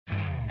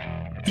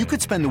You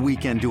could spend the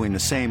weekend doing the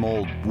same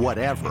old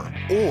whatever,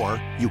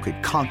 or you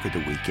could conquer the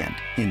weekend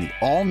in the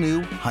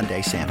all-new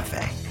Hyundai Santa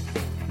Fe.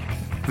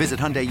 Visit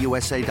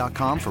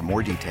HyundaiUSA.com for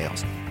more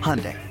details.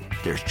 Hyundai,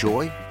 there's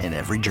joy in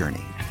every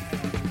journey.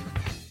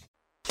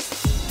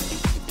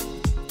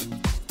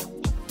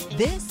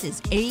 This is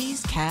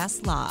A's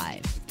Cast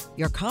Live,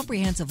 your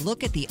comprehensive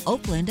look at the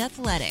Oakland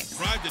Athletics.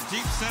 Drive to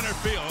deep center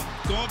field.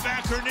 Going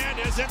back,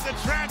 Hernandez at the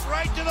track,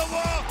 right to the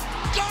wall.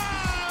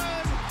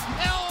 Gone!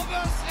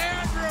 Elvis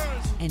Andrus!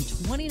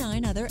 And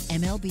 29 other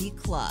MLB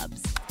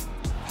clubs.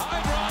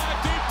 High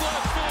drive, deep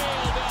left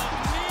field.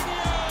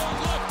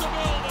 Nino left the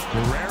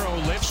building. Guerrero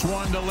lifts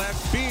one to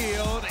left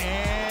field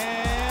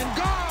and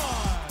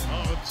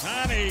gone!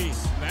 Ohtani,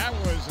 that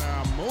was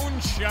a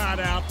moonshot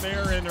out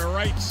there in the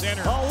right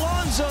center.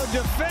 Alonso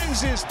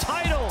defends his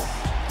title,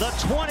 the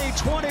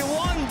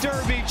 2021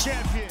 Derby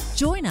champion.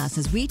 Join us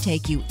as we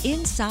take you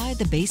inside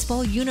the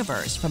baseball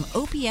universe, from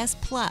OPS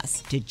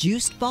Plus to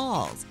juiced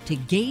balls to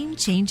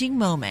game-changing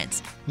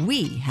moments.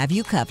 We have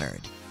you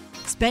covered.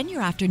 Spend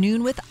your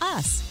afternoon with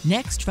us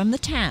next from the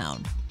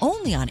town,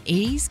 only on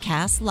A's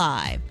Cast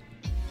Live.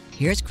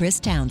 Here's Chris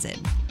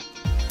Townsend.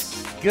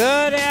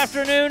 Good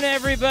afternoon,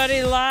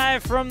 everybody.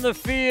 Live from the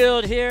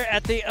field here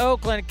at the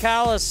Oakland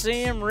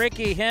Coliseum,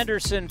 Rickey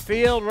Henderson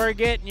Field. We're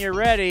getting you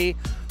ready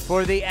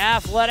for the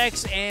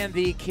Athletics and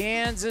the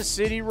Kansas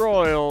City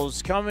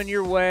Royals coming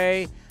your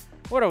way.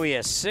 What are we, a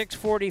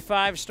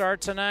 6:45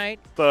 start tonight?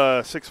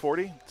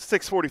 6:40?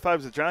 6:45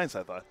 is the Giants,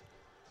 I thought.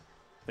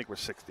 I think we're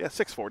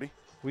 6:40.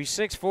 We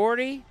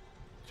 6:40?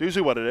 It's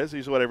usually what it is.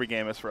 Usually what every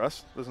game is for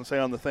us. Doesn't say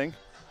on the thing.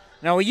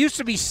 No, it used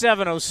to be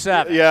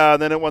 7:07. Yeah,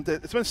 and then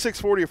it's been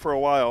 6:40 for a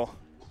while.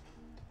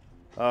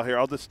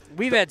 Here,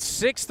 We've had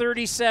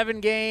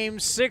 6:37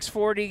 games,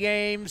 6:40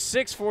 games,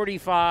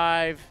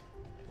 6:45.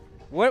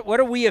 What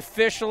are we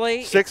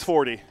officially?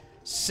 6:40.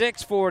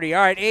 6:40.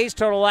 All right, A's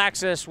Total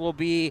Access will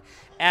be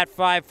at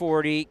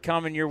 5:40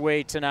 coming your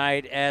way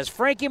tonight as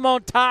Frankie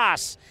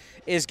Montas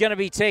is going to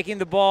be taking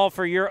the ball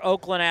for your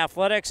Oakland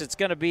Athletics. It's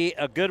going to be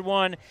a good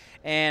one,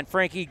 and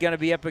Frankie going to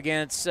be up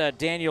against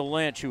Daniel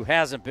Lynch, who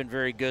hasn't been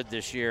very good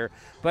this year.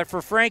 But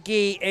for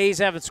Frankie, A's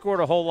haven't scored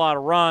a whole lot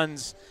of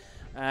runs,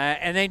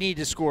 and they need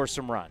to score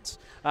some runs.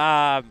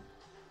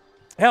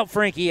 Help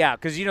Frankie out,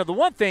 because, the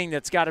one thing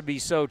that's got to be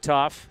so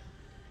tough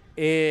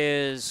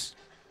is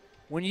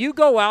when you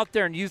go out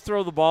there and you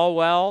throw the ball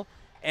well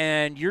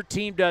and your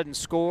team doesn't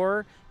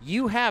score,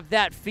 you have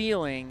that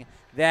feeling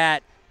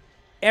that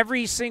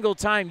every single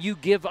time you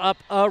give up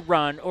a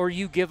run or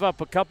you give up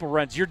a couple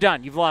runs, you're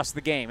done. You've lost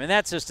the game. And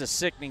that's just a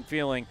sickening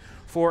feeling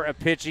for a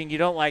pitching. You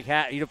don't like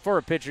for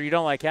a pitcher, you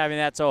don't like having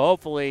that. So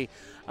hopefully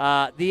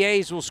the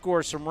A's will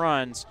score some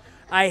runs.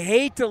 I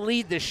hate to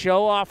lead the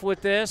show off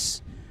with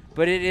this,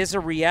 but it is a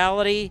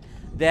reality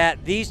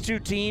that these two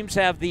teams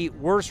have the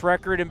worst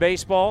record in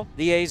baseball,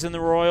 the A's and the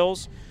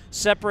Royals,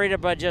 separated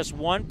by just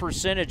 1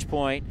 percentage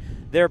point.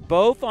 They're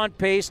both on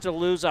pace to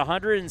lose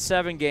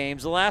 107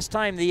 games. The last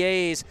time the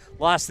A's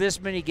lost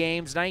this many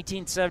games,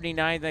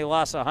 1979, they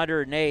lost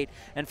 108.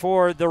 And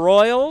for the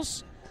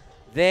Royals,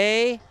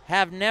 they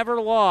have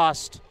never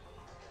lost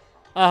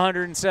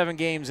 107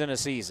 games in a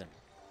season.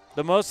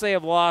 The most they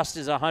have lost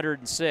is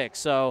 106.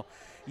 So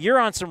you're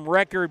on some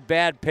record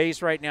bad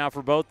pace right now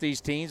for both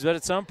these teams, but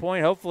at some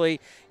point,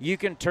 hopefully, you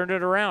can turn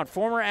it around.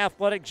 Former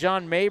Athletic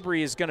John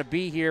Mabry is going to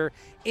be here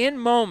in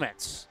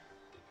moments.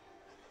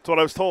 That's what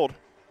I was told.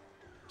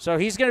 So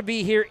he's going to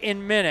be here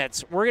in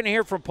minutes. We're going to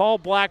hear from Paul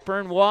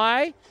Blackburn.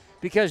 Why?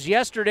 Because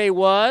yesterday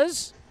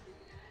was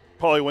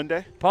Paulie Winn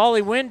Day.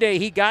 Paulie Winn Day.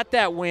 He got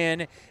that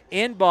win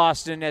in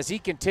Boston as he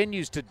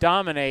continues to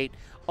dominate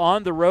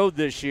on the road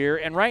this year.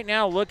 And right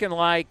now looking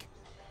like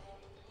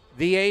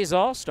the A's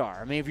All-Star.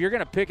 I mean, if you're going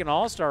to pick an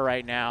All-Star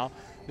right now,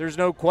 there's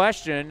no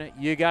question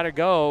you got to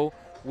go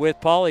with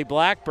Paulie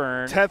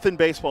Blackburn. 10th in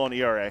baseball in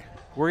ERA.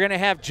 We're going to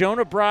have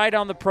Jonah Bride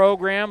on the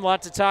program. A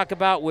lot to talk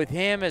about with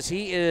him, as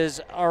he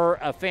is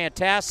a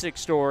fantastic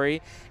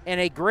story and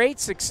a great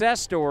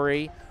success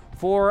story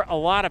for a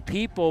lot of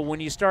people when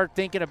you start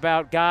thinking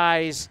about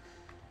guys,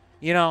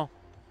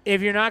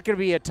 if you're not going to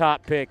be a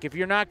top pick, if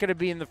you're not going to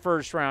be in the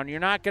first round, you're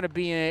not going to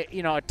be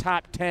in a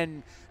top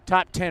 10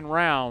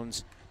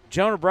 rounds.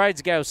 Jonah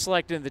Bride's a guy who was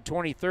selected in the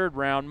 23rd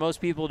round. Most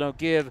people don't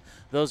give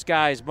those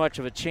guys much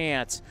of a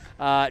chance.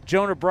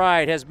 Jonah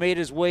Bride has made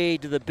his way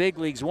to the big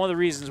leagues. One of the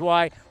reasons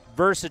why,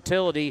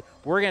 versatility.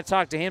 We're going to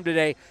talk to him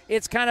today.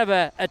 It's kind of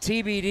a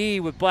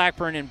TBD with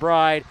Blackburn and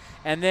Bride.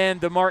 And then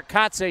the Mark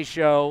Kotsay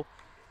show.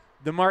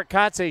 The Mark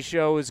Kotsay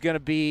show is going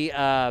to be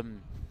at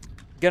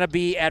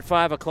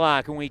 5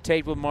 o'clock, and we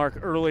taped with Mark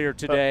earlier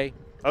today.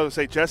 I was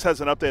going to say, Jess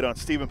has an update on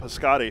Stephen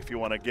Piscotty if you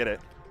want to get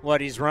it. What,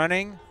 he's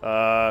running?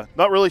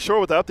 Not really sure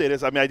what the update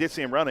is. I mean, I did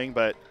see him running,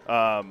 but,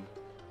 Well,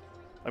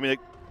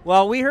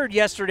 we heard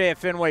yesterday at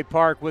Fenway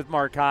Park with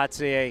Mark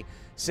Kotsay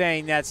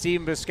saying that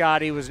Stephen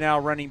Piscotty was now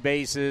running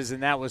bases,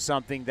 and that was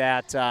something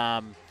that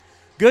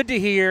good to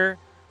hear.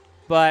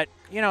 But,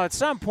 at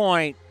some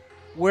point,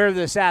 where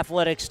this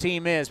Athletics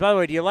team is. By the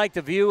way, do you like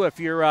the view? If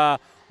you're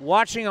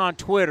watching on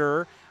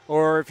Twitter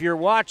or if you're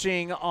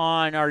watching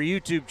on our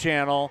YouTube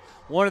channel,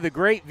 one of the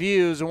great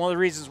views and one of the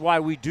reasons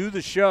why we do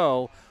the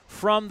show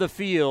from the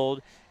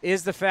field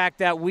is the fact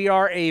that we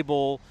are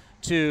able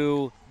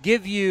to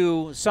give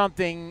you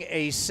something,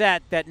 a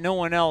set that no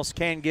one else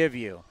can give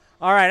you.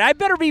 All right, I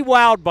better be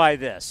wowed by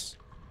this.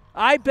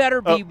 I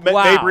better be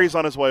wowed. Mabry's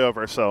on his way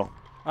over, so.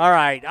 All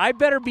right, I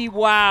better be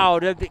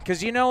wowed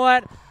because you know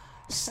what?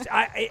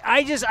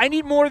 I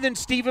need more than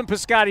Stephen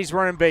Piscotty's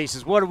running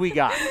bases. What do we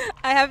got?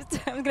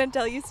 I'm going to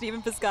tell you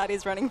Stephen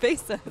Piscotty's running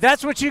bases.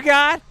 That's what you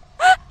got?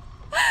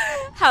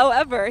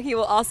 However, he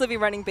will also be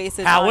running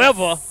bases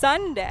on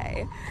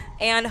Sunday.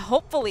 And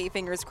hopefully,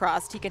 fingers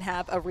crossed, he can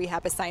have a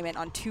rehab assignment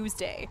on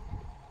Tuesday.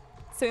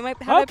 So we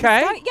might have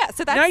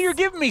so that's, now you're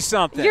giving me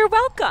something. You're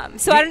welcome.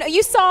 So I don't know.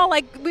 You saw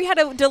we had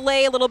to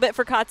delay a little bit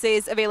for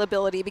Kotze's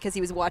availability because he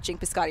was watching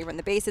Piscotty run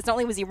the bases. Not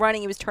only was he running,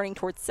 he was turning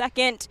towards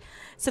second.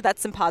 So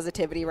that's some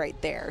positivity right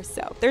there.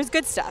 So there's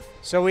good stuff.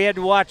 So we had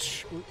to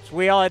watch.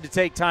 We all had to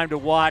take time to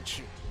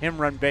watch him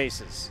run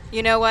bases.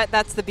 You know what?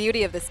 That's the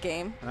beauty of this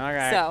game. All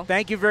right. So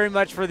thank you very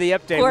much for the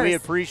update. We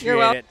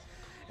appreciate it.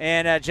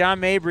 And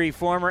John Mabry,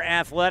 former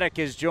Athletic,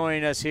 is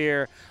joining us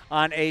here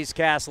on A's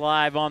Cast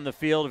Live on the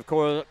field. Of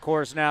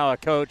course, now a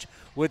coach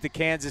with the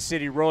Kansas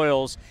City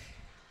Royals.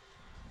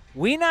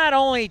 We not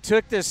only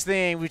took this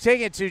thing, we've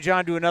taken it to,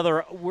 John, to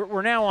another.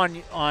 We're now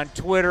on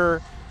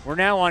Twitter. We're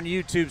now on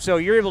YouTube. So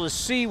you're able to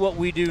see what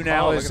we do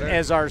now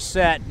as our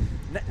set.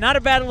 Not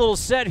a bad little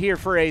set here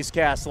for A's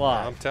Cast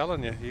Live. I'm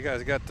telling you, you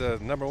guys got the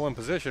number one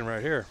position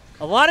right here.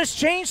 A lot has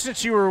changed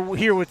since you were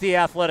here with the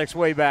Athletics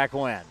way back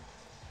when.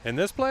 In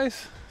this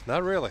place?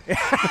 Not really.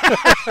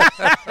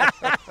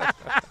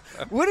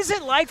 What is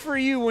it like for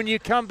you when you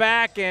come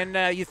back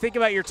and you think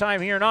about your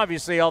time here and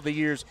obviously all the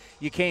years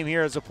you came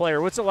here as a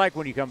player? What's it like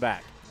when you come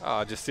back?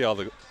 Just see all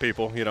the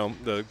people. You know,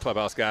 the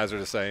clubhouse guys are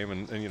the same,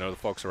 and you know, the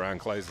folks around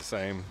Clay's the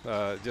same.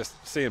 Just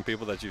seeing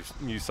people that you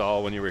saw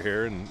when you were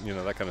here and, you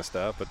know, that kind of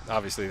stuff. But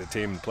obviously the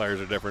team and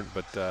players are different,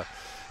 but,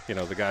 you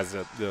know, the guys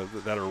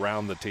that are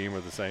around the team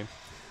are the same.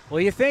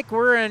 Well, you think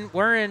we're in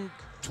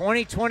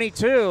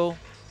 2022.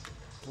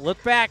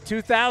 Look back,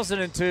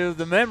 2002,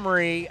 the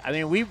memory. I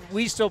mean,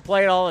 we still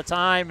play it all the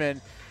time,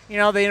 and, you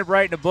know, they ended up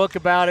writing a book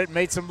about it,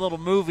 made some little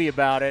movie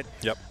about it.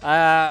 Yep.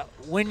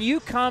 When you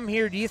come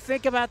here, do you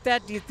think about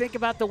that? Do you think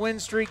about the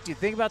win streak? Do you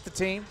think about the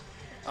team?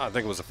 I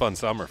think it was a fun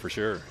summer for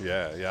sure.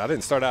 Yeah. I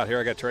didn't start out here.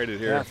 I got traded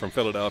here from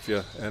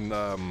Philadelphia, and,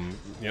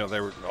 you know, they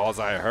were all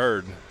I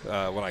heard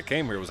when I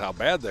came here was how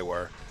bad they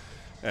were.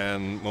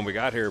 And when we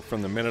got here,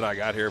 from the minute I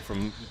got here,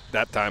 from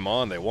that time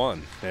on, they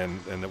won.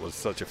 And it was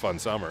such a fun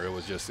summer. It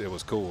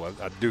was cool.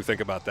 I do think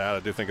about that.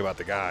 I do think about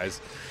the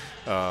guys.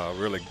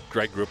 Really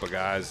great group of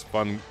guys,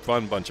 fun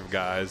bunch of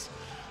guys.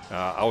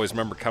 I always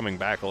remember coming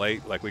back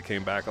late, like we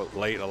came back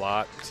late a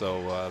lot.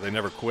 So they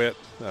never quit.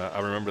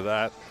 I remember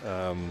that.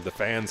 The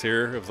fans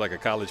here, it was like a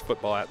college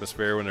football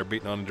atmosphere when they're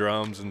beating on the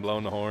drums and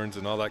blowing the horns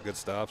and all that good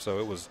stuff. So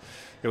it was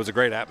a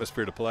great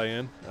atmosphere to play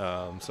in.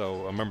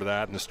 So I remember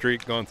that. And the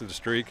streak, going through the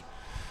streak.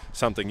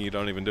 Something you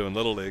don't even do in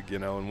Little League, you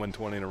know, and win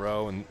 20 in a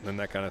row and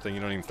that kind of thing.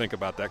 You don't even think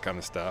about that kind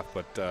of stuff.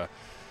 But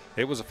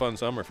it was a fun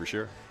summer for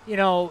sure. You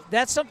know,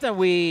 that's something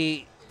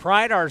we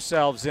pride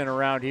ourselves in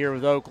around here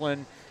with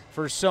Oakland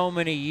for so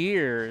many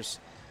years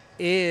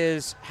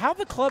is how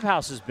the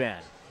clubhouse has been.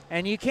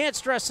 And you can't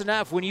stress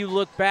enough when you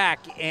look back,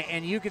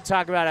 and you can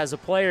talk about as a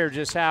player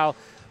just how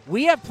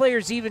we have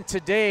players even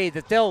today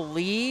that they'll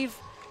leave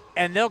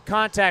and they'll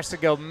contact us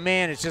and go,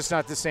 man, it's just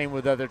not the same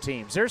with other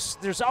teams.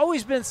 There's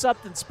always been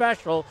something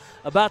special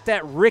about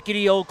that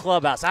rickety old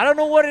clubhouse. I don't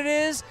know what it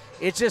is.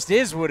 It just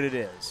is what it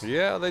is.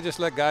 Yeah, they just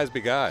let guys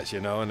be guys,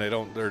 you know, and they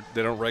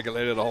don't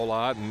regulate it a whole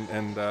lot.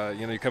 And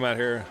you know, you come out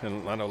here,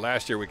 and I know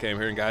last year we came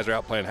here and guys are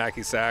out playing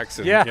hacky sacks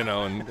and you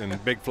know,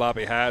 and big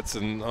floppy hats,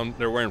 and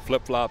they're wearing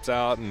flip flops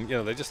out, and you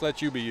know, they just let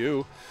you be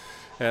you,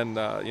 and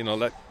you know,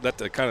 let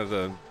the kind of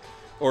the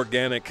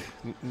organic,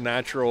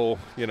 natural,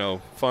 you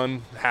know,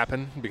 fun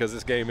happen, because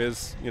this game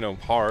is, you know,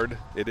 hard.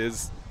 It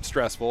is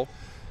stressful,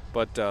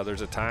 but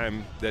there's a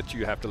time that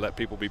you have to let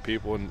people be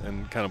people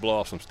and kind of blow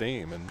off some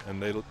steam,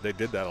 and they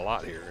did that a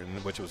lot here,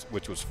 and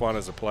which was fun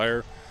as a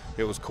player.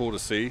 It was cool to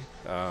see,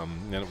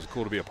 and it was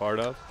cool to be a part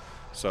of.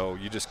 So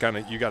you just got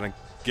to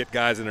get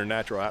guys in their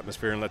natural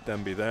atmosphere and let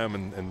them be them,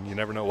 and you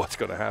never know what's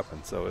going to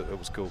happen. So it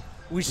was cool.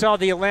 We saw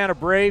the Atlanta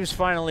Braves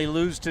finally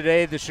lose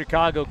today. The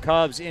Chicago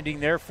Cubs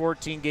ending their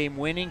 14-game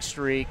winning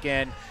streak.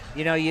 And,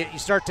 you know, you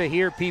start to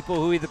hear people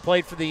who either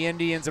played for the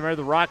Indians. I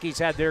remember the Rockies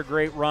had their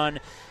great run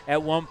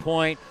at one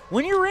point.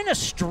 When you're in a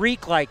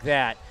streak like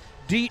that,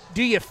 do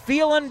you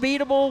feel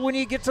unbeatable when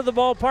you get to the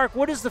ballpark?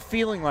 What is the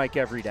feeling like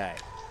every day?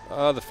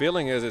 The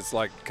feeling is it's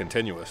like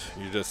continuous.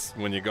 You just,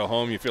 when you go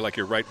home, you feel like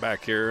you're right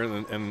back here,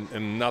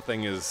 and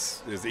nothing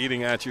is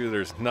eating at you.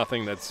 There's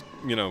nothing that's,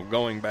 you know,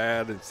 going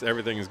bad.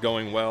 Everything is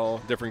going well.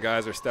 Different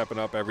guys are stepping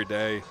up every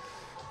day.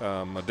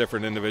 a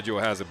different individual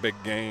has a big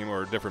game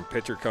or a different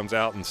pitcher comes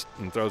out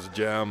and throws a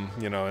gem,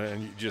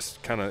 and you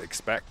just kind of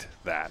expect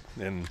that.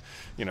 And,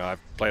 I've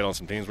played on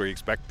some teams where you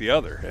expect the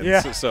other.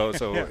 And so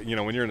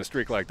when you're in a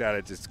streak like that,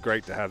 it's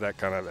great to have that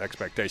kind of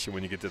expectation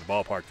when you get to the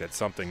ballpark that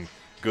something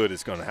good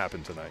is going to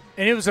happen tonight.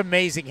 And it was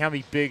amazing how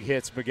many big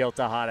hits Miguel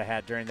Tejada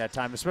had during that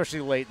time,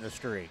 especially late in the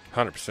streak.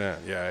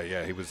 100%.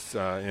 Yeah. He was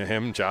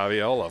him,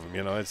 Javi, all of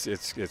them.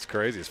 It's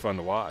crazy. It's fun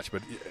to watch.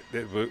 But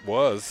it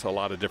was a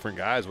lot of different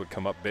guys would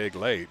come up big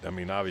late. I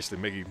mean, obviously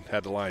Miggy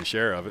had the lion's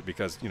share of it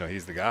because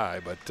he's the guy.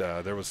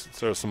 But there was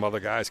some other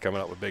guys coming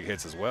up with big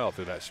hits as well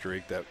through that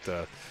streak that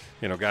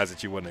guys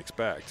that you wouldn't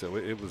expect. So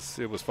it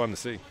was fun to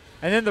see.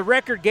 And then the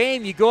record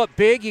game, you go up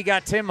big. You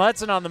got Tim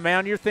Hudson on the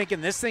mound. You're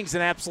thinking this thing's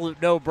an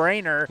absolute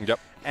no-brainer. Yep.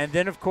 And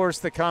then, of course,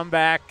 the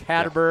comeback,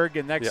 Hatterberg,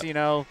 and next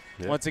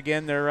once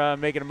again, they're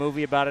making a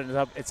movie about it.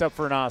 And it's up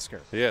for an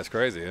Oscar. Yeah, it's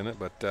crazy, isn't it?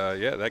 But,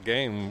 that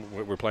game,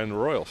 we're playing the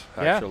Royals,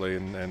 actually,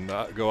 and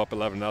go up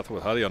 11-0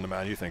 with Huddy on the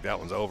mound, you think that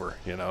one's over.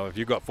 If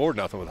you go up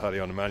 4-0 with Huddy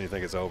on the mound, you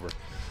think it's over.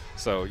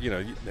 So,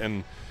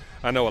 and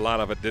I know a lot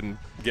of it didn't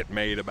get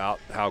made about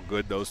how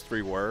good those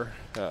three were,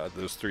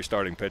 those three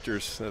starting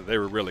pitchers. They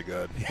were really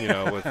good,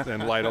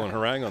 and Lido and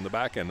Harang on the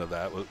back end of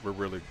that were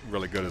really,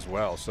 really good as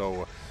well.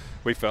 So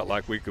we felt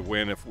like we could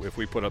win if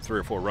we put up 3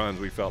 or 4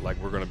 runs. We felt like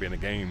we're going to be in a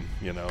game,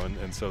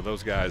 and so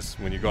those guys,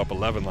 when you go up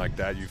 11 like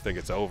that, you think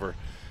it's over.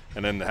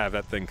 And then to have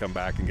that thing come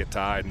back and get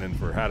tied, and then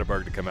for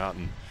Hatterberg to come out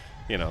and,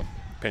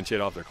 pinch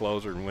hit off their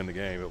closer and win the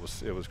game, it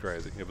was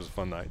crazy. It was a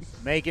fun night.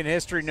 Making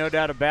history, no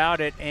doubt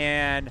about it.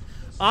 And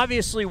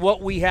obviously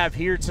what we have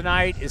here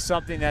tonight is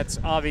something that's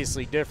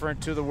obviously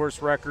different to the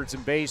worst records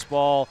in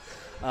baseball.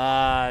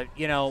 What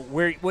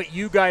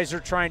you guys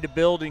are trying to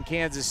build in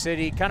Kansas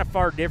City, kind of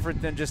far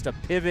different than just a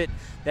pivot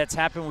that's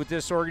happened with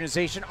this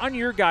organization. On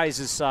your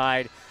guys'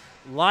 side,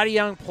 a lot of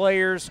young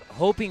players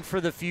hoping for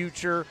the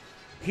future.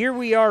 Here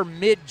we are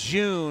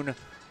mid-June.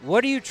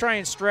 What do you try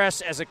and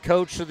stress as a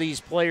coach to these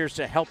players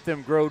to help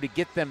them grow, to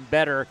get them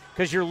better,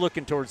 because you're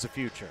looking towards the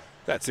future?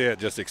 That's it,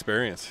 just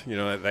experience.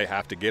 They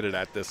have to get it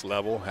at this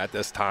level, at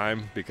this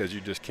time, because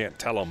you just can't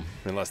tell them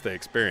unless they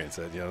experience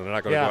it. They're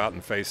not going to go out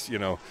and face,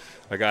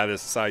 a guy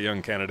that's a Cy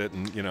Young candidate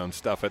and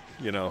stuff it,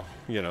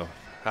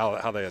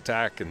 how they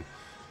attack and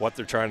what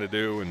they're trying to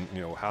do and,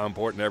 how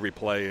important every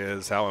play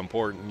is, how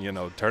important,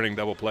 turning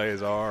double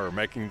plays are, or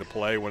making the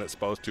play when it's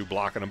supposed to,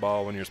 blocking a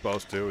ball when you're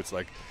supposed to. It's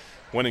like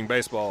winning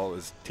baseball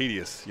is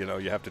tedious. You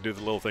have to do the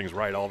little things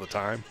right all the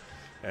time.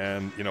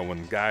 And,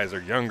 when guys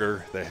are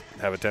younger, they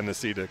have a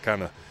tendency to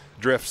kind of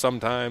drift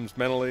sometimes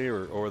mentally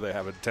or they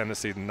have a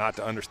tendency not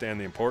to understand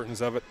the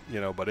importance of it,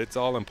 but it's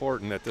all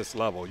important at this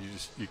level.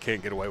 You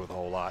can't get away with a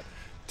whole lot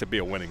to be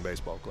a winning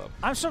baseball club.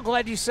 I'm so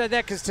glad you said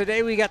that because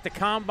today we got the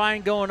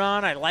combine going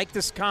on. I like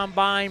this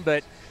combine,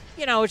 but,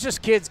 it's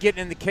just kids getting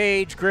in the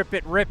cage, grip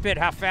it, rip it,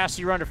 how fast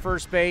you run to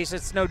first base.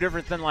 It's no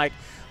different than like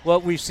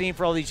what we've seen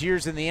for all these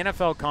years in the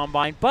NFL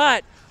combine.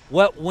 But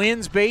what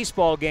wins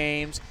baseball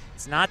games,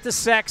 it's not the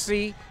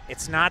sexy,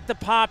 it's not the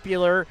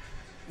popular.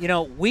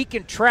 We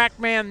can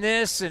TrackMan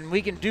this and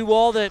we can do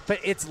all that, but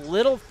it's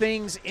little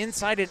things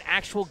inside an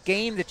actual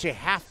game that you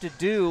have to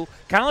do.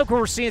 Kind of like what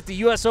we're seeing at the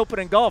U.S. Open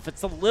in golf.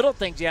 It's the little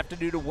things you have to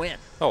do to win.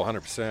 Oh,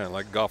 100%.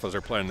 Like golfers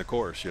are playing the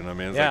course, It's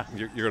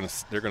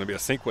like they're going to be a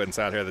sequence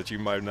out here that you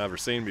might have never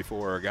seen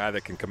before, a guy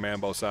that can command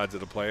both sides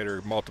of the plate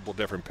or multiple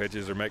different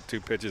pitches or make 2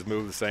 pitches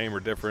move the same or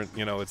different.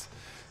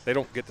 They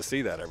don't get to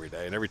see that every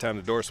day. And every time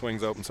the door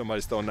swings open,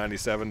 somebody's throwing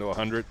 97 to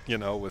 100,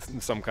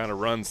 with some kind of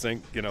run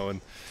sync,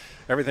 and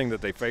everything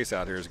that they face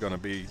out here is going to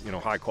be,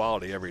 high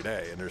quality every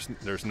day. And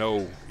there's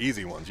no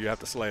easy ones. You have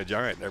to slay a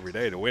giant every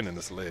day to win in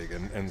this league.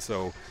 And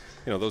so,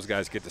 those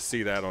guys get to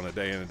see that on a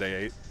day in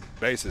day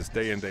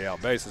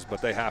out basis,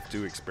 but they have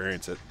to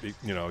experience it.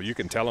 You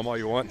can tell them all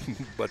you want,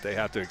 but they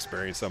have to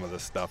experience some of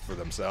this stuff for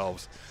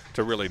themselves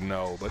to really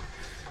know. But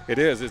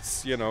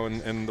it's,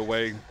 and the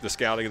way the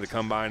scouting of the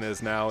combine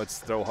is now, it's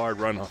throw hard,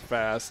 run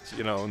fast,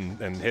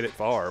 and hit it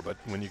far. But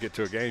when you get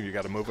to a game, you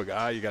got to move a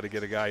guy, you got to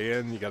get a guy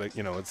in, you got to,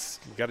 you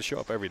got to show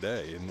up every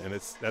day. And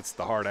that's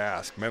the hard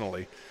ask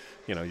mentally.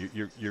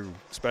 You're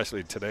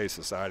especially today's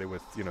society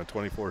with,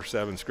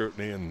 24/7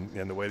 scrutiny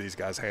and the way these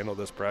guys handle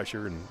this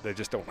pressure, and they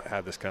just don't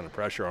have this kind of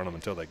pressure on them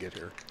until they get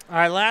here. All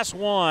right, last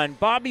one.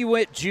 Bobby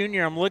Witt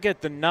Jr., I'm looking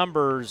at the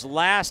numbers.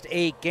 Last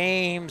 8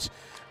 games.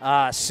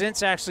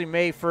 Since actually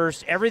May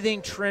 1st,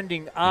 everything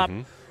trending up.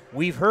 Mm-hmm.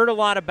 We've heard a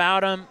lot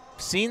about him,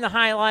 seen the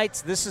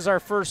highlights. This is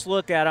our first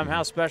look at him.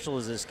 How special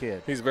is this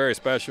kid? He's very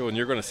special, and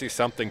you're going to see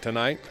something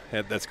tonight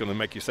that's going to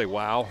make you say,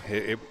 wow.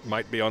 It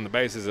might be on the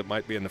bases. It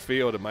might be in the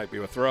field. It might be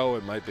a throw.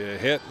 It might be a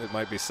hit. It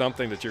might be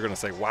something that you're going to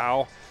say,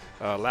 wow.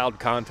 Loud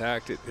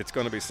contact. It's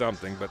going to be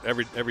something. But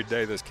every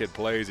day this kid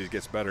plays, he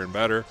gets better and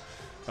better.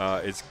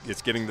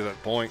 It's getting to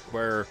that point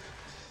where –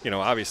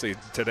 obviously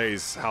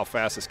today's how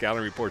fast the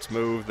scouting reports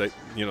move. That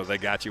they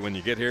got you when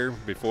you get here.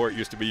 Before it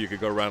used to be you could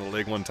go around the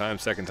league one time,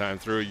 second time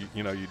through,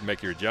 you'd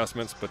make your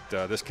adjustments.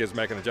 But this kid's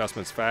making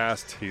adjustments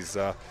fast. He's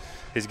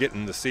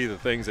getting to see the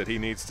things that he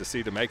needs to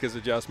see to make his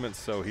adjustments.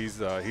 So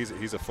he's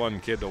a fun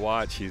kid to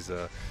watch. He's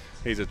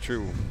he's a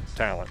true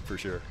talent for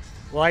sure.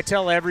 Well, I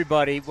tell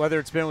everybody, whether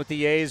it's been with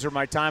the A's or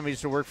my time I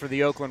used to work for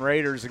the Oakland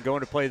Raiders and going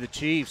to play the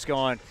Chiefs,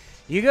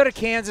 you go to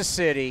Kansas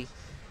City,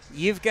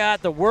 you've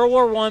got the World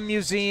War I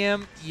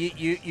Museum,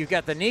 you've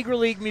got the Negro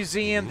League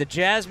Museum, the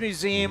Jazz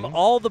Museum,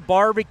 all the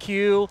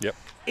barbecue. Yep.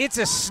 It's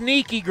a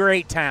sneaky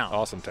great town.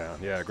 Awesome town,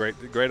 yeah.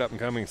 Great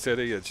up-and-coming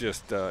city. It's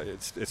just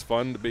it's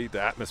fun to be.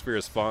 The atmosphere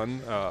is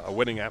fun. A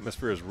winning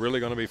atmosphere is really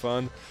going to be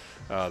fun.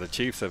 The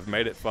Chiefs have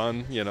made it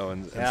fun,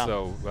 and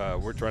so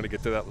we're trying to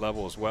get to that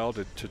level as well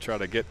to try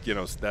to get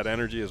that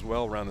energy as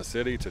well around the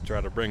city to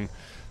try to bring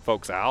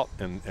folks out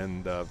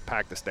and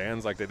pack the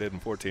stands like they did in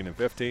 14 and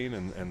 15,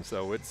 and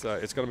so it's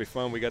going to be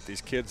fun. We got these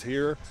kids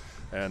here,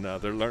 and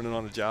they're learning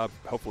on the job,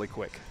 hopefully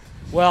quick.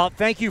 Well,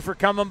 thank you for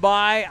coming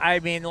by. I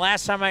mean,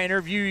 last time I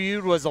interviewed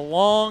you was a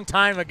long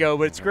time ago,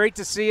 but it's great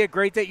to see you.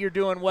 Great that you're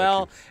doing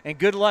well, and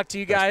good luck to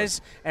you guys.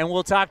 And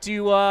we'll talk to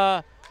you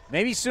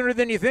maybe sooner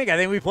than you think. I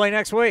think we play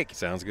next week.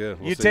 Sounds good.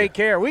 You take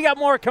care. We got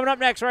more coming up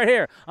next right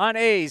here on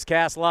A's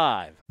Cast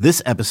Live.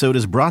 This episode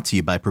is brought to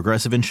you by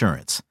Progressive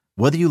Insurance.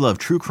 Whether you love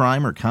true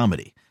crime or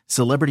comedy,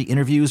 celebrity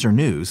interviews or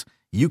news,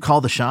 you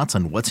call the shots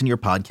on what's in your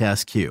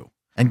podcast queue.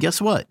 And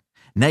guess what?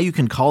 Now you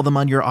can call them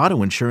on your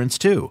auto insurance,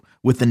 too,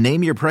 with the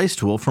Name Your Price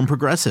tool from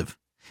Progressive.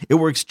 It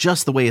works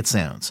just the way it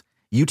sounds.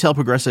 You tell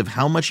Progressive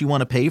how much you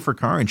want to pay for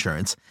car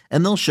insurance,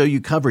 and they'll show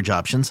you coverage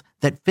options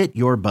that fit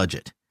your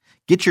budget.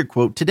 Get your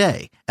quote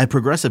today at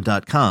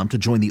Progressive.com to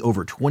join the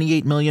over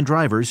 28 million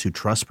drivers who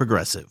trust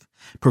Progressive.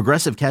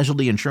 Progressive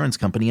Casualty Insurance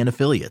Company and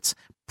Affiliates.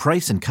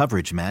 Price and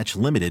coverage match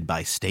limited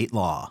by state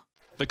law.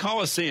 The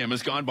Coliseum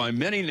has gone by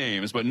many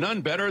names, but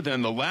none better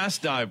than the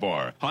Last Dive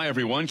Bar. Hi,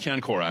 everyone.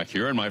 Ken Korak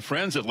here, and my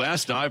friends at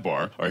Last Dive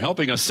Bar are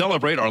helping us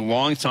celebrate our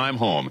longtime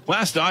home.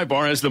 Last Dive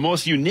Bar has the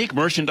most unique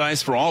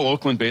merchandise for all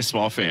Oakland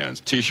baseball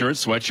fans.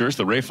 T-shirts, sweatshirts,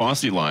 the Ray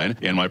Fosse line,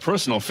 and my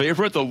personal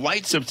favorite, the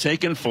lights have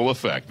taken full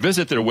effect.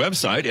 Visit their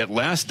website at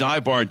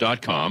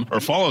lastdivebar.com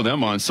or follow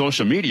them on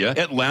social media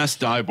at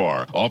Last Dive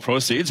Bar. All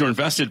proceeds are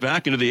invested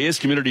back into the A's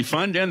Community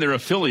Fund and their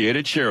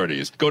affiliated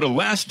charities. Go to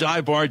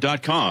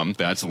lastdivebar.com.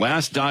 That's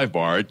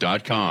lastdivebar.com.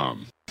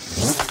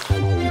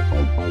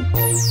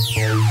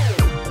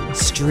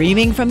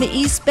 Streaming from the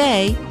East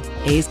Bay,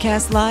 A's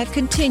Cast Live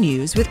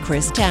continues with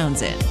Chris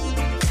Townsend.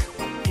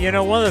 One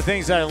of the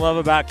things that I love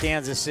about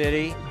Kansas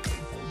City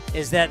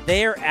is that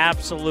they are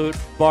absolute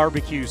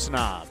barbecue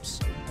snobs.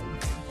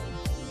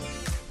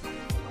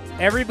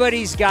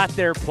 Everybody's got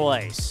their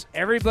place.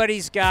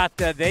 Everybody's got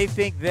they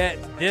think that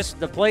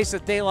the place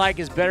that they like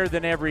is better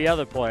than every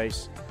other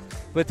place.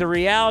 But the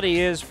reality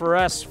is, for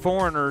us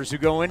foreigners who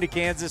go into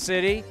Kansas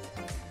City,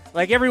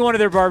 like every one of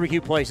their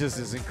barbecue places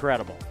is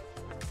incredible.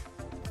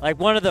 Like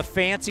one of the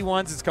fancy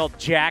ones is called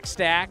Jack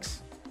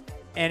Stacks.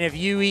 And if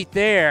you eat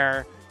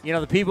there,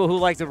 the people who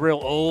like the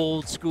real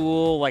old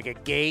school, like a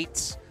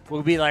Gates,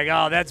 will be like,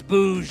 oh, that's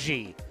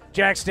bougie.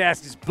 Jack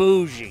Stacks is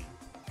bougie.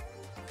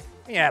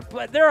 Yeah,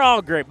 but they're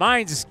all great.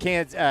 Mine's is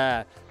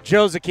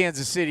Joe's of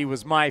Kansas City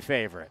was my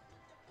favorite.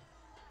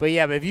 But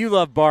if you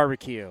love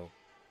barbecue,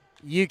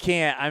 you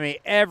can't. I mean,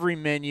 every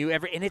menu,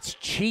 and it's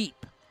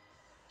cheap.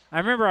 I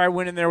remember I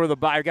went in there with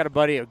I got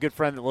a good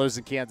friend that lives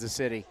in Kansas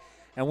City,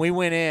 and we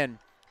went in,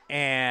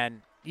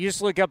 and you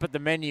just look up at the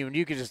menu, and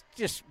you can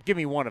just give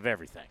me one of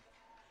everything,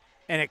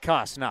 and it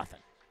costs nothing.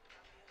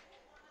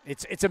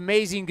 It's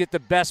amazing you get the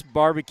best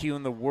barbecue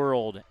in the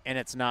world, and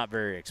it's not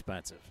very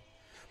expensive.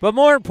 But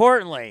more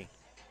importantly,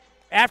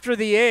 after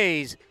the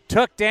A's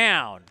took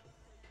down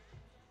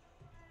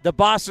the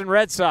Boston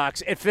Red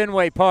Sox at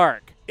Fenway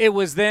Park, it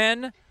was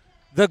then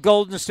the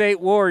Golden State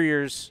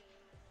Warriors,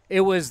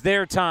 it was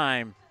their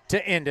time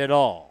to end it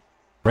all.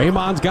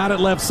 Raymond's got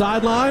it left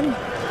sideline.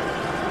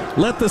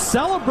 Let the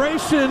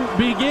celebration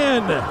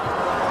begin.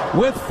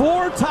 With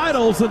 4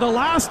 titles in the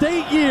last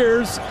 8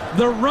 years,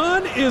 the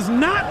run is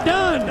not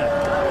done.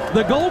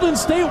 The Golden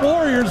State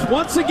Warriors,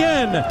 once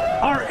again,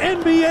 are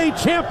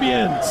NBA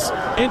champions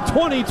in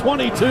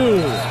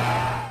 2022.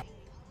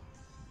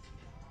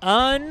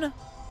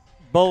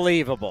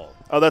 Unbelievable.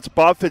 Oh, that's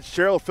Bob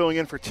Fitzgerald filling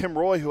in for Tim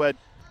Roy, who had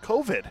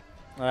COVID.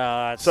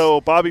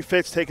 So Bobby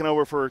Fitz taking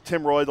over for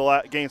Tim Roy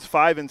the games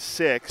 5 and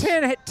 6.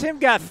 Tim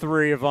got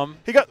 3 of them.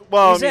 He's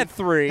had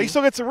 3. He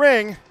still gets a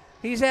ring.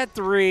 He's had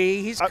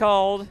 3. He's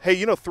called.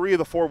 Hey, 3 of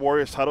the 4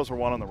 Warriors titles were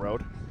won on the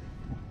road.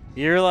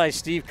 You realize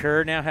Steve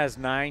Kerr now has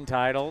 9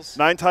 titles?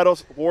 9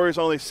 titles. Warriors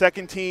only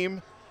second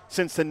team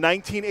since the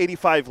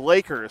 1985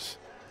 Lakers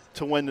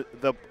to win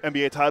the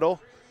NBA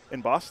title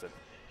in Boston.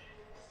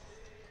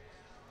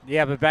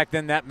 Yeah, but back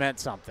then that meant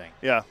something.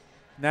 Yeah.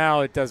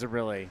 Now it doesn't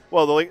really.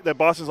 Well, the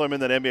Boston's only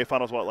been in the NBA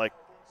Finals.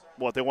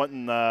 They went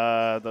in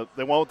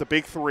they went with the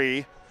Big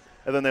 3,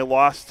 and then they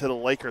lost to the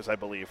Lakers, I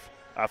believe,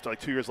 after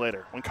 2 years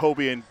later when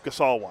Kobe and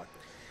Gasol won.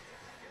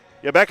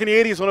 Yeah, back in the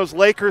 80s when it was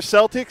Lakers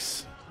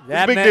Celtics,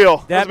 that was a big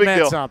deal. That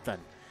meant something.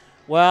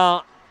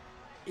 Well,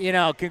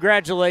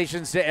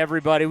 congratulations to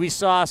everybody. We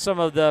saw some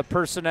of the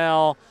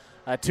personnel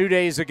 2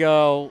 days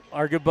ago.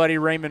 Our good buddy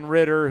Raymond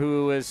Ritter,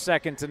 who is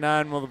second to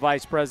none, one of the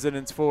vice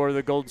presidents for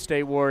the Golden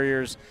State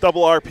Warriors.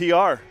 Double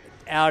RPR.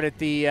 out at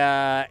the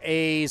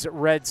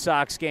A's-Red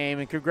Sox game,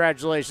 and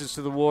congratulations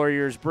to the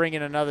Warriors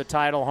bringing another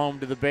title home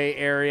to the Bay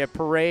Area.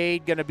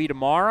 Parade going to be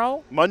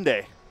tomorrow?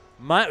 Monday.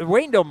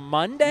 Wait until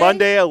Monday?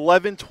 Monday,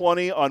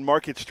 11:20 on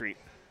Market Street.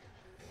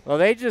 Well,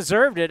 they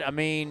deserved it. I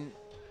mean,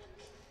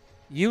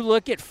 you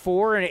look at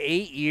 4 and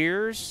 8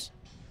 years,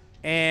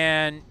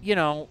 and, you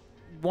know,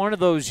 one of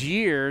those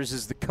years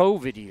is the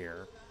COVID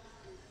year.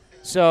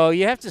 So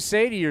you have to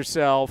say to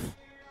yourself,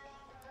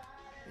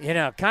 you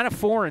know, kind of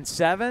 4 and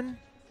 7,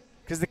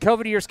 because the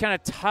COVID year is kind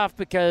of tough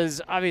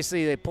because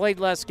obviously they played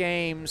less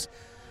games,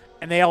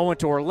 and they all went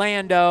to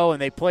Orlando,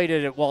 and they played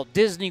it at Walt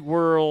Disney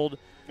World.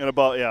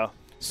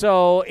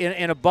 So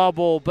in a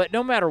bubble, but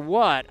no matter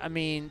what, I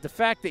mean, the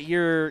fact that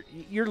you're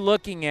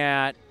looking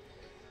at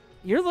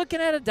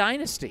a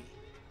dynasty,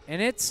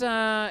 and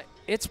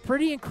it's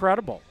pretty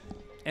incredible.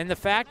 And the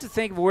fact to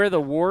think of where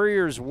the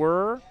Warriors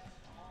were,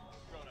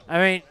 I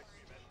mean,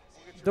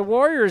 the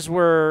Warriors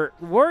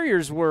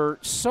were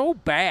so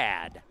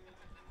bad,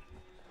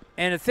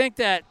 and to think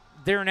that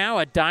they're now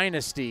a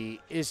dynasty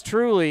is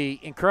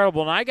truly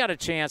incredible. And I got a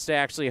chance to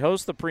actually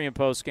host the pre- and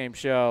post-game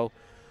show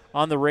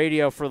on the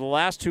radio for the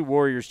last 2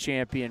 Warriors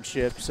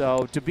championships.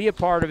 So to be a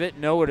part of it,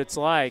 know what it's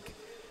like,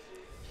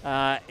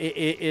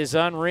 it is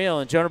unreal.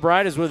 And Jonah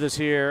Bride is with us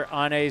here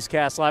on A's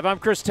Cast Live. I'm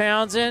Chris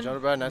Townsend. Jonah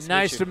Bride,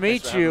 nice to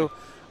meet you.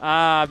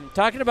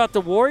 Talking about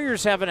the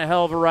Warriors having a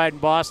hell of a ride in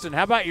Boston.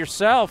 How about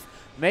yourself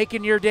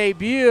making your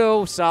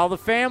debut? Saw the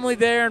family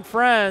there and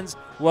friends.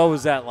 What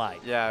was that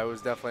like? Yeah, it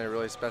was definitely a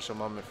really special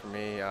moment for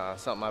me.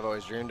 Something I've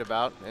always dreamed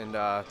about, and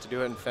to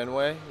do it in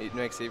Fenway, it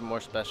makes it even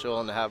more special.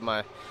 And to have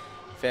my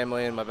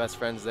family and my best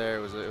friends there,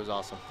 it was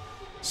awesome.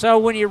 So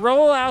when you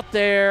roll out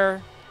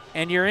there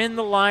and you're in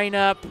the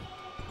lineup,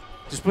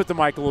 just put the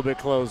mic a little bit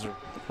closer.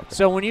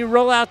 So when you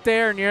roll out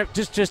there and you're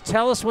just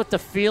tell us what the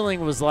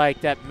feeling was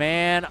like. That,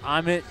 man,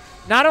 I'm in.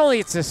 Not only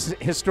it's a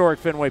historic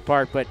Fenway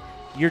Park, but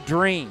your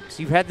dreams.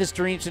 You've had this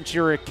dream since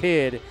you were a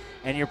kid,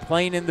 and you're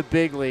playing in the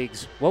big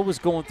leagues. What was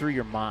going through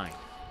your mind?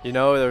 You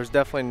know, there was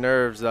definitely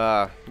nerves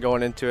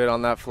going into it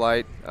on that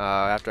flight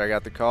after I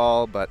got the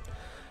call. But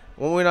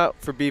when we went out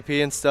for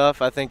BP and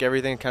stuff, I think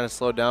everything kind of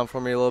slowed down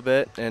for me a little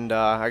bit. And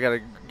I got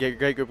a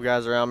great group of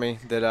guys around me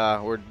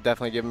that were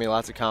definitely giving me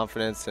lots of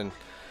confidence and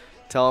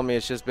telling me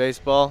it's just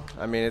baseball.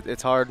 I mean,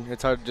 it's hard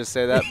to just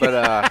say that,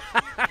 but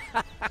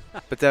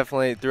but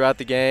definitely throughout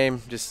the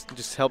game,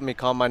 just helped me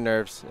calm my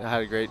nerves. I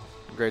had a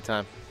great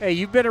time. Hey,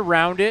 you've been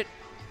around it.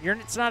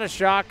 It's not a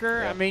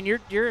shocker. Yeah. I mean,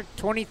 you're a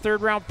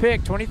 23rd round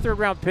pick. 23rd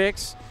round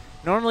picks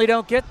normally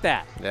don't get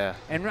that. Yeah.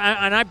 And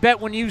I bet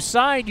when you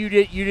signed, you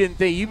didn't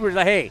think, you were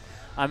like, hey,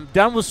 I'm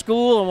done with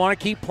school. I want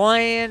to keep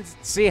playing,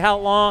 see how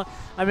long.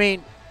 I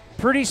mean,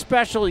 pretty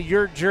special,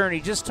 your journey.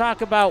 Just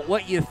talk about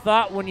what you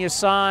thought when you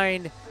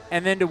signed,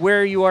 and then to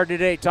where you are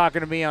today,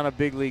 talking to me on a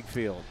big league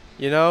field.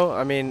 You know,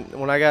 I mean,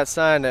 when I got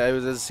signed, it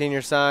was as a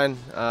senior sign.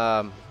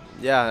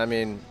 Yeah, I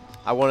mean,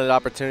 I wanted an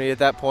opportunity at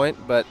that point,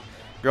 but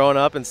growing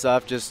up and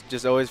stuff,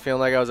 just always feeling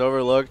like I was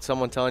overlooked,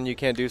 someone telling you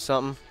can't do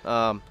something,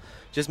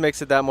 just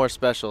makes it that more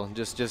special.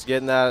 Just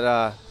getting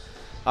that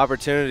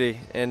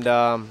opportunity, and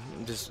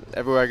just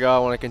everywhere I go, I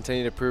want to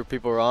continue to prove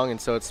people wrong,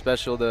 and so it's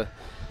special to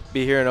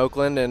be here in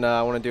Oakland, and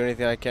I want to do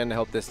anything I can to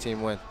help this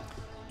team win.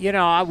 You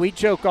know, we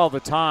joke all the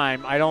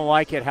time. I don't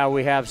like it how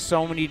we have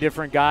so many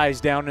different guys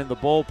down in the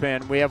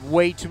bullpen. We have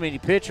way too many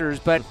pitchers,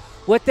 but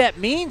what that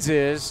means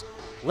is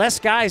less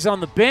guys on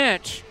the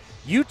bench.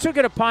 You took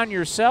it upon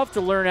yourself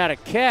to learn how to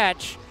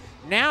catch.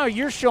 Now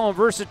you're showing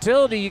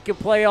versatility. You can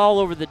play all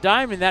over the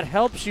diamond. That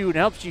helps you and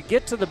helps you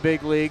get to the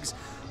big leagues.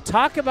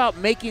 Talk about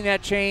making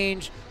that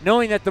change,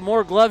 knowing that the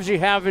more gloves you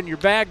have in your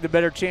bag, the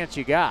better chance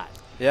you got.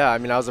 Yeah, I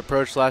mean, I was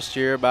approached last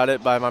year about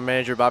it by my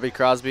manager, Bobby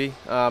Crosby,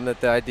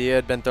 that the idea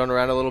had been thrown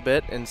around a little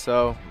bit. And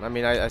so, I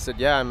mean, I said,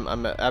 yeah,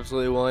 I'm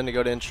absolutely willing to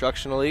go to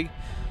Instructional League,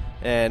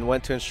 and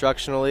went to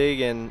Instructional League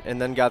and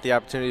then got the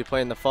opportunity to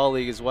play in the Fall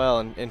League as well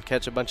and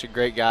catch a bunch of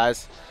great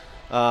guys.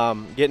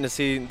 Getting to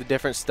see the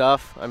different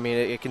stuff. I mean,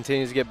 it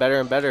continues to get better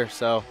and better.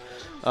 So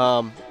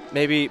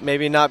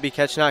maybe not be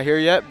catching out here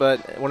yet,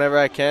 but whenever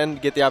I can,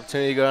 get the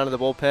opportunity to go down to the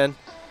bullpen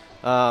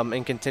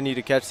and continue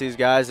to catch these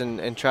guys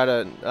and try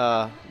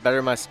to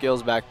better my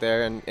skills back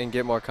there and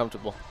get more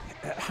comfortable.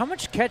 How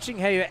much catching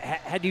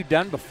had you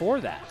done before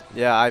that?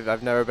 Yeah,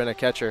 I've never been a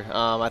catcher.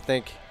 I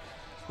think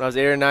when I was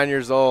 8 or 9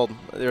 years old,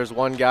 there was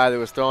one guy that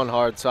was throwing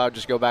hard, so I would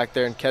just go back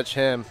there and catch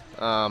him.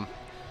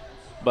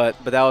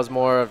 But that was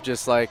more of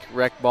just like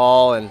rec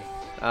ball and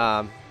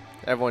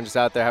everyone just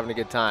out there having a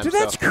good time. Dude,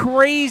 that's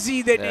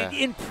crazy that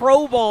in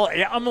pro ball,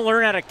 I'm going to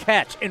learn how to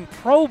catch. In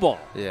pro ball,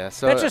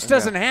 so that just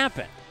doesn't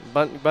happen.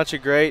 Bunch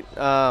of great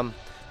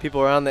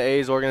people around the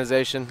A's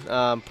organization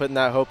putting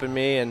that hope in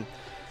me and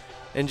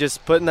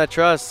just putting that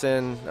trust,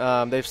 and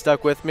they've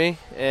stuck with me.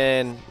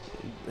 And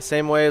the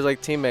same way as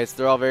like teammates,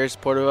 they're all very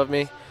supportive of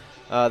me.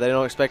 They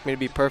don't expect me to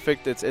be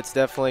perfect. It's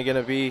definitely going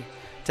to be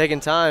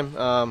taking time,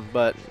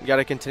 but you got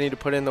to continue to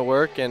put in the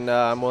work, and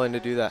I'm willing to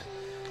do that.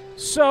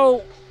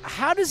 So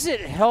how does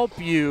it help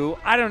you,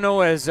 I don't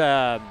know, as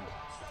a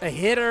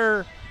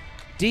hitter,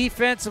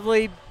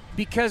 defensively,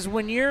 because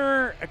when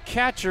you're a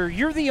catcher,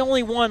 you're the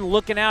only one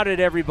looking out at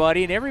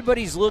everybody, and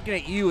everybody's looking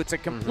at you. It's a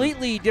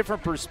completely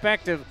different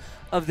perspective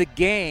of the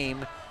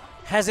game.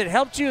 Has it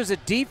helped you as a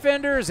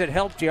defender? Has it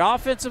helped you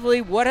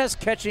offensively? What has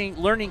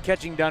learning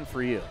catching done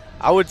for you?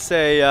 I would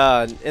say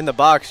in the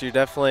box, you're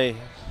definitely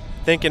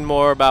thinking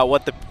more about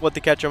what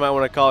the catcher might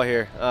want to call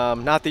here.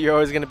 Not that you're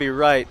always going to be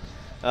right,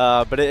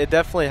 but it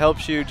definitely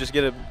helps you just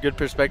get a good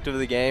perspective of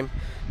the game.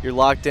 You're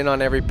locked in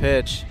on every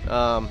pitch.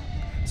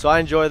 So I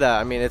enjoy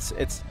that. I mean,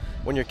 it's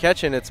when you're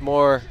catching, it's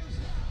more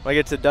when I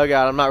get to the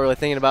dugout, I'm not really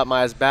thinking about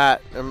my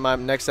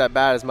next at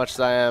bat as much as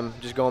I am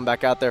just going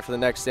back out there for the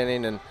next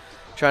inning and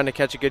trying to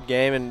catch a good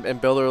game and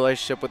build a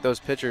relationship with those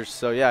pitchers.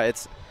 So yeah,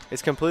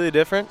 it's completely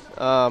different,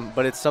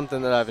 but it's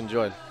something that I've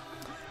enjoyed.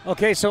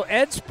 Okay, so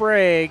Ed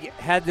Sprague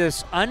had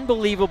this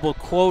unbelievable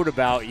quote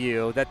about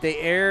you that they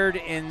aired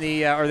in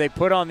or they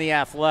put on The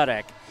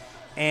Athletic,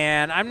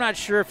 and I'm not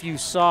sure if you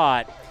saw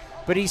it,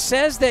 but he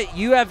says that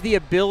you have the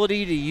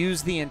ability to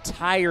use the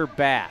entire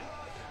bat.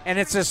 And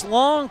it's this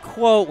long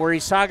quote where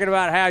he's talking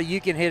about how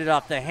you can hit it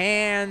off the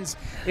hands,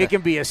 it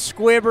can be a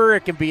squibber,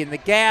 it can be in the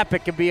gap,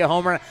 it can be a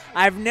home run.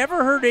 I've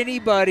never heard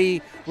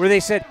anybody where they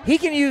said he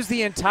can use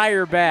the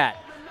entire bat.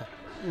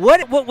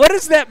 What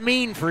does that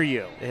mean for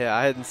you? Yeah,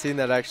 I hadn't seen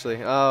that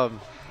actually. I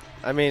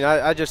mean,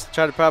 I just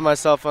try to pride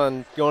myself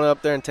on going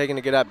up there and taking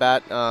a good at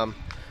bat.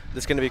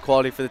 That's going to be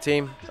quality for the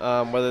team,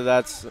 whether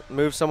that's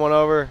move someone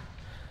over,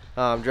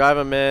 drive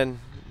them in,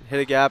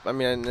 hit a gap. I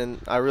mean, and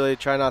I really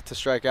try not to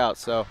strike out.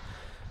 So,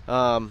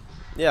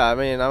 yeah, I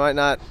mean, I might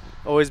not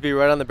always be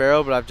right on the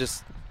barrel, but I've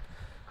just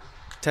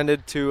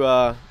tended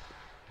to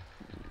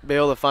be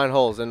able to find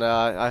holes, and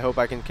I hope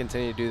I can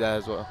continue to do that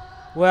as well.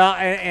 Well,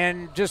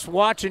 and just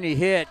watching you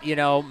hit,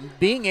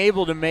 being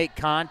able to make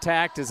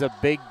contact is a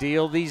big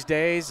deal these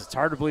days. It's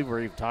hard to believe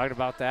we're even talking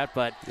about that,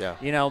 but,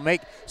 yeah.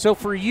 So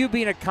for you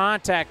being a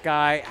contact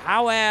guy,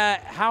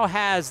 how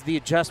has the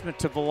adjustment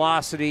to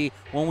velocity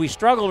when we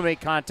struggle to make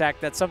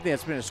contact, that's something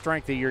that's been a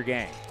strength of your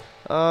game?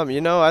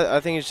 I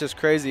think it's just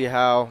crazy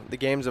how the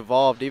game's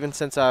evolved, even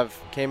since I've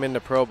came into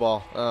pro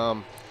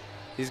ball.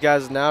 These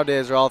guys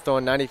nowadays are all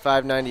throwing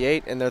 95,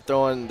 98, and they're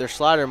throwing their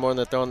slider more than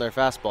they're throwing their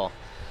fastball.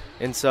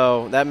 And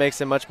so that makes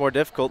it much more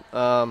difficult.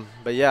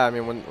 But, yeah, I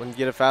mean, when you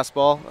get a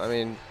fastball, I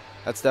mean,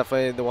 that's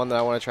definitely the one that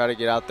I want to try to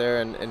get out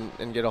there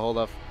and get a hold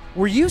of.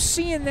 Were you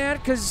seeing that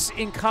because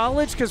in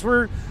college? Because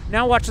we're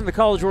now watching the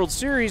College World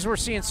Series. We're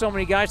seeing so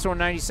many guys throwing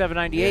 97,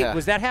 98. Yeah.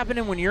 Was that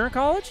happening when you're in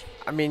college?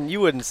 I mean, you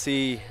wouldn't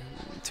see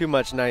too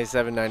much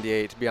 97,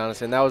 98, to be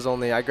honest. And that was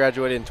I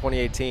graduated in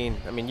 2018.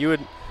 I mean,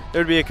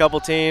 there'd be a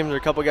couple teams or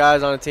a couple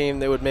guys on a team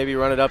that would maybe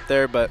run it up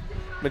there, but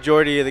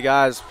majority of the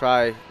guys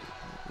probably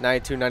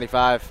 92,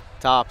 95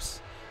 tops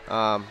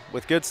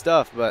with good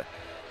stuff, but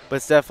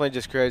it's definitely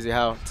just crazy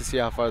to see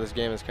how far this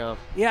game has come.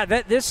 Yeah,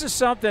 this is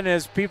something,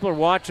 as people are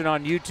watching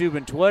on YouTube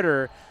and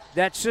Twitter,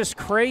 that's just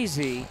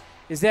crazy,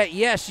 is that,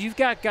 yes, you've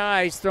got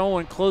guys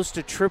throwing close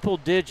to triple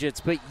digits,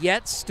 but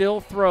yet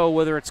still throw,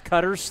 whether it's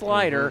cutter,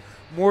 slider,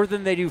 more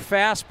than they do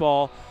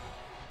fastball.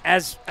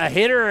 As a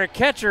hitter or a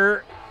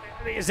catcher,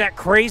 is that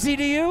crazy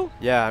to you?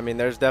 Yeah, I mean,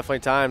 there's definitely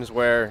times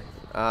where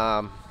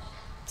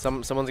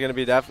someone's going to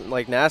be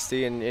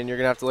nasty, and you're going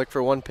to have to look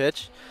for one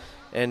pitch.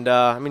 And,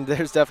 I mean,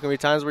 there's definitely going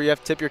to be times where you have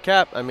to tip your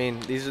cap. I mean,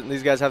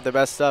 these guys have the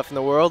best stuff in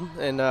the world,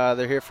 and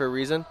they're here for a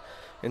reason.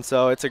 And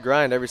so it's a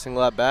grind every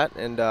single at-bat,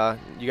 and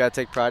you got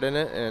to take pride in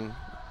it and,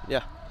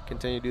 yeah,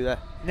 continue to do that.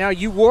 Now,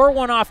 you wore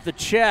one off the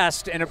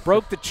chest, and it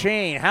broke the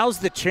chain. How's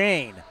the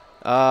chain?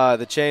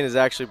 The chain is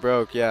actually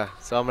broke, yeah.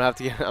 So I'm going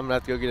to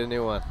have to go get a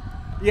new one.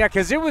 Yeah,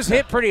 because it was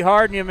hit pretty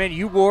hard, and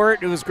you wore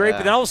it. It was great. Yeah.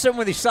 But then all of a sudden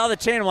when they saw the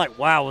chain, I'm like,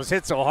 wow, it was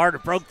hit so hard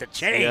it broke the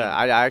chain. Yeah,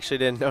 I actually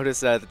didn't notice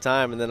that at the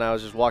time. And then I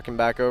was just walking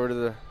back over to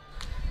the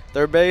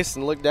third base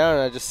and looked down,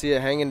 and I just see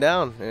it hanging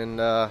down. And,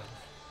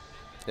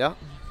 yeah,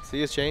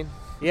 see his chain.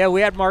 Yeah,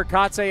 we had Mark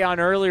Kotsay on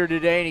earlier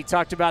today, and he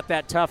talked about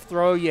that tough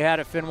throw you had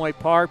at Fenway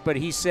Park. But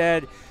he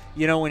said,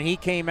 when he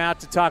came out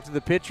to talk to the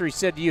pitcher, he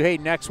said to you, hey,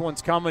 next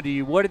one's coming to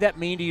you. What did that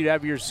mean to you to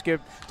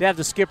have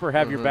the skipper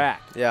have your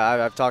back? Yeah,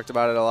 I've talked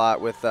about it a lot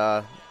with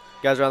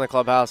guys around the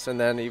clubhouse, and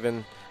then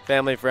even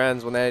family,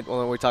 friends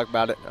when we talk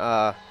about it.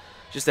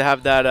 Just to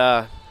have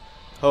that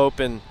hope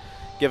and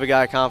give a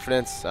guy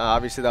confidence.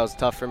 Obviously, that was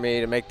tough for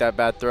me to make that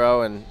bad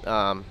throw, and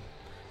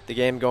the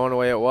game going the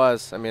way it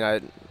was. I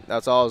mean,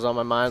 that's all that was on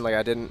my mind. Like,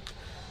 I didn't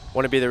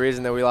want to be the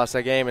reason that we lost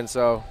that game, and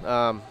so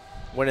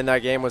winning that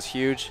game was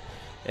huge.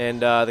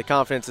 And the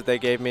confidence that they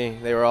gave me,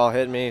 they were all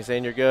hitting me,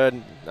 saying you're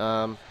good.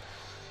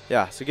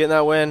 Yeah, so getting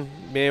that win,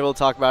 being able to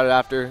talk about it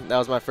after, that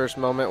was my first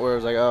moment where it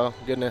was like, oh,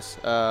 goodness.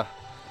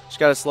 Just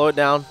got to slow it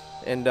down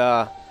and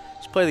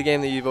just play the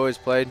game that you've always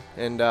played.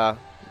 And I'm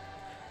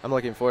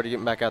looking forward to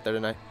getting back out there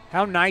tonight.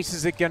 How nice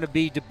is it going to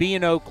be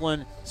in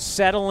Oakland,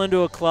 settle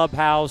into a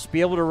clubhouse,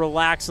 be able to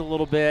relax a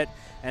little bit,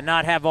 and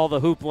not have all the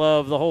hoopla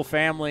of the whole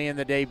family and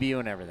the debut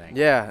and everything?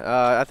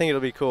 Yeah, I think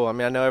it'll be cool. I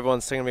mean, I know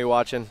everyone's going to be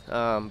watching,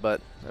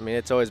 but, I mean,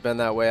 it's always been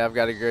that way. I've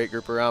got a great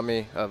group around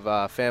me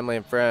of family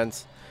and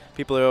friends.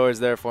 People are always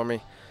there for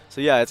me.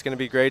 yeah, it's going to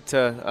be great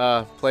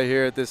to play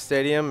here at this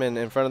stadium and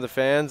in front of the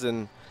fans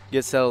and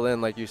get settled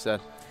in, like you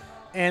said.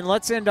 And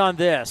let's end on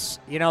this.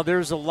 You know,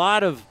 there's a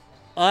lot of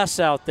us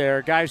out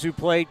there, guys who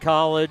played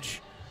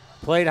college,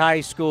 played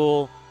high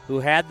school, who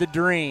had the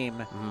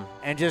dream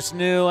and just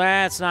knew,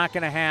 it's not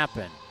going to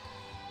happen.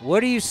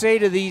 What do you say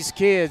to these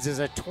kids as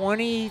a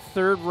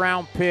 23rd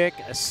round pick,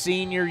 a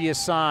senior you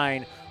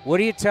sign? What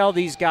do you tell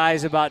these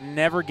guys about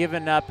never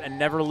giving up and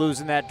never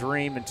losing that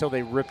dream until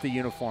they rip the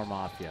uniform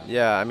off you?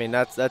 Yeah, I mean,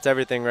 that's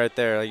everything right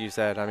there, like you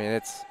said. I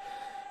mean,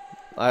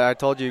 I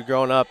told you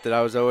growing up that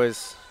I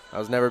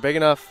was never big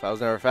enough, I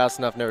was never fast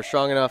enough, never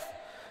strong enough.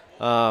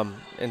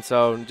 And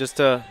so just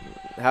to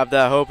have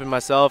that hope in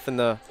myself and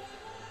the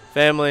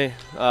family,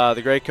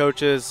 the great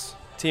coaches,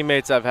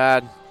 teammates I've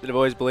had that have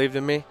always believed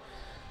in me,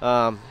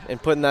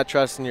 and putting that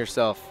trust in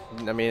yourself.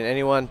 I mean,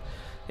 anyone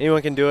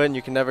can do it, and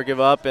you can never give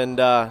up, and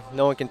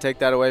no one can take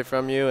that away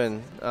from you.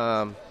 And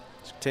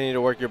just continue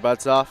to work your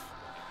butts off,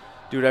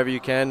 do whatever you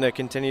can to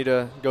continue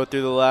to go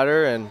through the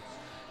ladder, and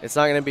it's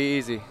not going to be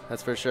easy,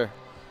 that's for sure.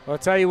 Well, I'll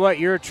tell you what,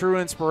 you're a true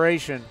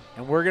inspiration,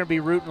 and we're going to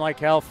be rooting like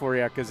hell for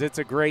you because it's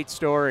a great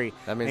story.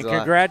 That means and a lot.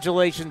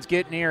 Congratulations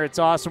getting here. It's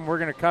awesome. We're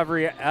going to cover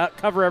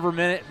every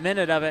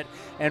minute of it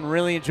and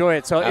really enjoy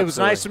it. So Absolutely. It was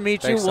nice to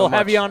meet Thanks you. We'll so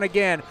have much. you on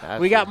again. Absolutely.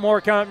 We got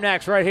more coming up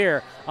next right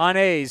here on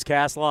A's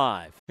Cast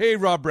Live. Hey,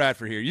 Rob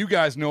Bradford here. You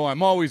guys know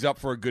I'm always up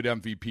for a good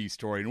MVP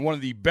story, and one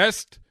of the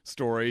best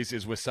stories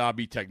is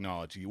Wasabi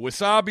Technology.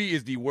 Wasabi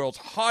is the world's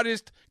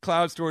hottest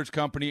cloud storage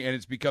company, and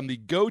it's become the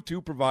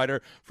go-to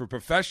provider for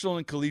professional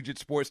and collegiate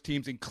sports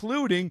teams,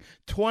 including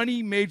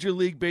 20 Major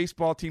League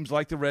Baseball teams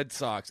like the Red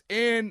Sox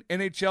and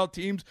NHL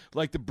teams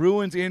like the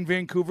Bruins and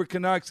Vancouver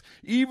Canucks.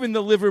 Even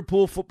the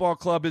Liverpool Football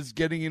Club is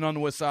getting in on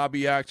the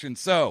Wasabi action.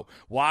 So,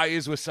 why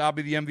is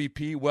Wasabi the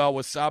MVP? Well,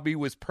 Wasabi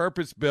was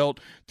purpose-built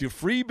to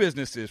free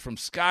businesses from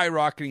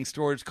skyrocketing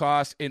storage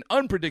costs and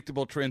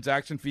unpredictable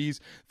transaction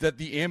fees that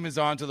the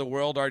Amazons of the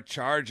world are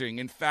charging.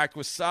 In fact,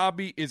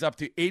 Wasabi is up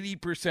to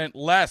 80%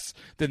 less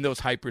than those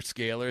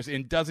hyperscalers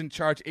and doesn't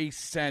charge a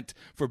cent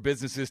for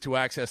businesses to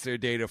access their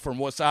data. From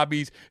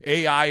Wasabi's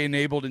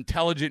AI-enabled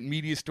intelligent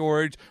media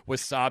storage,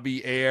 Wasabi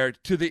Air,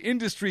 to the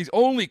industry's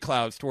only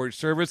cloud storage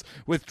service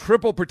with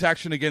triple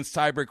protection against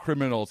cyber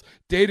criminals,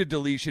 data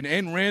deletion,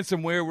 and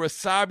ransomware,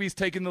 Wasabi's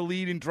taken the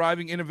lead in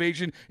driving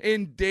innovation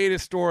in data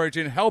storage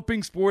and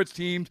helping sports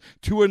teams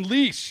to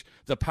unleash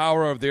the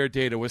power of their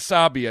data.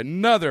 Wasabi,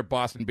 another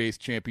Boston-based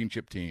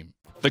championship team.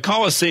 The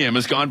Coliseum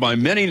has gone by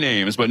many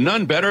names, but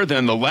none better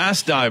than the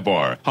Last Dive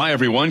Bar. Hi,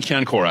 everyone.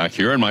 Ken Korak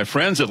here, and my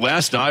friends at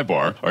Last Dive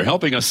Bar are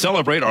helping us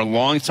celebrate our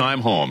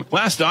longtime home.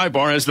 Last Dive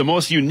Bar has the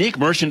most unique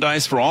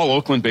merchandise for all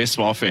Oakland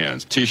baseball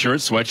fans.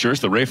 T-shirts,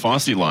 sweatshirts, the Ray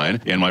Fosse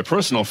line, and my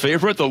personal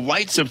favorite, the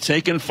lights have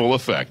taken full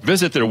effect.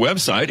 Visit their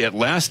website at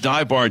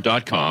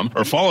lastdivebar.com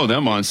or follow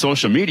them on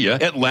social media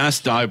at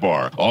Last Dive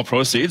Bar. All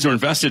proceeds are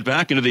invested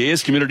back into the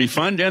A's Community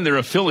Fund and their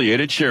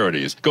affiliated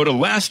charities. Go to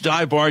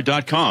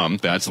lastdivebar.com.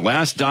 That's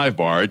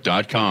lastdivebar.com.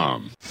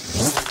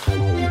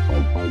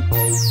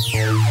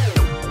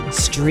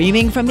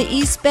 Streaming from the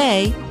East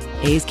Bay,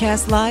 A's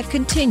Cast Live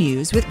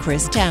continues with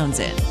Chris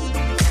Townsend.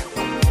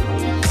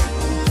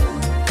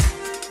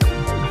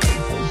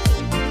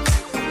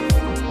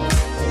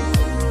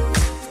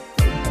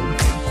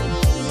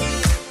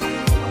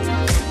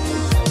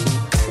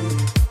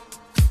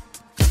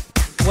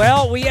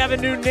 Well, we have a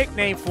new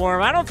nickname for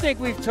him. I don't think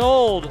we've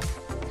told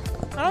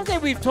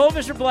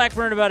Mr.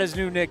 Blackburn about his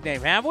new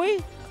nickname, have we?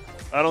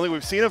 I don't think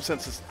we've seen him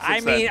since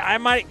I mean,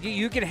 then.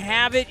 You can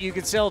have it. You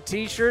can sell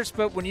T-shirts,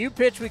 but when you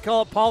pitch, we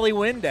call it Paulie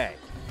Win Day.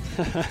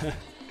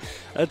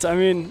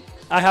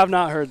 I have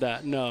not heard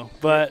that, no,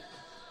 but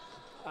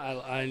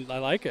I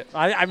like it.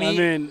 I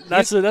mean,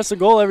 that's the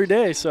goal every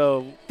day.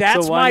 So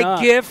that's so why my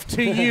not? gift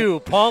to you,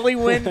 Paulie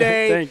Win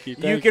Day. Thank you.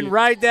 You can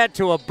write that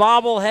to a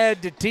bobblehead,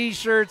 to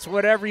T-shirts,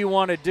 whatever you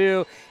want to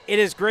do. It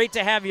is great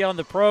to have you on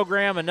the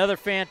program. Another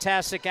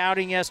fantastic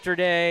outing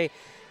yesterday,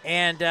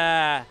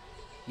 and.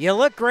 You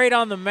look great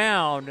on the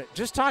mound.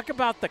 Just talk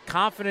about the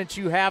confidence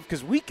you have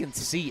because we can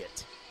see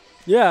it.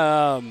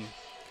 Yeah,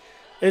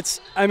 it's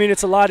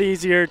a lot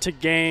easier to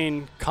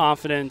gain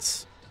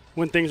confidence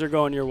when things are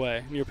going your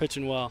way and you're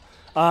pitching well.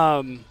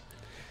 But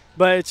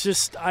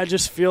I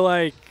just feel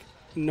like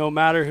no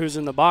matter who's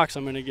in the box,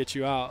 I'm going to get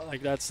you out.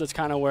 Like that's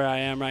kind of where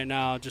I am right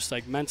now, just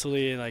like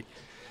mentally. Like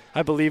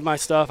I believe my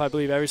stuff. I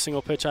believe every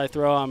single pitch I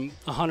throw. I'm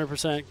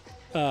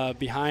 100%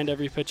 behind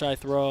every pitch I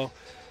throw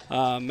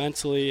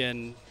mentally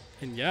and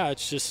yeah,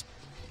 it's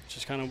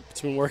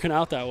been working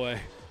out that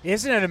way.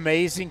 Isn't it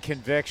amazing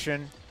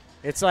conviction?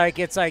 It's like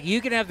you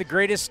can have the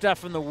greatest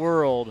stuff in the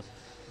world,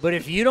 but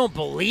if you don't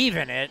believe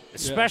in it,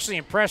 especially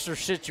in pressure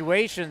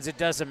situations, it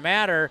doesn't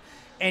matter.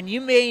 And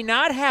you may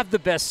not have the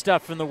best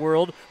stuff in the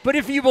world, but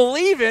if you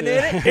believe in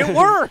it, it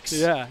works.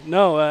 Yeah,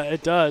 no,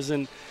 it does.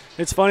 And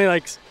it's funny, I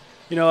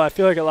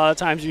feel like a lot of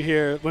times you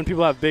hear when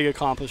people have big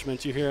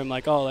accomplishments, you hear them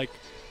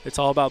it's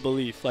all about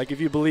belief. Like if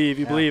you believe,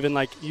 you believe, and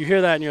you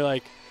hear that and you're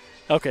like,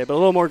 okay, but a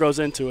little more goes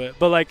into it.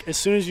 But as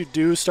soon as you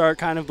do start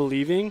kind of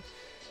believing,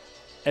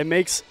 it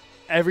makes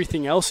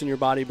everything else in your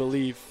body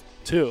believe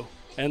too.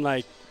 And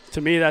like,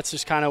 to me, that's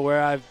just kind of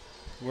where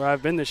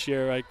I've been this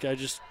year. Like, I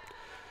just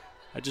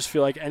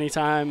feel like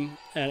anytime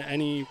and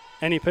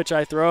any pitch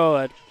I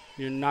throw,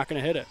 you're not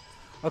going to hit it.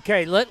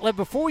 Okay,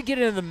 before we get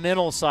into the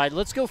mental side,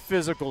 let's go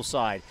physical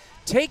side.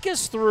 Take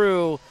us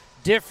through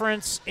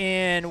difference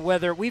in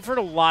whether – we've heard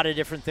a lot of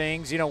different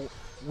things. You know,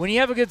 when you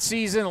have a good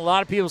season, a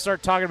lot of people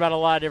start talking about a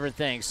lot of different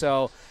things.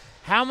 So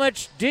how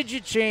much did you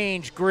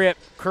change grip,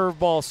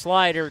 curveball,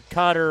 slider,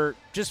 cutter?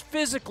 Just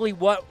physically,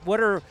 what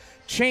are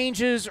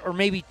changes or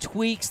maybe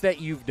tweaks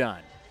that you've done?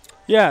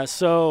 Yeah,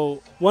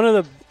 so one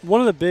of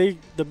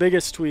the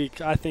biggest tweak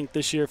I think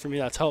this year for me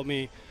that's helped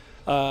me,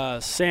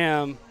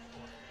 Sam –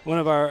 one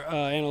of our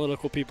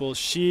analytical people,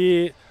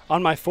 she,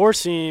 on my four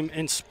seam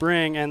in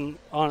spring and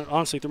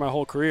honestly through my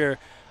whole career,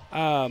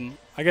 I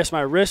guess my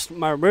wrist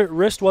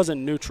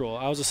wasn't neutral.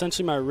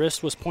 My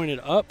wrist was pointed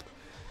up,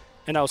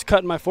 and I was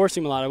cutting my four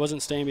seam a lot. I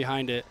wasn't staying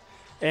behind it.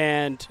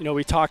 And, you know,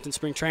 we talked in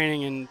spring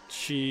training, and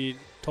she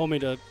told me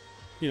to,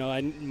 you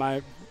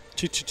know,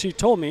 she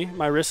told me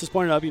my wrist is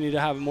pointed up. You need to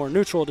have it more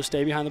neutral to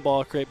stay behind the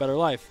ball, create better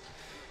life.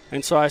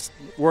 And so I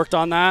worked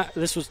on that.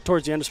 This was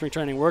towards the end of spring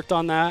training. Worked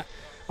on that.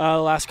 The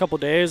last couple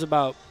days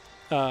about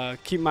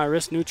keeping my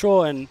wrist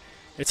neutral, and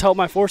it's helped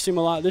my four seam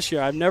a lot this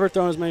year. I've never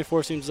thrown as many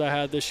four seams as I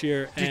had this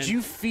year. Did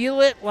you feel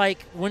it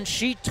like when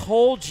she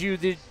told you?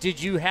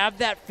 Did you have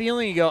that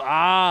feeling? You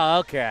go,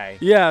 okay.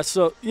 Yeah.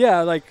 So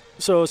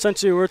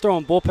essentially we're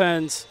throwing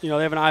bullpens. You know,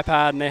 they have an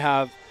iPad and they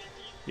have,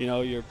 you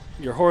know,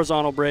 your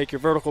horizontal break, your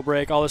vertical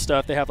break, all this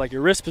stuff. They have like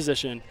your wrist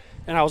position,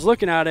 and I was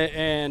looking at it,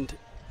 and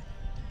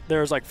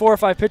there was like 4 or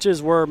 5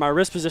 pitches where my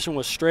wrist position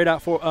was straight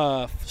at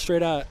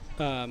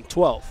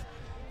 12,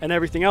 and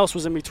everything else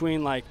was in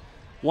between like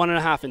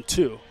 1.5 and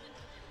 2.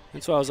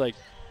 And so I was like,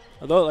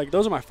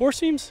 those are my four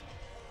seams?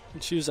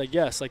 And she was like,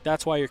 yes, like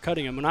that's why you're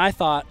cutting them. And I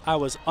thought I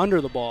was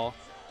under the ball,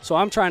 so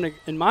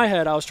in my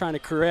head I was trying to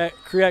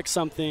correct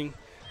something,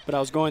 but I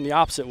was going the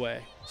opposite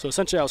way. So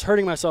essentially I was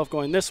hurting myself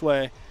going this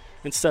way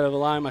instead of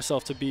allowing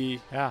myself to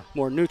be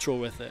more neutral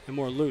with it and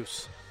more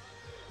loose.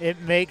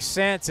 It makes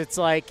sense. It's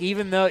like,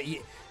 even though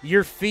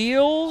your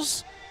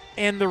feels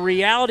and the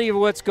reality of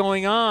what's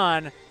going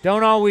on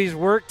don't always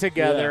work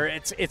together. Yeah.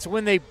 It's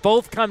when they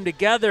both come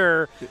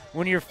together,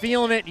 when you're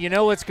feeling it, you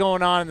know what's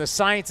going on, and the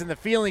science and the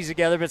feelings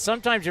together, but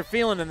sometimes your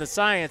feeling and the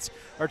science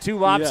are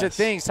two opposite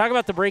things. Talk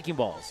about the breaking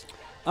balls.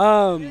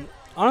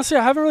 Honestly,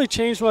 I haven't really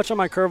changed much on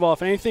my curveball.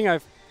 If anything,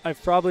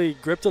 I've probably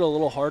gripped it a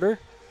little harder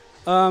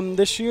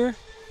this year.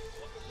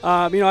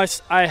 You know,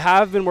 I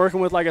have been working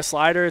with like a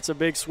slider. It's a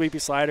big sweepy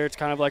slider. It's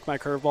kind of like my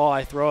curveball.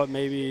 I throw it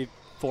maybe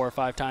 4 or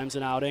 5 times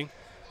an outing.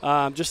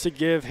 Just to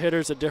give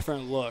hitters a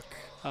different look.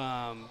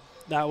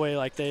 That way,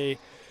 like they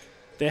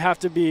have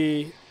to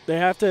be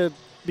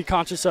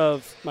conscious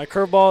of my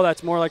curveball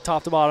that's more like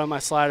top to bottom, my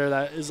slider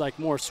that is like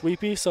more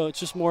sweepy. So it's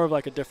just more of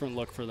like a different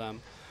look for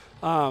them.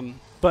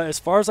 But as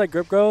far as like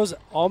grip goes,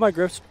 all my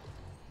grips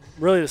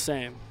really the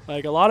same.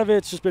 Like a lot of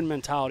it's just been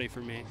mentality for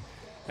me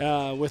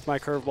with my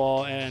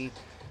curveball. And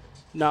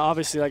now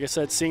obviously, like I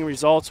said, seeing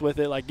results with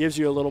it like gives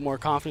you a little more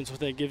confidence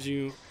with it, gives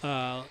you just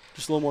a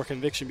little more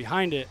conviction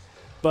behind it.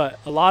 But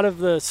a lot of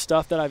the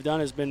stuff that I've done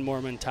has been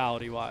more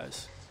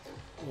mentality-wise.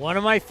 One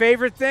of my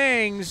favorite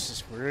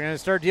things, we're going to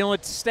start dealing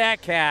with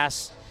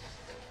StatCast,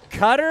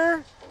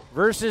 cutter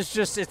versus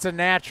just it's a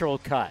natural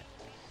cut.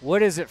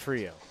 What is it for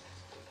you?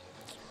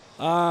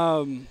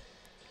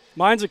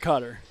 Mine's a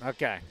cutter.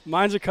 Okay.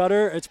 Mine's a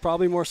cutter. It's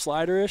probably more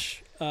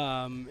slider-ish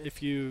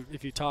if you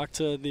talk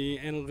to the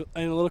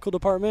analytical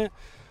department.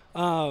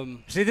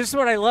 See, this is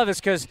what I love is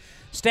because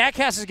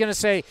StatCast is going to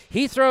say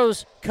he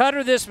throws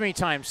cutter this many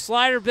times,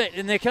 slider bit,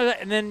 and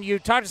then you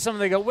talk to someone,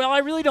 they go, well, I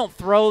really don't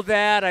throw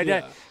that.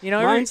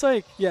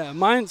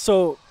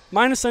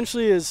 Mine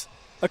essentially is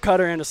a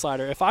cutter and a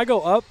slider. If I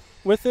go up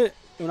with it,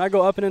 when I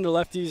go up and into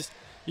lefties,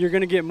 you're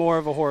going to get more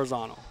of a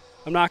horizontal.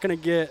 I'm not going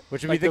to get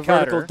which would like be the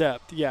vertical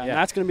depth. Yeah, and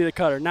that's going to be the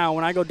cutter. Now,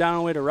 when I go down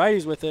and away to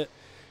righties with it,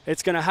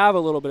 it's going to have a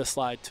little bit of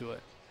slide to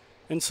it,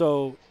 and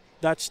so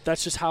that's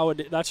just how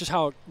it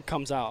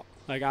comes out.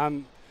 Like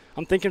I'm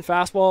thinking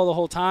fastball the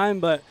whole time,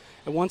 but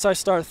once I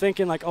start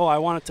thinking like, oh, I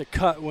want it to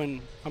cut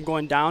when I'm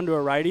going down to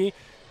a righty,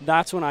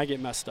 that's when I get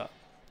messed up.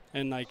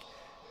 And like,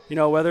 you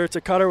know, whether it's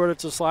a cutter, whether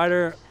it's a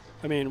slider,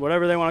 I mean,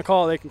 whatever they want to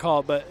call it, they can call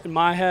it. But in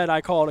my head,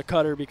 I call it a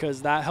cutter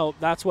because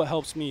that's what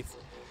helps me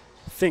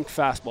think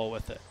fastball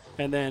with it.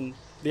 And then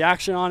the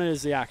action on it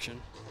is the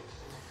action.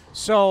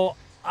 So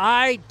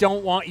I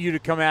don't want you to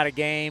come out of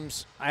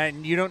games,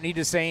 and you don't need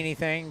to say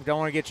anything. Don't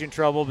want to get you in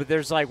trouble. But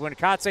there's like when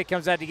Kotsay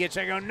comes out to get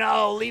you, I go,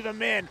 no, leave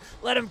him in.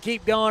 Let him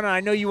keep going. And I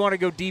know you want to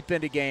go deep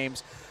into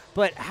games.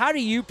 But how do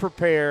you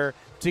prepare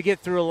to get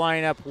through a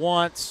lineup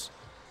once,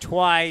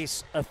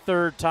 twice, a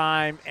third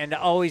time, and to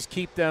always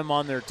keep them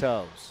on their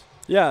toes?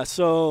 Yeah,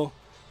 so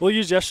we'll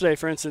use yesterday,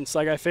 for instance.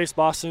 Like I faced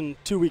Boston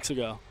 2 weeks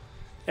ago.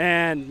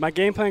 And my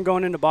game plan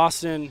going into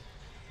Boston,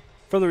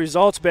 from the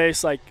results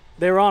base, like,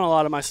 they were on a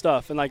lot of my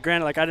stuff. And, like,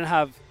 granted, like, I didn't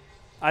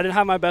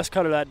have my best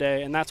cutter that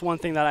day, and that's one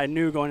thing that I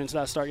knew going into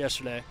that start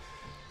yesterday.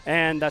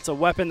 And that's a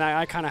weapon that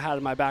I kind of had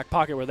in my back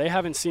pocket where they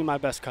haven't seen my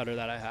best cutter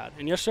that I had.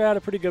 And yesterday I had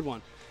a pretty good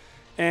one.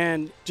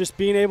 And just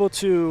being able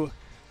to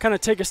kind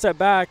of take a step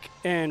back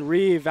and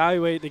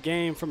reevaluate the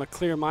game from a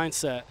clear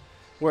mindset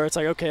where it's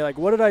like, okay, like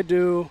what did I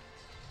do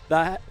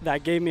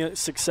that gave me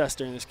success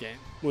during this game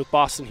with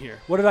Boston here?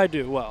 What did I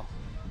do well?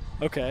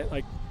 Okay,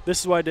 like this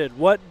is what I did.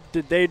 What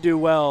did they do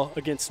well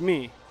against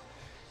me?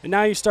 And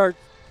now you start,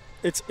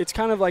 it's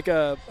kind of like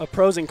a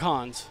pros and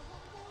cons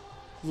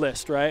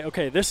list, right?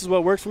 Okay, this is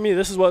what worked for me.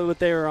 This is what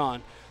they were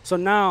on. So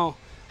now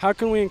how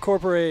can we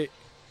incorporate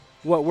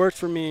what worked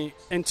for me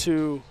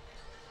into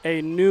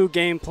a new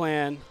game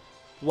plan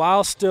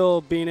while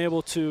still being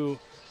able to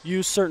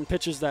use certain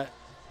pitches that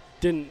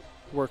didn't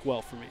work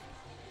well for me,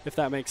 if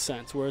that makes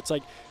sense, where it's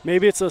like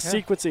maybe it's a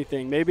sequencing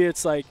thing. Maybe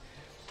it's like,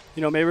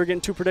 you know, maybe we're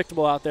getting too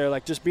predictable out there.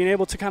 Like just being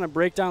able to kind of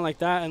break down like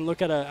that and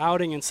look at an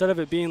outing instead of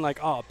it being like,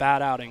 oh,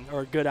 bad outing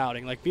or a good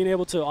outing. Like being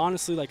able to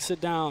honestly like sit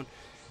down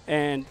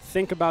and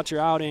think about your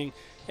outing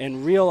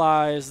and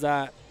realize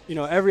that, you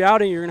know, every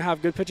outing you're going to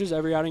have good pitches,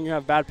 every outing you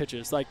have bad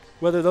pitches. Like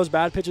whether those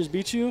bad pitches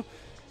beat you,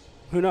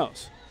 who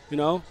knows? You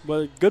know,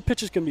 but good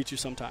pitches can beat you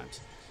sometimes.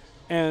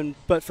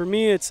 But for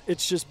me, it's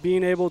just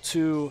being able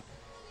to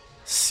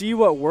see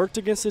what worked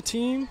against the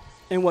team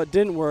and what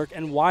didn't work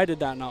and why did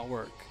that not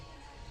work.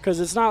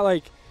 Because it's not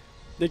like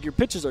your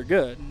pitches are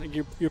good. Like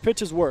your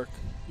pitches work,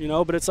 you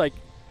know, but it's like,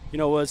 you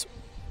know,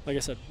 like I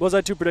said, was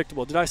I too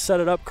predictable? Did I set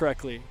it up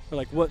correctly? Or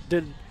like what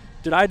did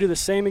I do the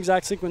same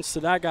exact sequence to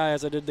that guy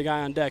as I did the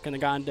guy on deck and the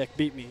guy on deck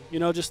beat me? You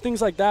know, just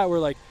things like that where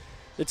like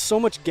it's so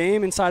much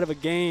game inside of a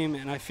game,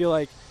 and I feel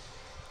like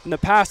in the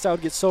past I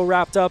would get so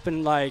wrapped up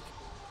in like,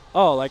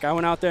 oh, like I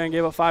went out there and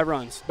gave up 5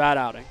 runs, bad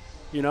outing,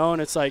 you know,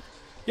 and it's like,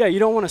 yeah, you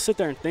don't want to sit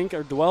there and think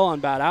or dwell on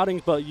bad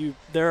outings, but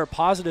there are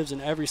positives in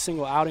every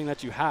single outing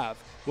that you have.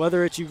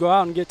 Whether it's you go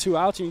out and get 2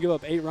 outs and you give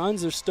up 8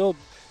 runs,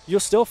 you'll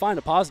still find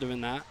a positive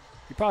in that.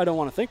 You probably don't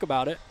want to think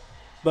about it,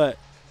 but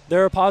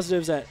there are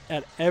positives at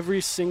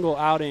every single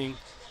outing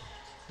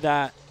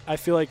that I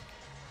feel like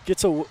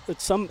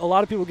a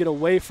lot of people get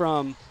away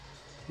from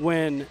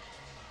when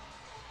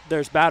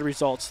there's bad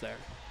results there,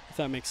 if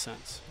that makes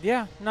sense.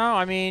 Yeah, no,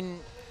 I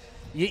mean,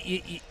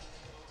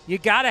 you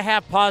got to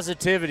have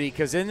positivity,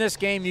 because in this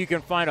game you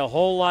can find a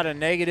whole lot of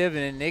negative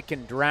and it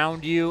can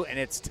drown you, and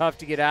it's tough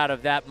to get out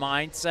of that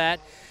mindset.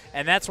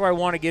 And that's where I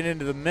want to get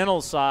into the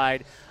mental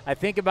side. I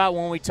think about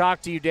when we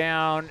talked to you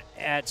down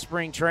at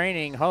spring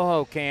training,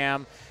 Ho-Ho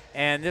Cam,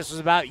 and this was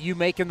about you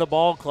making the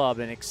ball club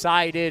and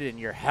excited and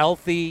you're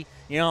healthy,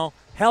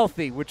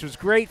 which was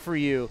great for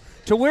you,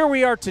 to where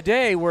we are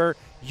today where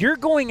you're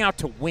going out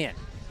to win.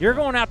 You're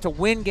going out to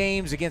win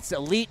games against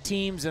elite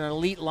teams and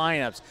elite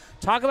lineups.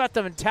 Talk about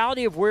the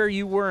mentality of where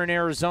you were in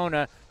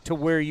Arizona to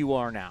where you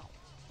are now.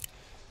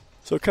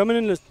 So coming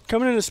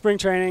into spring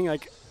training,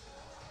 like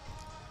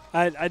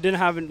I didn't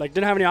have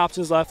any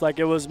options left. Like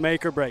it was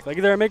make or break. Like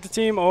either I make the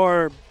team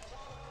or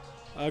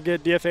I'll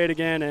get DFA'd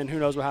again, and who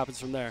knows what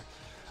happens from there.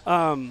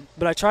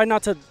 But I tried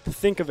not to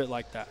think of it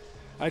like that.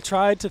 I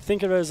tried to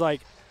think of it as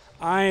like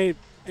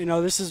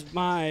this is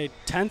my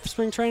 10th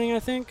spring training, I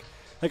think.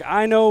 Like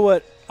I know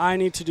what I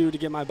need to do to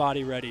get my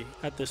body ready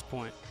at this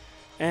point.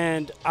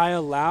 And I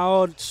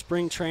allowed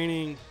spring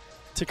training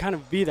to kind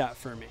of be that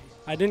for me.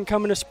 I didn't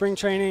come into spring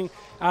training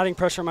adding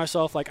pressure on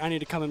myself like I need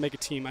to come and make a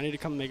team.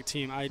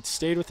 I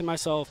stayed within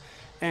myself,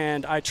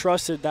 and I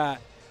trusted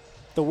that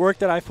the work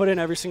that I put in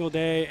every single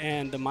day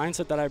and the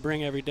mindset that I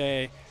bring every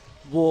day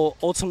will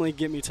ultimately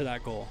get me to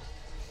that goal.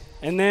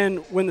 And then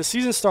when the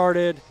season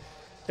started,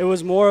 it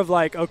was more of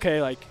like,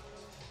 okay, like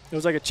it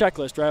was like a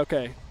checklist, right?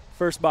 Okay,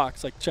 first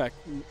box, like check,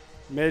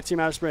 made a team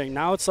out of spring.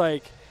 Now it's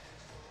like,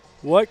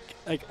 what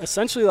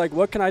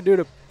can I do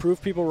to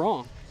prove people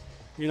wrong?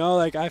 You know,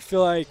 like I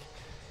feel like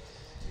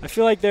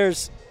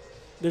there's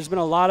been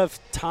a lot of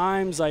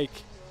times like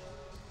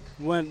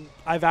when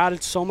I've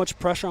added so much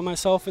pressure on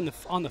myself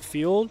on the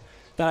field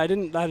that I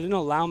didn't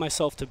allow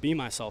myself to be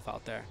myself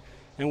out there.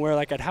 And where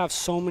like I'd have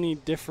so many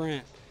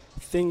different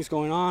things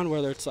going on,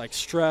 whether it's like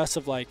stress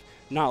of like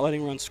not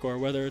letting runs score,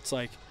 whether it's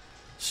like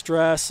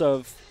stress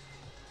of,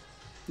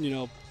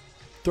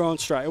 throwing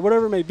strike, or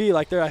whatever it may be.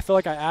 Like I feel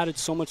like I added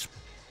so much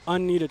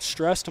unneeded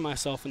stress to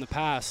myself in the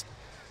past,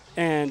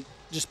 and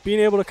just being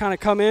able to kind of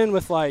come in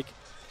with like,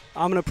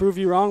 I'm going to prove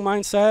you wrong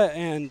mindset,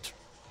 and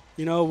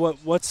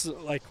what's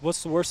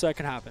the worst that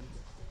can happen?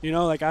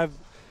 Like I've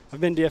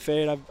been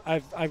DFA'd,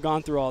 I've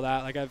gone through all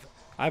that. Like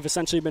I've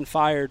essentially been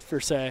fired for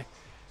say,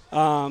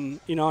 and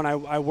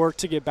I worked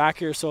to get back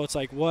here. So it's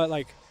like, what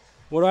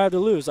do I have to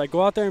lose? Like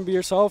go out there and be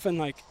yourself, and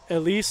like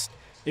at least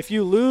if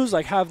you lose,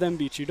 like have them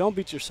beat you. Don't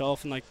beat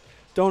yourself, and like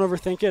don't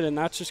overthink it. And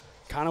that's just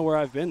kind of where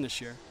I've been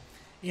this year.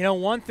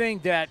 One thing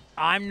that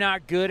I'm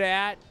not good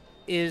at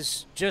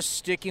is just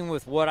sticking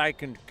with what I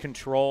can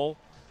control.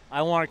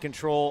 I want to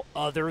control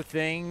other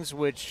things,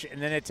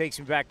 and then it takes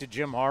me back to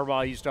Jim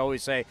Harbaugh. He used to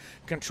always say,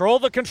 control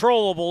the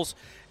controllables.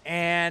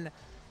 And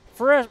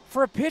for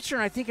a pitcher,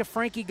 and I think of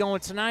Frankie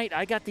going tonight,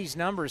 I got these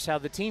numbers, how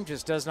the team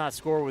just does not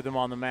score with him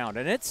on the mound,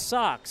 and it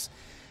sucks.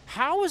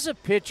 How, as a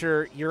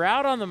pitcher, you're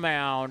out on the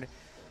mound,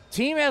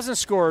 team hasn't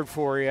scored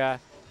for you.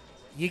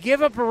 You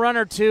give up a run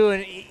or two,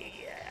 and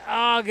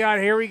oh God,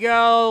 here we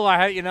go.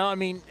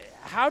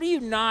 How do you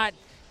not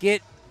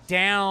get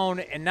down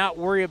and not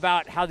worry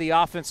about how the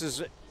offense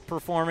is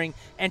performing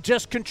and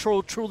just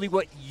control truly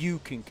what you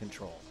can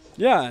control?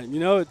 Yeah, kind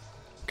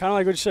of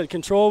like what you said,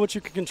 control what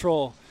you can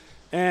control.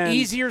 And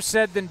easier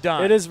said than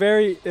done. It is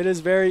very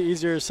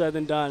easier said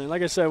than done. And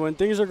like I said, when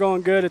things are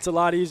going good, it's a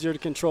lot easier to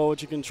control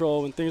what you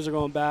control. When things are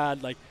going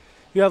bad, like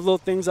you have little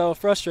things that will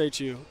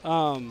frustrate you.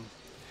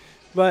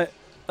 But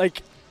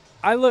like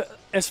I look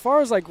as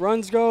far as like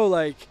runs go,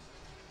 like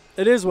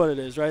it is what it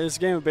is, right? It's a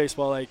game of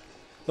baseball. Like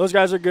those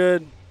guys are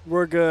good,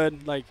 we're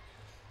good. Like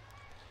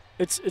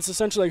it's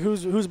essentially like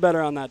who's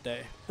better on that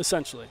day,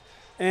 essentially.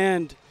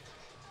 And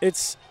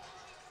it's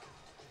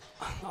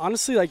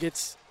honestly like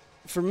it's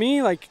for me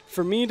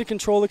to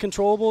control the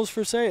controllables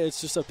per se, it's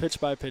just a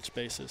pitch by pitch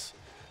basis.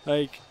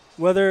 Like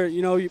whether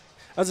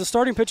as a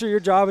starting pitcher,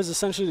 your job is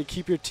essentially to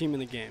keep your team in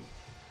the game.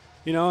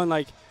 And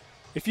like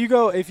if you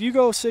go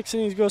 6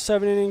 innings, you go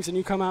 7 innings, and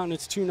you come out and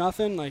it's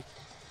 2-0, like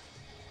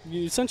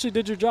you essentially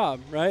did your job,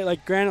 right?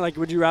 Like granted, like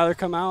would you rather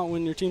come out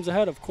when your team's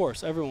ahead? Of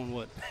course, everyone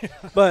would.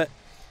 But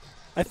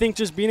I think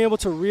just being able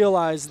to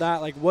realize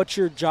that, like what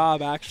your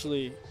job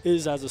actually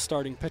is as a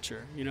starting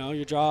pitcher.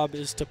 Your job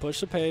is to push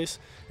the pace.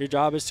 Your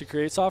job is to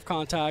create soft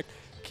contact,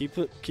 keep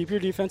your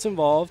defense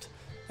involved,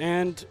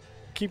 and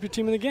keep your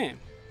team in the game.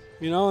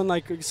 And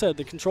like you said,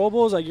 the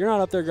controllables, like you're not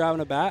up there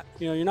grabbing a bat.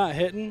 You're not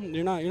hitting.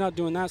 You're not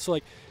doing that. So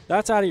like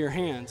that's out of your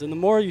hands. And the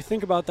more you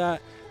think about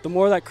that, the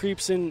more that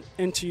creeps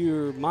into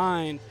your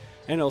mind,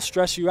 and it'll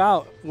stress you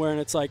out. Where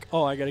it's like,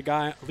 oh, I got a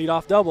guy lead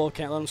off double,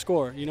 can't let him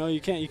score.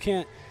 You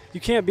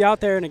can't be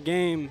out there in a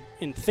game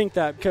and think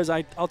that, because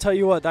I'll tell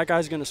you what, that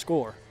guy's going to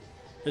score.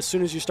 As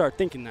soon as you start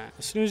thinking that,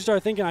 as soon as you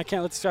start thinking I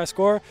can't let this guy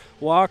score,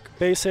 walk,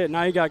 base hit.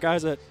 Now you got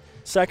guys at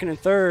second and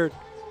third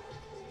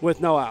with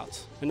no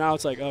outs, and now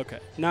it's like, okay,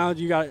 now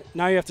you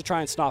have to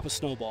try and stop a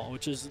snowball,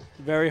 which is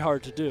very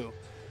hard to do.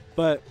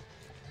 But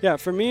yeah,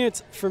 for me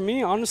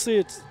honestly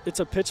it's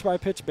a pitch by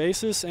pitch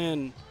basis,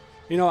 and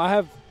I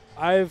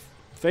have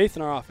faith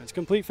in our offense,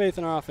 complete faith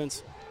in our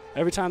offense.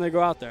 Every time they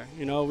go out there,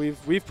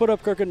 we've put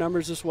up crooked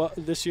numbers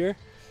this year,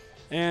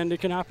 and it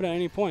can happen at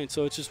any point.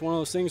 So it's just one of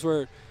those things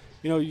where,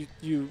 you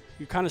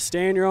kind of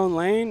stay in your own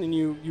lane, and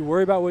you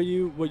worry about what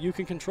you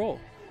can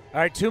control. All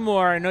right, 2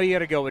 more. I know you got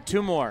to go, but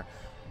 2 more.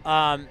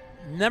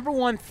 Number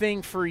one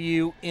thing for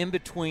you in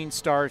between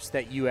starts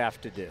that you have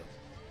to do.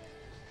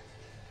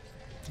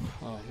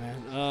 Oh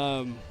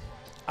man,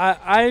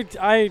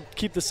 I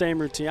keep the same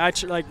routine.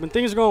 Like when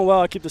things are going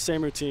well, I keep the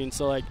same routine.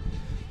 So like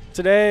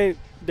today,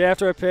 day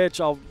after I pitch,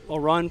 I'll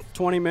run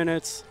 20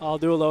 minutes. I'll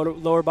do a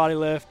lower body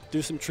lift,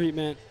 do some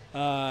treatment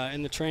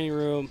in the training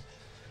room.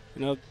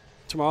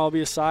 Tomorrow will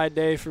be a side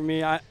day for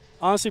me. I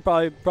honestly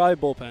probably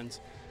bullpens.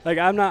 Like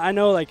I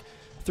know like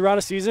throughout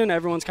a season,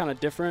 everyone's kind of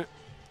different,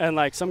 and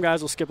like some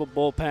guys will skip a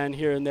bullpen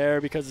here and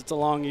there because it's a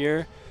long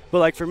year. But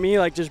like for me,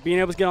 like just being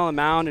able to get on the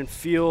mound and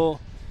feel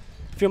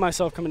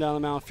myself coming down the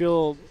mound,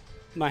 feel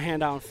my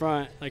hand out in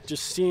front, like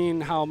just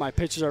seeing how my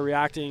pitches are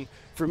reacting.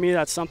 For me,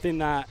 that's something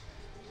that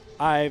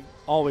I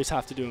always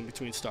have to do in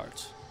between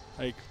starts.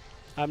 Like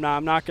I'm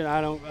not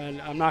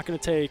gonna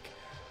take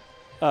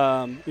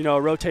a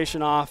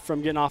rotation off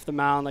from getting off the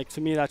mound. Like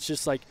to me, that's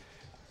just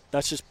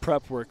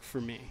prep work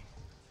for me.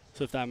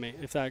 So if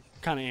that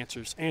kind of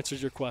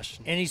answers your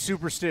question. Any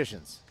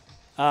superstitions?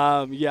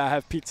 Yeah, I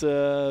have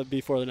pizza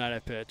before the night I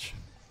pitch.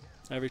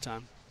 Every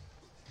time.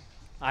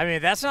 I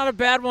mean, that's not a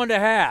bad one to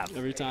have.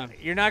 Every time.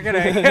 You're not going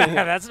to –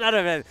 that's not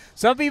a bad –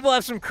 some people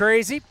have some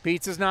crazy.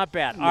 Pizza's not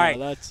bad. All right,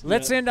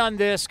 let's end on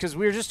this, because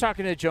we were just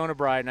talking to Jonah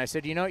Bride, and I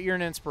said, you're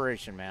an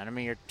inspiration, man. I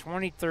mean, you're a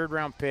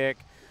 23rd-round pick,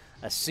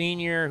 a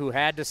senior who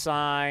had to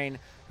sign,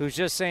 who's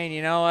just saying,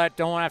 you know what,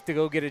 don't have to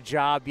go get a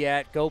job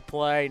yet, go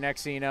play.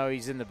 Next thing you know,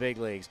 he's in the big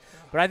leagues.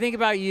 But I think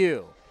about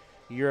you.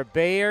 You're a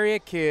Bay Area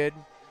kid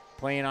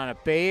playing on a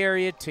Bay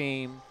Area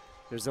team.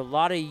 There's a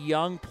lot of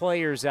young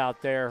players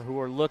out there who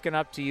are looking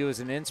up to you as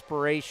an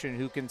inspiration,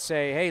 who can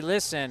say, hey,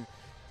 listen,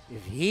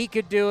 if he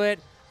could do it,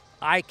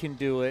 I can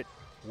do it.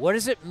 What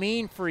does it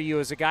mean for you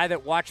as a guy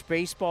that watched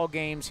baseball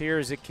games here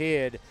as a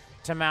kid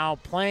to now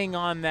playing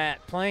on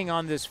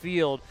this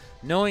field,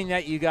 knowing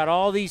that you got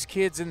all these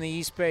kids in the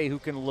East Bay who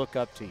can look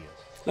up to you?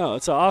 No,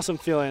 it's an awesome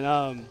feeling.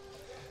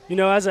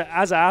 As an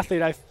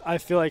athlete, I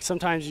feel like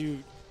sometimes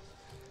you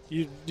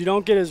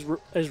don't get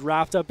as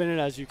wrapped up in it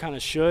as you kind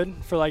of should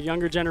for like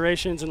younger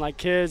generations and like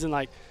kids, and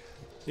like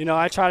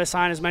I try to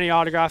sign as many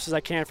autographs as I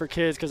can for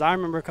kids, because I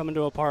remember coming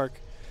to a park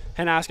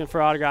and asking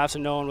for autographs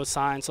and no one would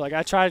sign. So like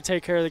I try to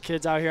take care of the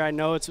kids out here. I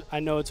know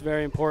it's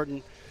very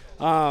important.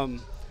 I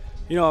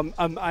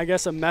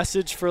guess a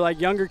message for like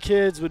younger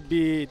kids would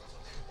be,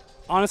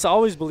 honestly,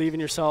 always believe in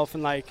yourself,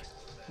 and like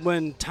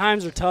when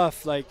times are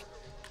tough, like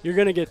you're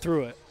gonna get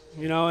through it,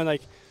 and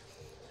like.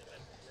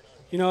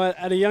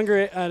 At a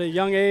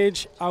young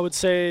age, I would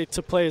say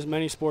to play as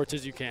many sports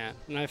as you can.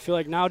 And I feel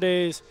like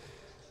nowadays,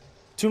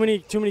 too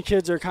many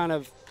kids are kind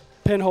of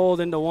pinholed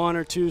into one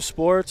or two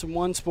sports and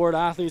one sport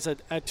athletes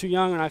at too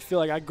young, and I feel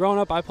like growing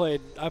up I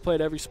played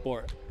every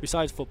sport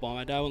besides football.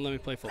 My dad wouldn't let me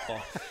play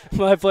football.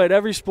 But I played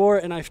every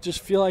sport, and I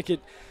just feel like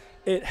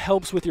it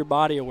helps with your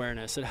body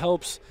awareness. It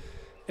helps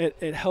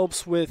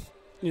with,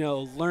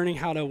 learning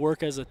how to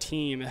work as a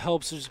team. It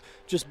helps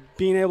just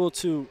being able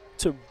to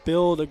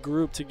build a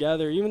group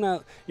together. Even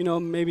that,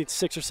 maybe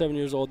 6 or 7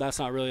 years old, that's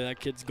not really that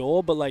kid's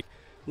goal, but like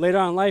later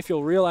on in life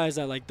you'll realize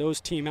that like those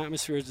team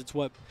atmospheres, it's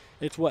what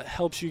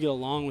helps you get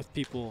along with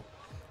people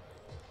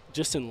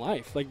just in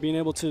life, like being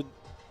able to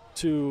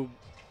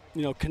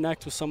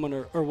connect with someone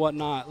or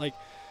whatnot. Like,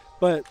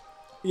 but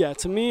yeah,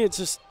 to me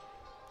it's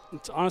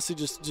honestly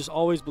just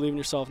always believe in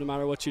yourself no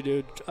matter what you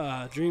do.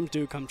 Dreams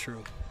do come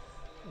true.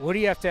 What do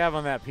you have to have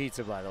on that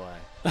pizza, by the way?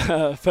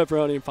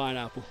 Pepperoni and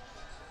pineapple.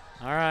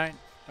 All right.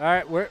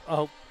 I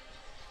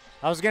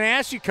was going to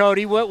ask you,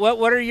 Cody,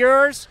 what are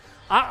yours?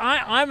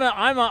 I'm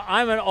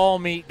an all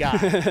meat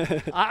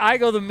guy. I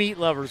go the meat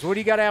lovers. What do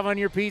you got to have on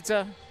your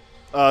pizza?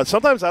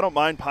 Sometimes I don't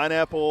mind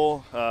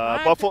pineapple.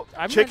 Buffalo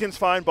chicken's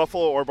fine.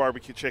 Buffalo or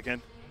barbecue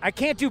chicken. I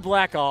can't do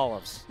black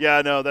olives.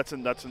 Yeah, no, that's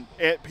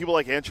people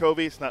like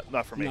anchovies.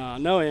 Not for me.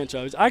 No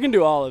anchovies. I can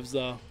do olives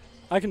though.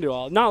 I can do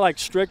olives. Not like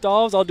strict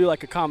olives. I'll do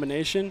like a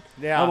combination.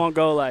 Yeah. I won't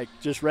go like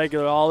just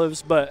regular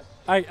olives, but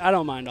I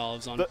don't mind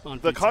olives on pizza.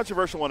 The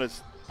controversial one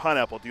is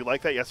pineapple. Do you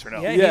like that? Yes or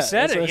no? Yeah, he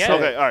said it. Yeah.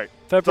 Okay, all right.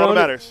 That's all that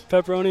matters.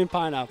 Pepperoni and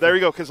pineapple. There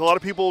you go, because a lot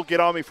of people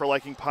get on me for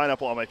liking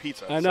pineapple on my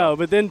pizza. I know,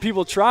 but then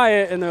people try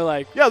it and they're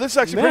like, yeah, this is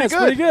actually pretty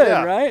good. It's pretty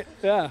good, right?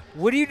 Yeah.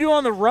 What do you do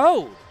on the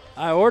road?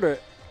 I order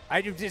it.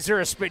 Is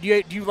there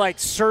do you like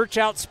search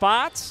out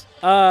spots?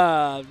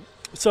 So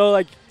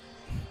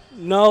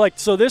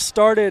this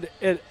started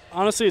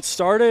honestly, it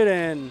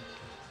started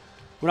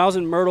when I was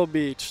in Myrtle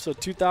Beach, so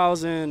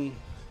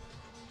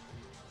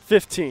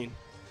 2015.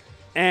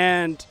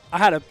 And I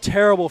had a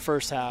terrible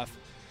first half.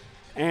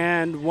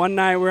 And one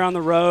night we were on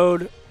the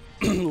road,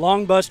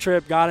 long bus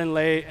trip, got in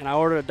late, and I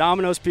ordered a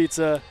Domino's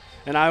pizza,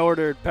 and I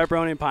ordered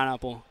pepperoni and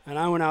pineapple. And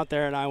I went out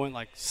there, and I went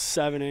like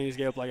 7 innings,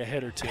 gave up like a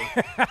hit or two.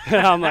 And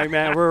I'm like,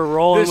 man, we're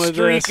rolling with this.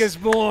 The streak is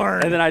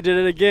born. And then I did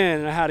it again,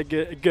 and I had a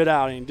good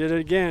outing. Did it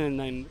again, and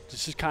then it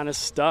just kind of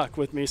stuck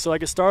with me. So,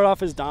 like, it started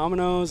off as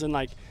Domino's, and,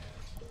 like,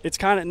 it's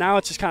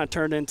just kind of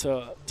turned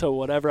into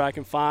whatever I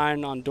can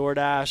find on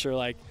DoorDash or,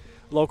 like,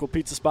 local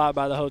pizza spot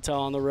by the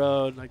hotel on the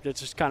road. Like, it's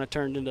just kind of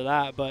turned into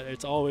that, but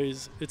it's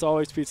always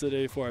pizza the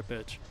day before I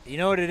pitch. You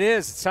know what it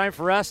is? It's time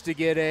for us to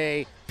get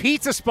a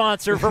pizza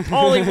sponsor for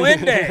Paulie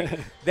Winde.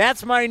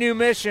 That's my new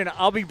mission.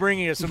 I'll be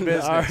bringing you some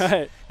business. All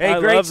right. Hey,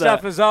 great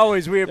stuff as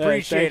always. We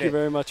appreciate it. Thank you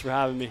very much for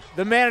having me.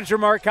 The manager,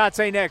 Mark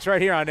Kotsay, next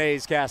right here on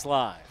A's Cast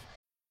Live.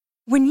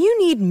 When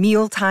you need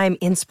mealtime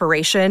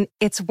inspiration,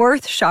 it's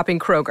worth shopping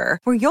Kroger,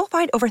 where you'll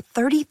find over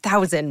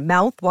 30,000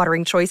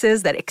 mouth-watering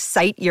choices that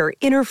excite your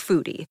inner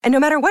foodie. And no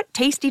matter what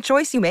tasty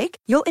choice you make,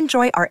 you'll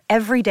enjoy our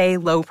everyday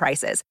low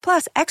prices,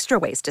 plus extra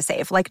ways to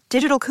save, like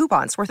digital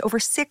coupons worth over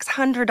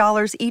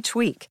 $600 each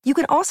week. You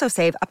can also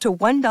save up to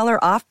 $1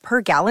 off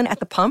per gallon at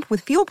the pump with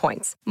fuel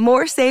points.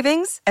 More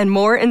savings and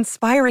more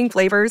inspiring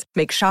flavors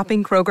make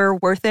shopping Kroger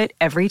worth it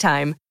every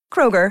time.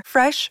 Kroger,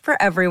 fresh for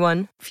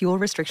everyone. Fuel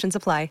restrictions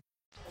apply.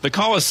 The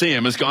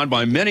Coliseum has gone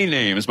by many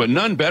names, but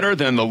none better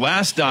than the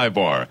Last Dive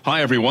Bar.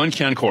 Hi, everyone.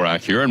 Ken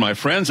Korak here, and my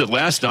friends at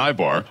Last Dive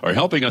Bar are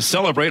helping us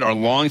celebrate our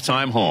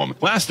longtime home.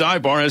 Last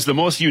Dive Bar has the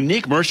most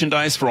unique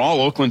merchandise for all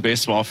Oakland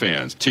baseball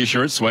fans.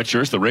 T-shirts,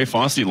 sweatshirts, the Ray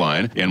Fosse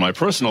line, and my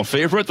personal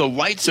favorite, the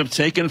lights have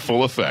taken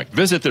full effect.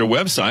 Visit their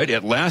website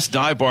at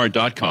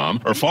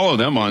lastdivebar.com or follow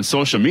them on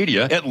social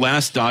media at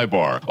Last Dive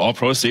Bar. All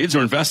proceeds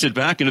are invested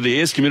back into the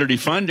A's Community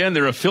Fund and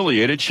their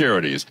affiliated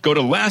charities. Go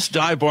to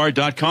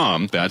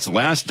lastdivebar.com. That's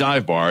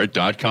lastdivebar.com.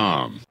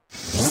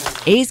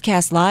 A's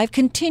Cast Live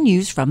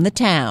continues from the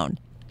town.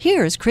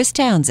 Here's Chris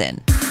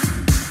Townsend.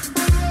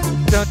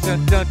 Dun,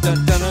 dun, dun,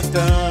 dun, dun, dun,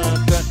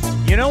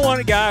 dun. You know,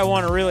 one guy I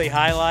want to really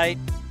highlight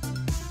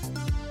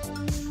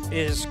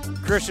is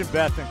Christian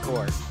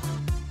Bethancourt.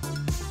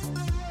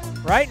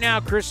 Right now,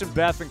 Christian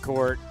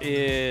Bethancourt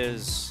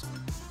is,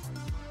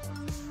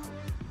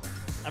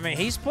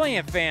 he's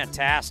playing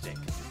fantastic.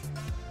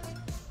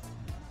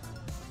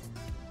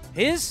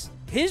 His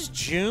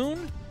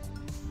June,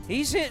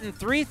 he's hitting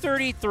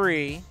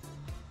 .333.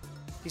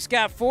 He's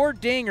got 4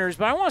 dingers,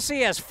 but I want to say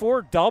he has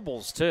 4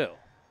 doubles too.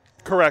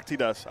 Correct, he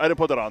does. I didn't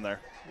put that on there.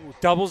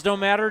 Doubles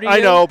don't matter to you? I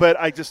know, but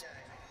I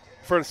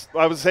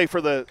would say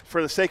for the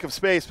sake of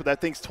space, but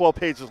that thing's 12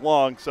 pages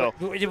long. So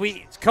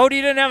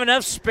Cody didn't have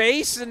enough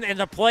space in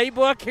the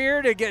playbook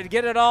here to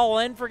get it all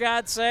in, for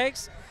God's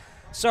sakes.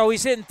 So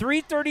he's hitting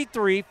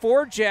 .333,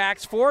 4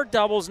 jacks, 4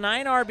 doubles,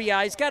 9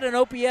 RBI. He's got an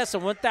OPS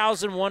of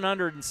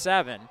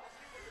 1,107.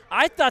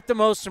 I thought the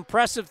most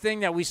impressive thing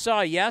that we saw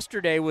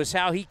yesterday was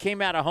how he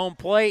came out of home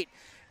plate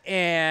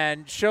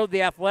and showed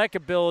the athletic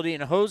ability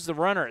and hosed the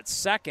runner at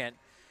second.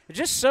 It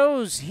just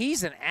shows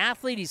he's an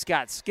athlete. He's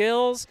got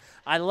skills.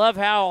 I love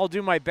how I'll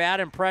do my bad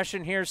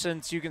impression here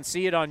since you can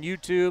see it on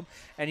YouTube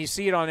and you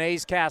see it on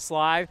A's Cast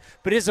Live.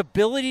 But his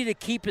ability to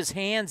keep his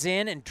hands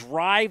in and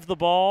drive the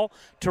ball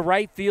to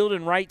right field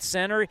and right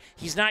center,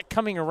 he's not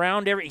coming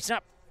around he's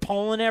not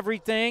pulling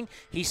everything.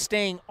 He's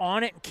staying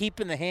on it and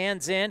keeping the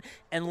hands in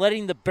and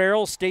letting the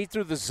barrel stay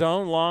through the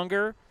zone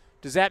longer.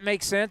 Does that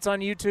make sense on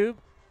YouTube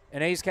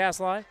and A's Cast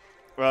Live?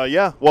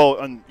 Yeah. Well,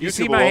 on you YouTube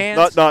see my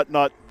hands?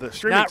 Not the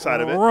streaming side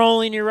of it. Not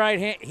rolling your right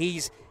hand.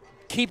 He's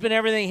keeping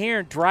everything here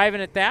and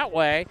driving it that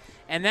way,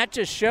 and that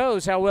just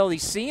shows how well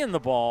he's seeing the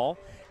ball.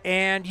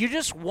 And you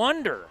just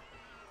wonder.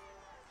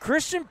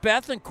 Christian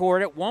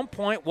Bethancourt at one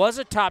point was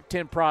a top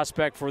 10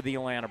 prospect for the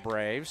Atlanta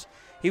Braves.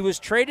 He was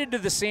traded to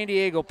the San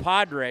Diego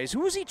Padres.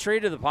 Who was he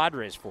traded to the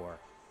Padres for?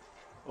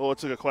 Oh,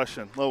 it's a good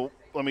question. Well,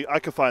 I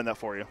could find that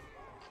for you.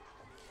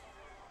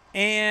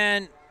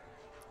 And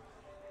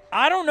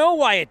I don't know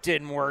why it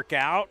didn't work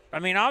out. I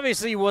mean,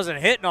 obviously he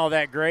wasn't hitting all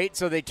that great,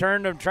 so they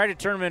tried to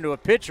turn him into a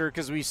pitcher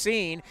because we've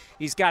seen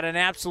he's got an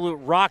absolute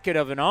rocket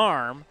of an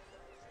arm.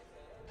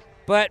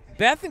 But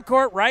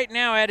Bethancourt right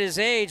now at his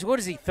age, what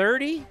is he,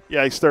 30?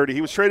 Yeah, he's 30.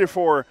 He was traded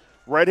for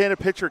right-handed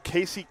pitcher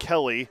Casey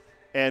Kelly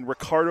and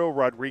Ricardo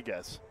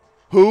Rodriguez.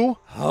 Who?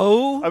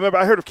 Who?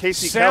 I heard of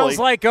Casey Kelly. Sounds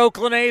like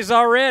Oakland A's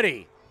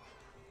already.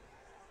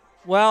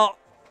 Well,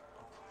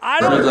 I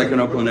don't. Sounds like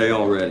an Oakland A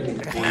already.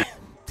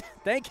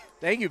 Thank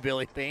you,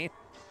 Billy Beane.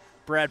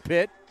 Brad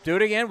Pitt. Do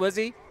it again, was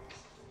he?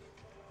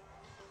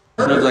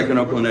 Sounds like an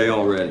Oakland A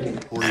already.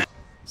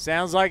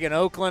 Sounds like an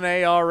Oakland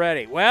A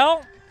already.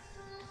 Well,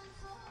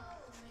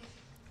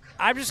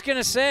 I'm just going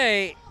to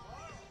say,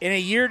 in a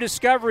year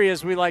discovery,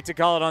 as we like to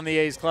call it on the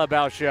A's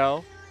Clubhouse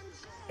Show,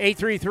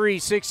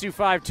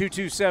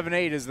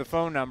 833-625-2278 is the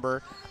phone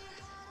number.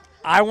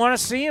 I want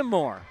to see him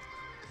more.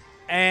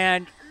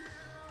 And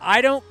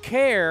I don't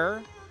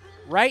care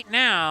right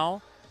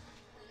now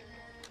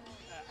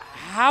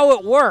how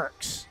it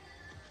works.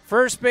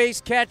 First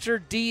base, catcher,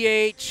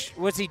 DH.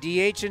 What's he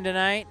DHing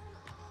tonight?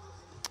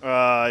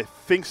 I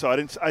think so. I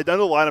know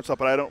the lineups up,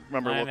 but I don't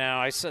remember. I know.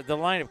 I said the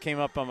lineup came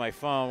up on my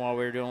phone while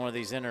we were doing one of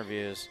these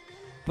interviews.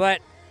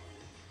 But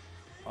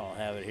I'll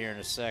have it here in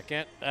a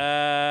second.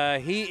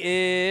 He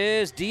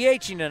is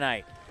DHing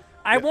tonight.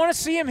 I want to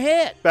see him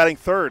hit. Batting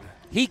third.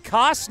 He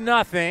costs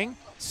nothing.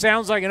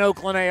 Sounds like an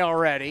Oakland A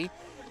already.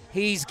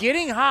 He's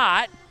getting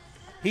hot.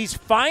 He's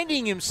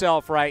finding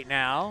himself right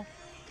now.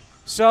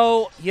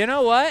 So, you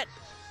know what?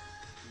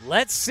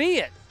 Let's see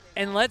it.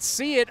 And let's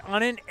see it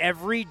on an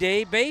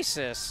everyday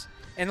basis.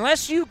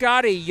 Unless you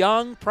got a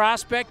young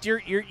prospect you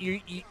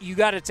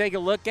got to take a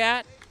look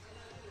at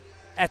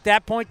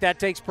that point, that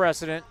takes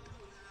precedent.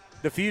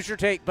 The future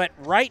but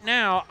right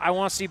now, I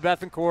want to see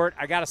Bethancourt.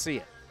 I got to see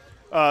it.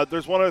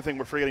 There's one other thing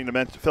we're forgetting to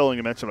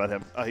mention about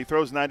him. He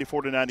throws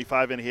 94 to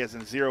 95, and he has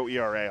a 0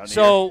 ERA on the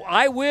year.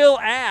 I will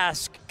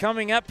ask,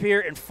 coming up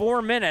here in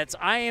 4 minutes,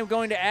 I am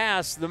going to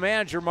ask the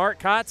manager, Mark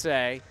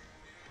Kotsay,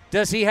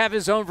 does he have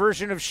his own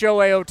version of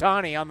Shohei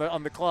Ohtani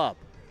on the club?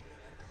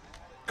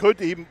 Could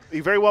he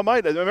very well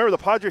might. I remember the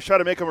Padres tried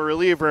to make him a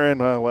reliever,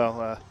 and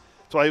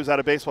that's why he was out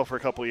of baseball for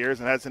a couple of years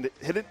and hasn't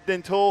hit it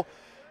until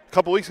a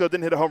couple weeks ago.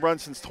 Didn't hit a home run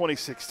since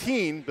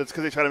 2016, but it's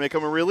because they tried to make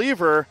him a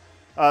reliever.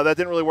 That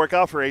didn't really work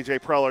out for A.J.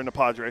 Preller and the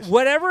Padres.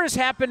 Whatever has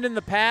happened in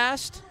the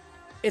past,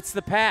 it's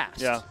the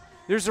past. Yeah.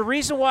 There's a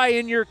reason why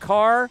in your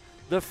car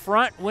the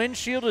front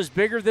windshield is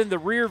bigger than the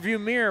rear view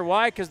mirror.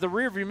 Why? Because the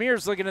rear view mirror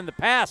is looking in the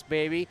past,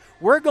 baby.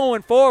 We're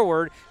going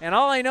forward, and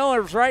all I know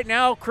is right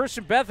now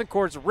Christian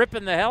Bethancourt's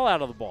ripping the hell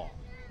out of the ball.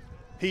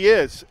 He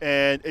is,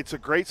 and it's a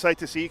great sight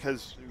to see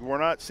because we're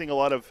not seeing a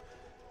lot of,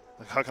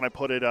 how can I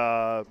put it,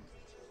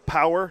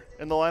 power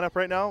in the lineup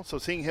right now. So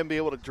seeing him be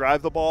able to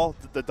drive the ball,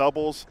 the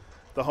doubles,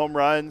 the home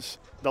runs,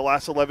 the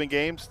last 11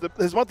 games.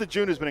 His month of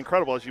June has been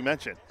incredible, as you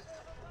mentioned.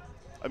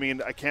 I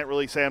mean, I can't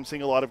really say I'm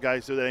seeing a lot of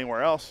guys do that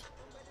anywhere else.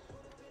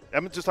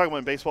 I'm just talking about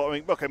in baseball. I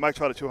mean, okay, Mike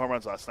Trout had 2 home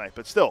runs last night,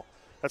 but still,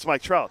 that's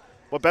Mike Trout.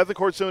 What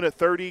Bethancourt's doing at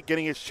 30,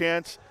 getting his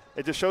chance,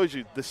 it just shows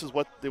you this is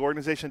what the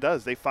organization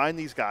does. They find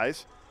these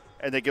guys,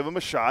 and they give them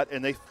a shot,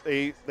 and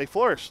they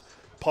flourish.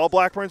 Paul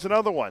Blackburn's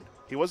another one.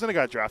 He wasn't a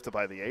guy drafted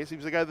by the A's. He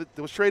was a guy that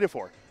was traded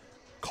for.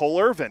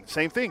 Cole Irvin,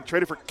 same thing,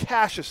 traded for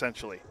cash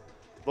essentially.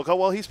 Look how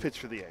well he's pitched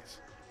for the A's.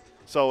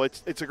 So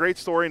it's a great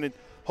story, and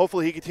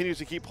hopefully he continues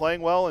to keep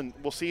playing well, and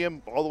we'll see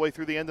him all the way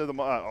through the end of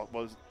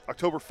the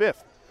October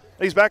 5th.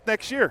 And he's back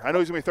next year. I know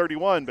he's going to be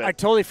 31. But I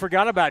totally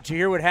forgot about it. Did you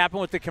hear what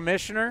happened with the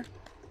commissioner?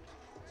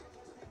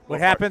 What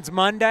happens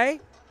Monday?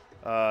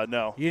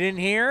 No. You didn't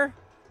hear?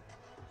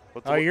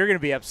 You're going to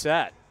be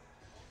upset.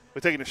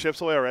 We're taking the shifts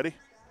away already?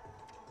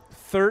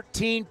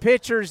 13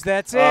 pitchers,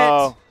 that's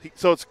it.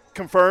 So it's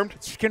confirmed?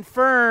 It's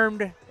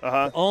confirmed.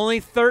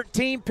 Only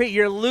 13 pitchers.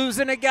 You're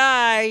losing a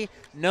guy.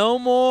 No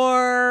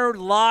more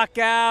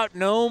lockout.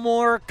 No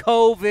more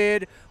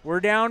COVID. We're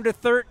down to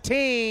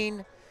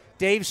 13.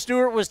 Dave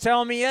Stewart was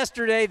telling me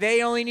yesterday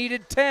they only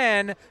needed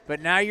 10,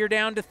 but now you're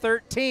down to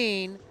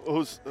 13.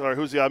 Who's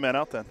the odd man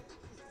out then?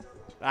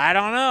 I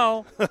don't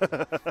know.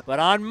 But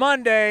on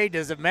Monday,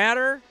 does it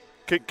matter?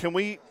 Can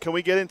we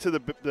get into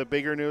the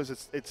bigger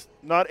news? It's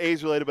not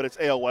A's related, but it's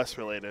AL West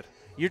related.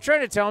 You're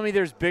trying to tell me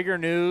there's bigger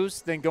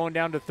news than going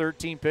down to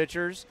 13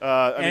 pitchers,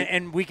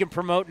 and we can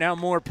promote now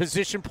more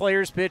position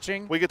players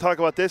pitching? We could talk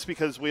about this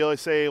because we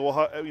always say,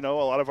 well, a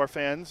lot of our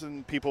fans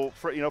and people,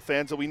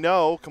 fans that we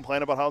know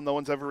complain about how no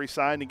one's ever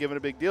re-signed and given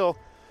a big deal.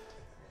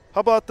 How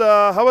about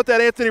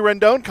that Anthony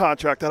Rendon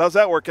contract? How's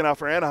that working out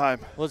for Anaheim?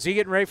 Well, is he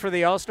getting ready for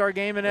the All-Star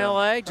game in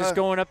L.A.? Just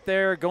going up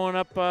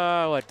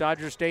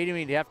Dodger Stadium?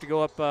 He'd have to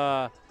go up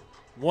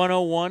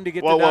 101 to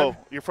get the Whoa,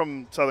 you're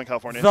from Southern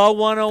California. The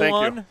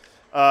 101? Thank you.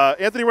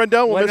 Anthony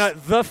Rendon will miss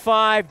the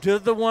 5 to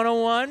the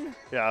 101?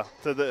 Yeah,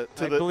 I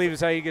believe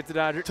is how you get the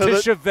Dodgers.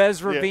 To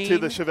Chavez Ravine? Yeah, to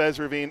the Chavez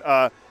Ravine.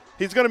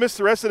 He's going to miss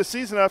the rest of the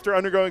season after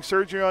undergoing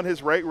surgery on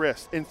his right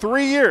wrist. In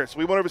 3 years,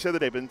 we went over this the other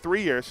day, but in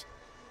 3 years,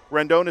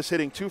 Rendon is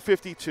hitting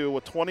 .252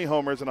 with 20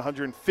 homers in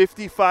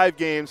 155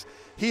 games.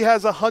 He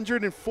has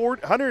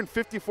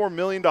 $154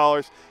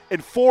 million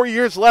and 4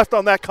 years left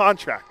on that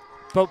contract.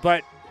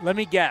 But let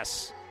me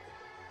guess.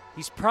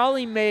 He's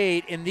probably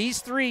made in these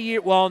 3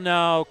 years. Well,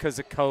 no, because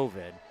of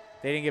COVID,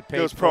 they didn't get paid.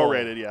 It was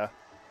prorated, yeah.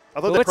 I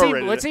thought they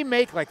prorated. What's he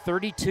make, like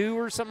 32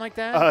 or something like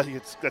that?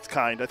 That's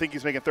kind. I think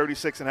he's making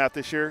 36.5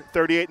 this year,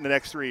 38 in the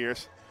next 3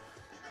 years.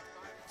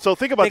 So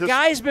think about this. The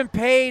guy's been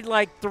paid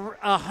like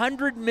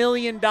 $100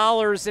 million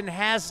and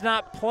has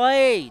not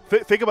played.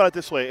 Think about it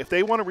this way. If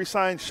they want to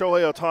re-sign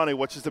Shohei Ohtani,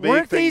 which is the big thing now.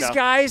 Weren't these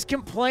guys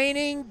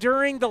complaining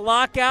during the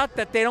lockout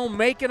that they don't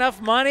make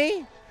enough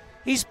money?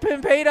 He's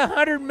been paid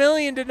 $100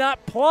 million to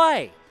not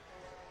play.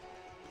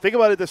 Think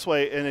about it this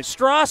way. And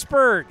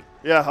Strasburg.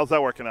 Yeah, how's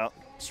that working out?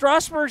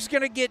 Strasburg's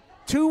going to get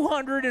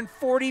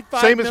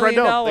 $245 same as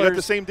million Rendon. They got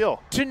the same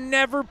deal. To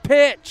never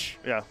pitch.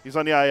 Yeah, he's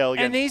on the IL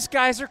again. And these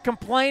guys are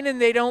complaining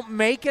they don't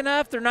make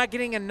enough. They're not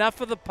getting enough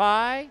of the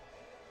pie.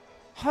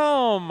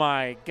 Oh,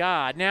 my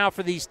God. Now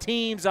for these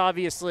teams,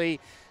 obviously,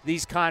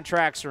 these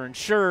contracts are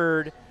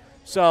insured,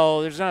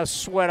 so there's not a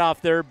sweat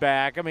off their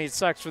back. I mean, it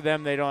sucks for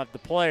them they don't have the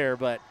player,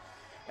 but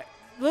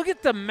look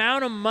at the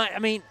amount of money. I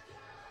mean,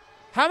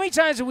 how many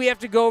times do we have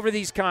to go over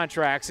these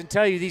contracts and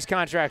tell you these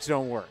contracts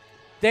don't work?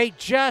 They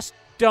just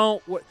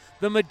don't.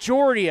 The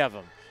majority of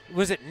them,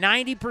 was it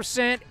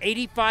 90%,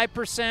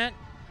 85%?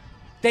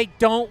 They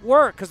don't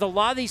work because a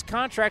lot of these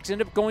contracts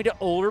end up going to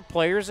older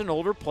players, and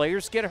older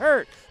players get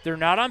hurt. They're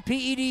not on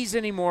PEDs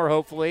anymore,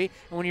 hopefully.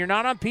 And when you're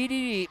not on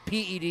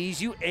PEDs,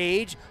 you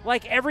age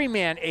like every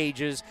man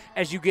ages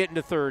as you get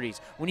into 30s.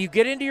 When you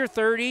get into your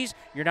 30s,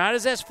 you're not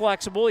as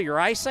flexible. Your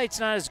eyesight's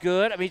not as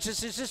good. I mean,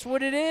 it's just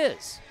what it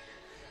is.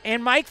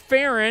 And Mike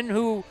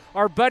Farron,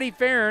 our buddy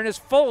Farron, is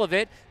full of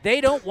it. They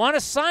don't want to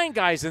sign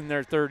guys in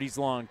their 30s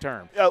long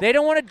term. They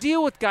don't want to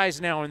deal with guys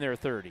now in their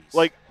 30s.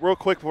 Like, real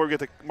quick before we get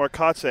to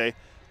Marcotte,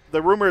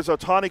 the rumor is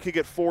Ohtani could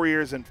get 4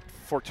 years and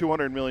for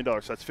 $200 million.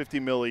 So that's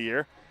 $50 million a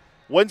year.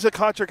 When's the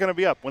contract going to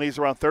be up? When he's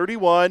around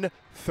 31,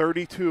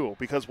 32.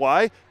 Because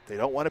why? They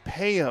don't want to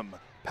pay him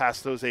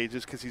past those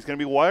ages because he's going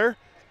to be where?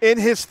 In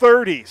his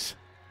 30s.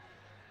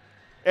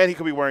 And he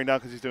could be wearing down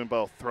because he's doing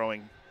both,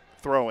 throwing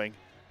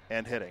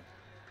and hitting.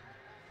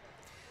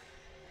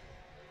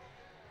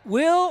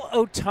 Will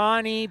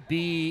Ohtani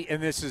be,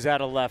 and this is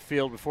out of left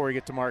field before we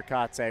get to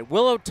Marcotte,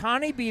 will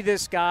Ohtani be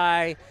this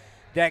guy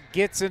that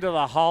gets into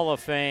the Hall of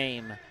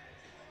Fame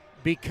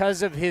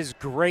because of his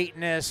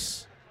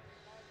greatness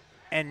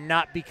and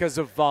not because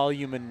of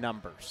volume and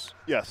numbers?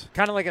 Yes.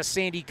 Kind of like a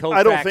Sandy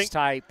Koufax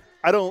type.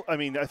 I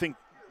think,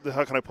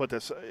 how can I put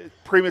this?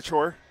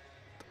 Premature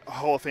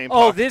Hall of Fame talk.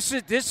 Oh, this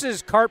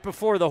is cart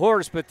before the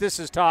horse, but this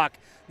is talk.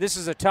 This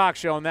is a talk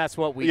show, and that's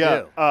what we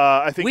do.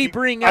 I think we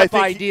bring up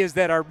ideas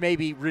that are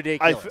maybe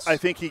ridiculous. I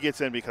think he gets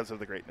in because of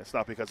the greatness,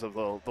 not because of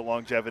the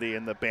longevity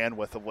and the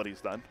bandwidth of what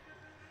he's done.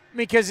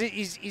 Because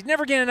he's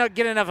never going to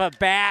get enough of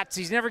bats.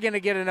 He's never going to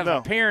get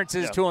enough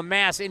appearances to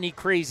amass any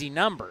crazy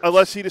numbers.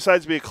 Unless he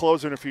decides to be a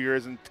closer in a few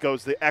years and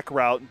goes the Eck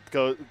route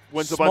and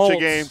wins a bunch of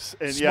games.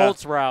 And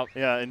Smoltz route.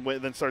 Yeah, and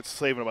then starts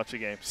saving a bunch of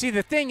games. See,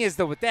 the thing is,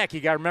 though, with Eck,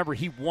 you got to remember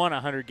he won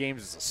 100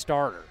 games as a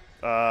starter.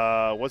 It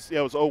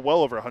was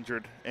well over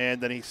 100,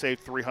 and then he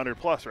saved 300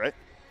 plus, right?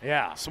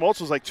 Yeah. Smoltz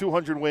was like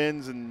 200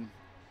 wins and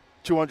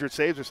 200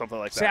 saves or something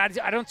like that. See,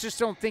 I don't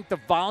think the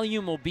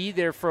volume will be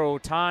there for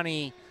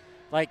Ohtani.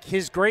 Like,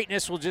 his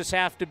greatness will just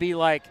have to be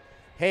like,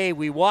 hey,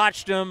 we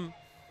watched him.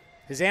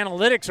 His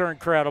analytics are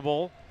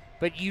incredible,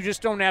 but you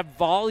just don't have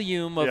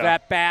volume of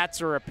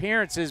at-bats or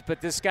appearances,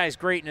 but this guy's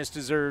greatness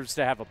deserves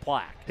to have a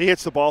plaque. He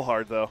hits the ball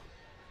hard, though.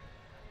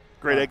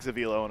 Great exit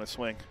velo in a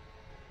swing.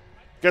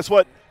 Guess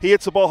what? He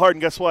hits the ball hard,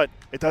 and guess what?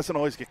 It doesn't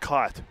always get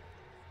caught.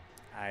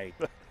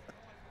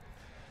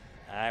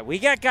 We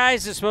got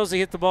guys that supposedly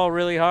hit the ball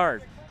really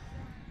hard.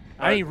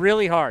 I mean,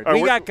 really hard.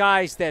 We got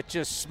guys that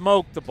just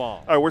smoke the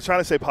ball. All right, we're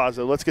trying to say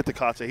positive. Let's get to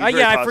Kotze.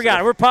 I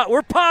forgot.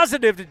 We're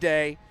positive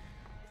today.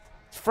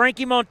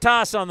 Frankie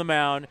Montas on the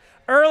mound.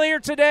 Earlier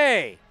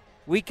today,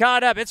 we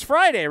caught up. It's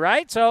Friday,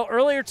 right? So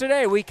earlier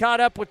today, we caught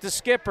up with the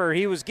skipper.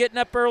 He was getting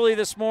up early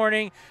this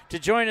morning to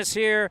join us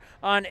here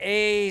on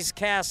A's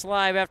Cast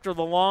Live after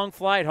the long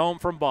flight home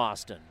from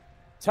Boston.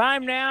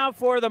 Time now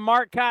for the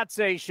Mark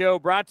Kotsay Show,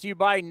 brought to you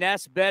by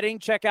Nest Bedding.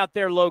 Check out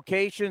their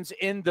locations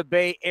in the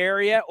Bay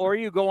Area, or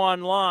you go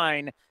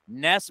online,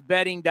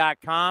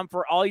 nestbedding.com,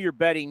 for all your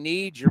bedding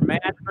needs, your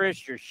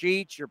mattress, your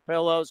sheets, your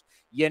pillows,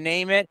 you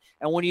name it.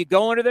 And when you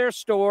go into their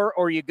store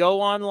or you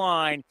go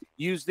online,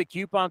 use the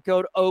coupon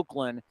code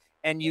Oakland,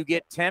 and you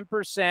get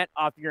 10%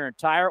 off your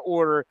entire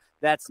order.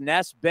 That's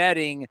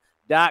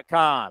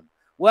nestbedding.com.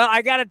 Well,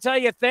 I got to tell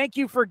you, thank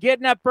you for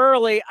getting up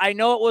early. I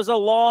know it was a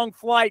long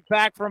flight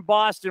back from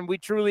Boston. We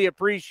truly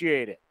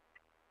appreciate it.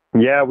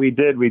 Yeah, we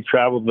did. We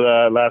traveled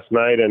last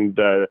night, and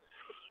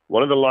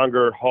one of the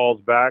longer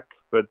hauls back.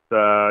 But,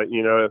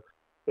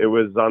 it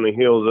was on the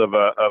heels of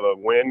a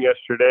win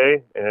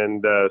yesterday,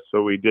 and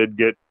so we did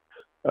get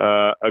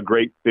a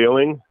great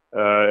feeling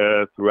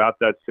throughout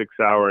that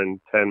 6-hour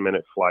and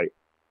 10-minute flight.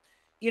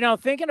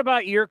 Thinking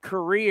about your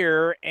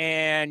career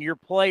and your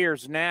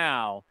players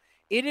now,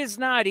 it is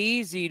not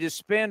easy to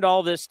spend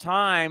all this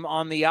time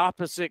on the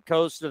opposite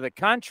coast of the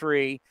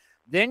country,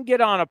 then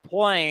get on a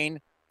plane,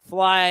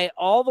 fly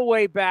all the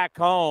way back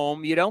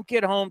home. You don't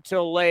get home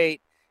till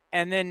late,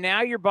 and then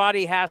now your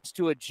body has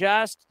to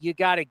adjust. You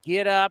got to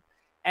get up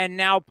and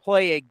now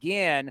play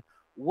again.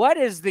 What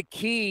is the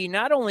key,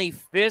 not only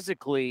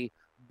physically,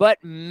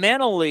 but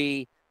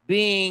mentally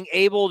being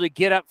able to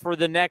get up for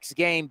the next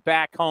game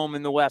back home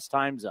in the West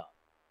time zone?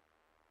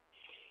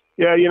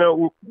 Yeah,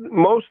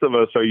 most of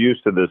us are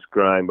used to this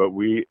grind, but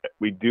we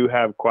do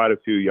have quite a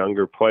few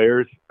younger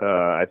players.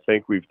 I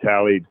think we've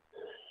tallied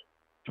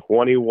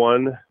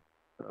 21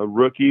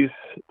 rookies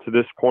to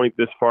this point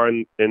this far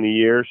in the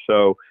year.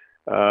 So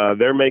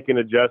they're making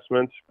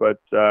adjustments, but,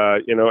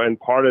 and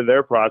part of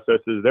their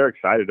process is they're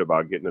excited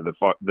about getting to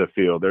the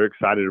field. They're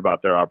excited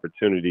about their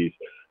opportunities.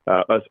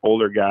 Us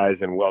older guys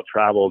and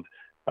well-traveled,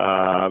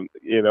 have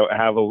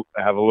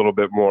a little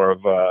bit more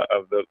of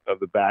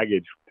the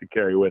baggage to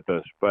carry with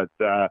us. But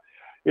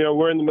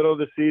we're in the middle of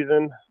the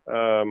season.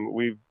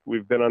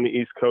 We've been on the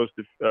East Coast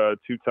 2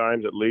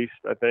 times at least,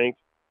 I think,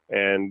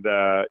 and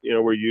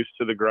we're used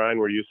to the grind.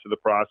 We're used to the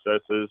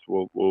processes.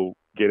 We'll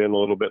get in a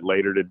little bit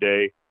later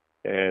today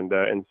and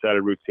set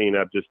a routine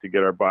up just to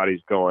get our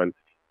bodies going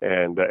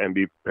and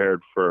be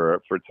prepared for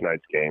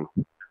tonight's game.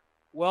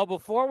 Well,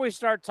 before we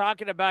start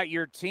talking about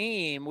your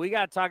team, we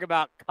got to talk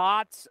about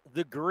Kots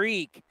the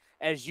Greek.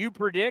 As you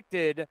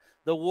predicted,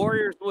 the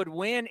Warriors would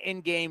win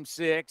in Game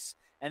 6,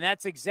 and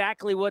that's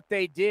exactly what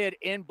they did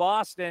in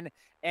Boston.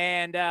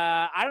 And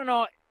I don't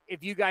know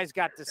if you guys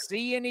got to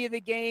see any of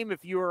the game,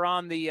 if you were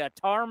on the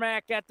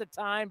tarmac at the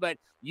time, but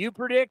you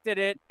predicted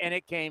it, and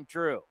it came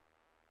true.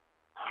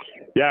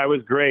 Yeah, it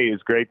was great. It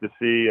was great to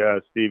see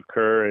Steve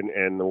Kerr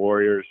and the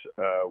Warriors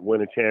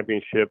win a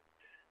championship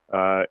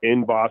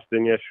in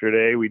Boston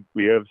yesterday. We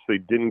obviously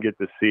didn't get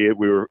to see it.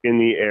 We were in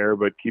the air,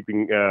 but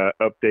keeping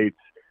updates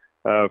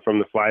from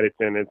the flight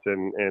attendants,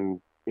 and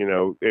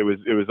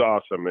it was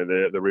awesome. And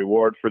the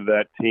reward for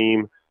that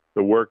team,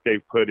 the work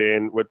they've put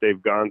in, what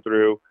they've gone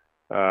through,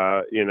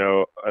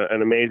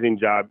 an amazing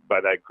job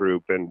by that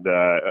group, and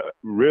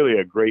really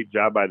a great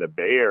job by the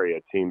Bay Area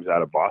teams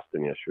out of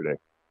Boston yesterday.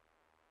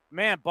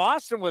 Man,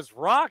 Boston was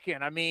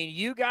rocking. I mean,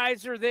 you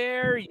guys are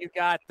there. You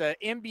got the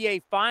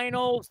NBA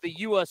Finals, the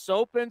U.S.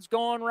 Open's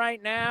going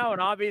right now,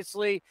 and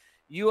obviously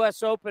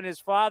U.S. Open is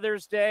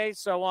Father's Day,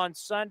 so on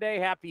Sunday,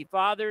 happy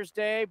Father's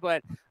Day.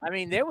 But, I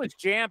mean, it was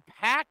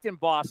jam-packed in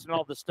Boston,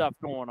 all the stuff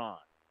going on.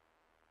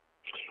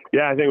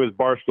 Yeah, I think it was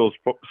Barstool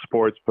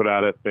Sports put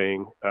out a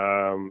thing,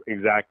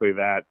 exactly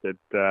that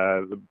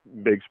the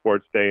big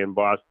sports day in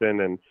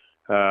Boston, and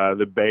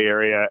the Bay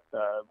Area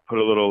put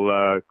a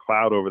little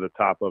cloud over the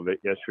top of it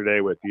yesterday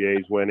with the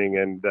A's winning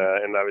and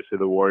obviously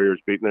the Warriors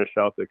beating their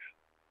Celtics.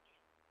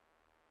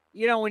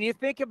 When you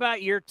think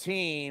about your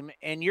team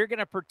and you're going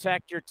to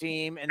protect your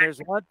team, and there's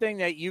one thing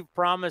that you've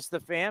promised the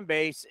fan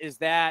base is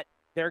that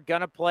they're going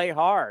to play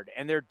hard,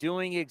 and they're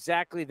doing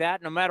exactly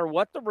that. No matter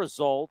what the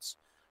results,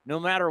 no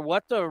matter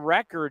what the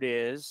record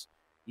is,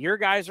 your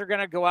guys are going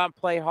to go out and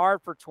play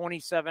hard for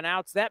 27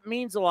 outs. That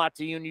means a lot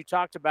to you, and you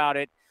talked about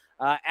it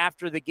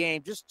after the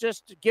game.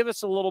 Just give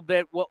us a little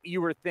bit what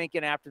you were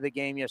thinking after the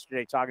game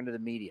yesterday, talking to the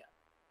media.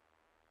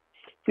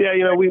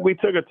 Yeah, we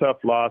took a tough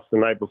loss the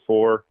night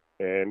before,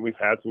 and we've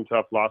had some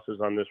tough losses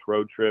on this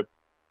road trip.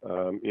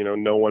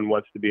 No one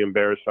wants to be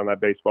embarrassed on that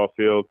baseball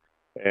field.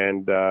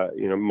 And,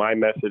 my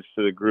message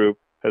to the group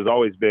has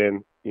always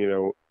been,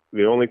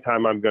 the only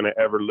time I'm going to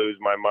ever lose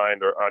my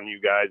mind or on you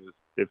guys is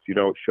if you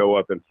don't show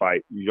up and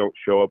fight. You don't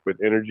show up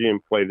with energy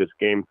and play this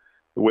game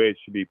the way it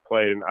should be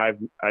played. And I've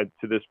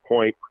to this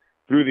point,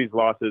 through these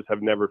losses,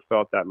 have never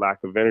felt that lack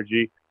of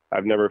energy.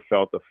 I've never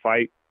felt the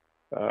fight.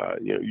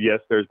 Yes,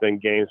 there's been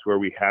games where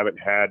we haven't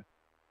had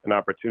an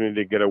opportunity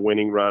to get a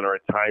winning run or a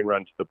tying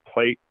run to the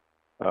plate.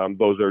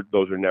 Those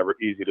are never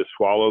easy to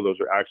swallow. Those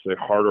are actually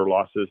harder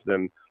losses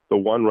than the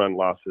one-run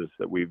losses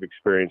that we've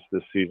experienced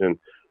this season.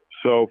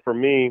 So for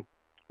me,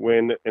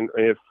 when and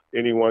if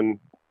anyone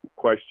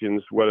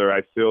questions whether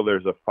I feel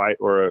there's a fight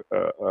or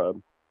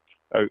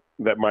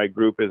that my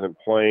group isn't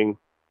playing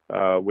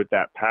with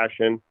that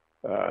passion,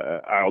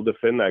 I'll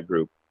defend that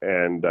group.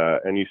 And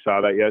you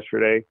saw that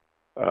yesterday.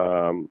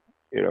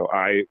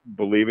 I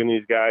believe in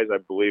these guys. I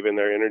believe in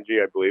their energy.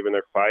 I believe in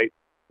their fight.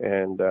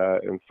 And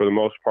for the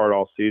most part,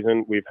 all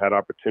season, we've had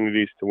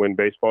opportunities to win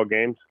baseball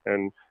games.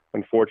 And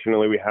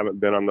unfortunately, we haven't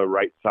been on the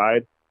right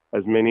side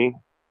as many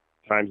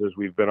times as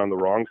we've been on the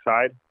wrong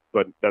side.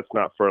 But that's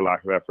not for a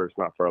lack of effort. It's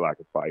not for a lack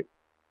of fight.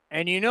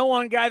 And you know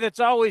one guy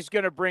that's always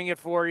going to bring it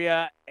for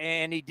you,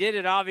 and he did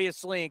it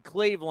obviously in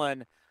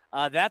Cleveland,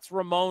 that's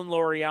Ramon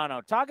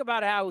Laureano. Talk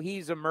about how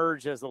he's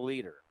emerged as a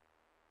leader.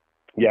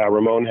 Yeah,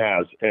 Ramon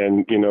has.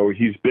 And,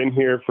 he's been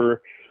here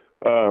for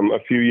a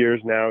few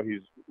years now. He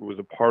was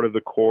a part of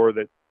the core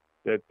that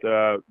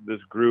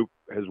this group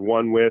has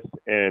won with,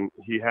 and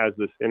he has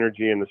this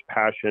energy and this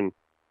passion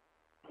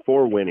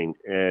for winning.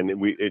 And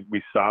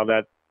we saw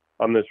that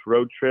on this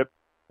road trip.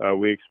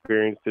 We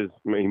experienced his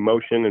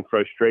emotion and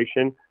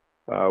frustration,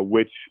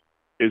 which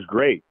is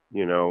great.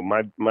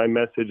 My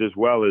message as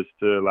well is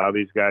to allow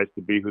these guys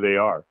to be who they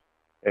are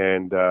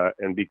and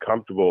be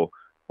comfortable,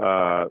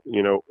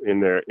 in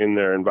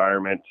their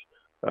environment,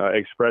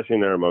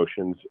 expressing their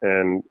emotions.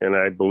 And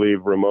I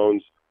believe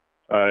Ramon's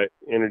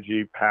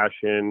energy,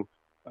 passion,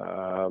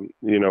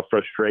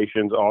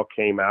 frustrations all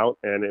came out,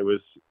 and it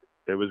was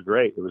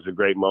great. It was a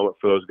great moment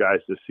for those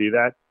guys to see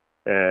that,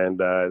 and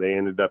they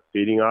ended up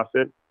feeding off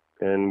it,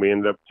 and we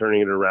ended up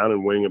turning it around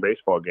and winning a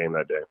baseball game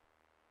that day.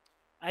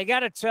 I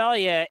got to tell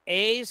you,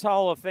 A's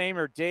Hall of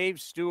Famer Dave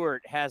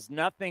Stewart has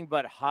nothing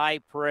but high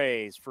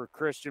praise for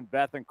Christian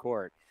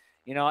Bethancourt.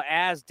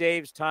 As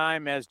Dave's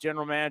time as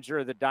general manager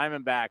of the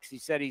Diamondbacks, he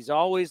said he's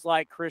always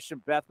liked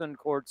Christian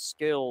Bethancourt's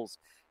skills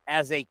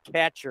as a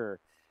catcher.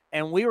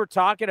 And we were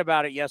talking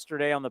about it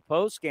yesterday on the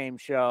post-game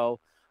show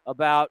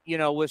about,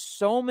 with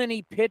so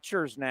many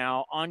pitchers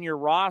now on your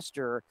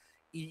roster,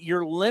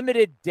 you're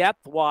limited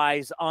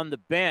depth-wise on the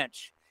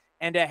bench.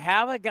 And to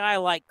have a guy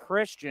like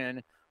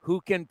Christian who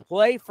can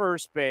play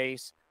first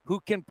base, who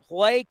can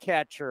play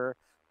catcher,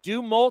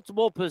 do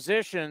multiple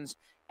positions,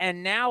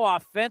 and now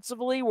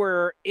offensively,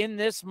 we're in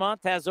this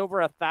month has over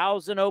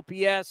 1,000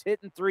 OPS,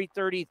 hitting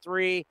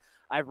 333.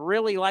 I've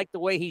really liked the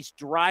way he's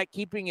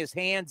keeping his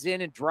hands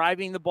in and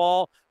driving the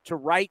ball to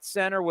right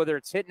center, whether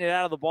it's hitting it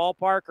out of the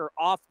ballpark or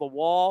off the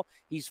wall.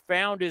 He's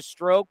found his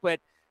stroke, but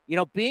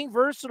being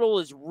versatile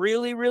is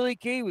really, really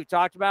key. We've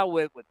talked about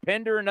with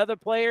Pinder and other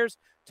players.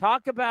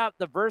 Talk about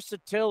the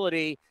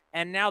versatility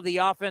and now the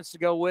offense to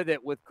go with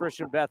it with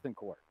Christian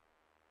Bethancourt.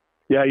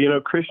 Yeah,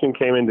 Christian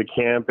came into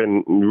camp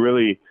and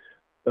really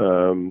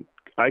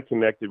I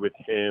connected with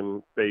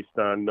him based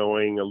on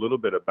knowing a little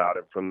bit about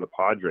him from the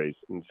Padres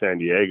in San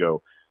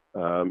Diego.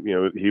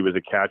 He was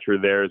a catcher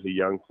there as a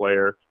young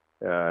player.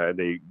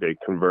 They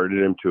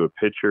converted him to a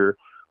pitcher,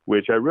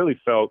 which I really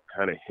felt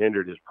kind of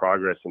hindered his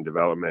progress and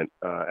development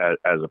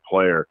as a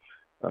player.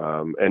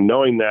 And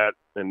knowing that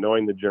and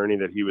knowing the journey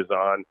that he was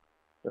on,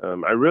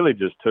 I really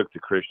just took to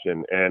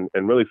Christian and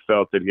really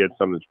felt that he had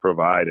something to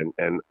provide.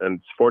 And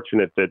it's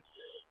fortunate that,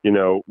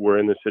 we're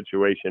in the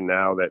situation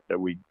now that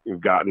we've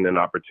gotten an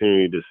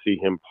opportunity to see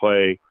him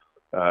play,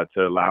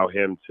 to allow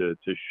him to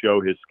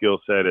show his skill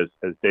set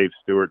as Dave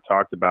Stewart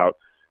talked about.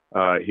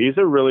 He's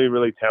a really,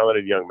 really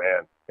talented young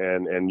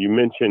man. And you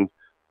mentioned,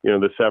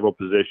 the several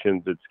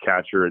positions. It's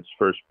catcher, it's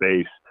first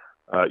base.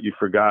 You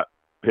forgot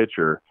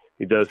pitcher.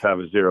 He does have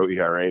a 0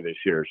 ERA this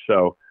year.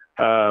 So,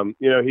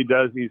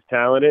 he's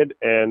talented,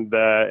 and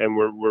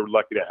we're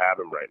lucky to have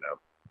him right now.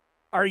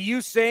 Are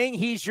you saying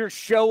he's your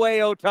Shohei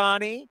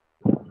Ohtani?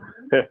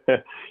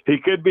 He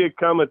could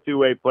become a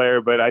two-way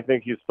player, but I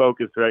think his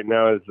focus right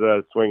now is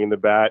swinging the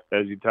bat.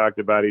 As you talked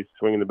about, he's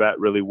swinging the bat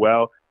really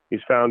well.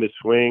 He's found his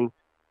swing.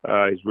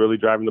 He's really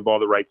driving the ball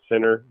to right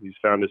center. He's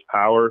found his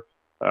power.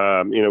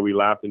 We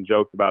laughed and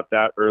joked about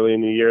that early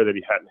in the year that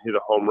he hadn't hit a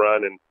home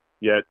run, and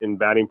yet in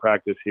batting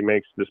practice he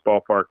makes this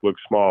ballpark look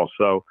small.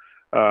 So,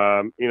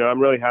 I'm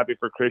really happy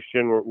for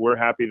Christian. We're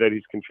happy that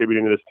he's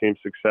contributing to this team's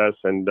success,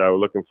 and we're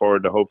looking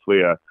forward to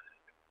hopefully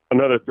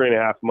another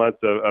 3.5 months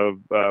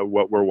of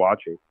what we're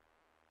watching.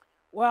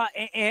 Well,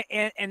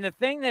 and the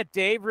thing that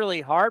Dave really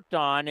harped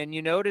on, and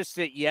you noticed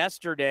it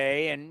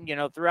yesterday, and,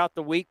 throughout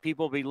the week,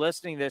 people will be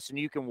listening to this and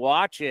you can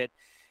watch it.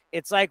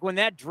 It's like when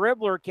that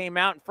dribbler came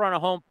out in front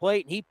of home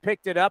plate and he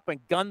picked it up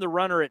and gunned the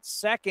runner at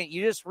second,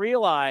 you just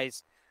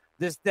realize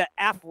the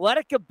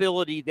athletic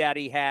ability that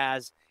he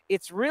has.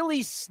 It's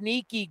really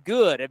sneaky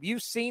good. Have you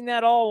seen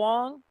that all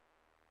along?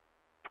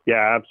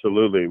 Yeah,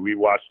 absolutely. We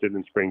watched it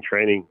in spring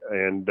training,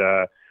 and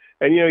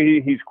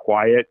he's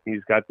quiet.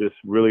 He's got this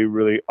really,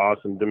 really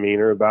awesome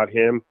demeanor about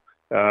him,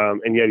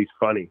 and yet he's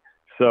funny.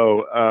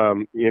 So,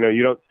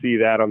 you don't see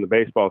that on the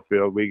baseball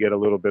field. We get a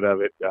little bit of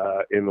it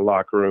in the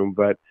locker room,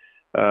 but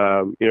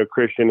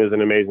Christian is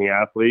an amazing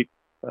athlete.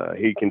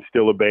 He can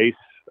steal a base,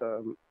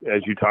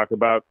 as you talk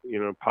about.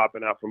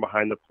 Popping out from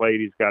behind the plate.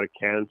 He's got a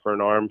cannon for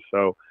an arm.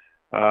 So.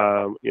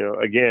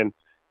 Again,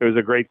 it was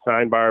a great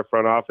sign by our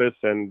front office,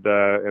 and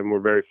we're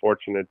very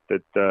fortunate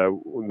that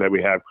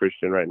we have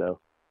Christian right now.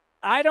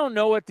 I don't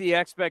know what the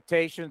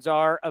expectations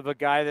are of a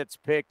guy that's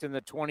picked in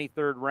the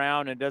 23rd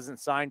round and doesn't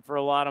sign for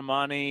a lot of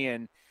money.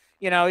 And,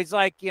 he's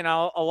like,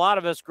 a lot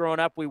of us growing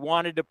up, we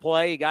wanted to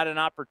play. He got an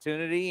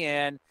opportunity,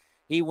 and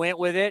he went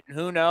with it. And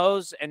who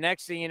knows? And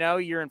next thing you know,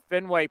 you're in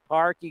Fenway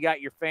Park. You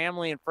got your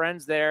family and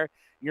friends there.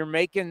 You're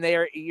making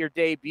your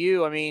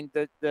debut. I mean,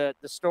 the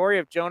story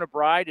of Jonah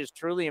Bride is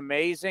truly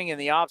amazing. In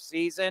the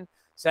offseason,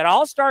 said,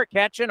 I'll start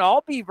catching.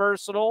 I'll be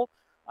versatile.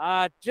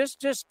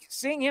 Just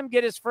seeing him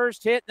get his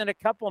first hit and then a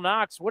couple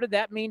knocks, what did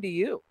that mean to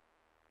you?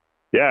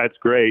 Yeah, it's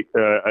great.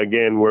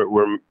 Again,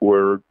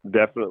 we're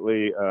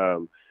definitely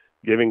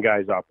giving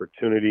guys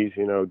opportunities.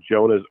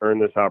 Jonah's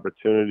earned this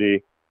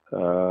opportunity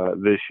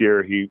this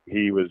year.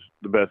 He was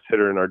the best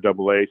hitter in our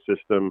AA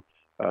system.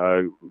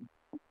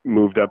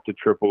 Moved up to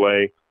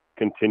AAA,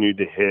 continued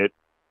to hit,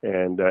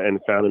 and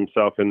found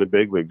himself in the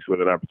big leagues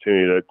with an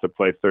opportunity to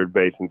play third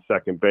base and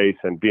second base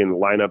and be in the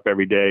lineup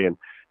every day.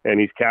 And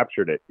he's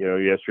captured it.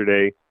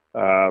 Yesterday,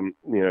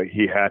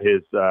 he had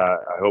his,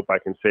 I hope I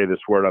can say this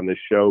word on this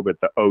show, but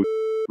the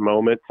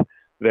moment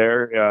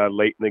there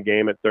late in the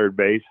game at third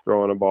base,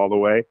 throwing a ball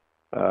away.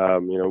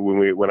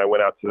 When I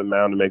went out to the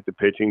mound to make the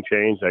pitching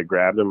change, I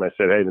grabbed him. I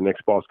said, hey, the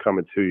next ball's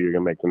coming to you. You're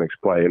going to make the next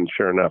play. And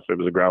sure enough, it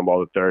was a ground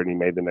ball to third, and he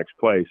made the next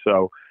play.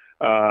 So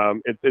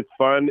it's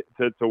fun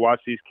to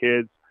watch these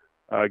kids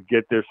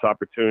get this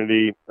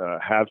opportunity,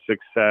 have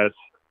success,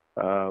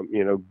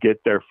 get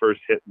their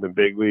first hit in the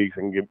big leagues,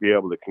 and be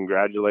able to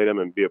congratulate them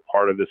and be a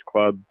part of this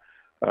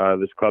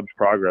club's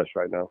progress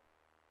right now.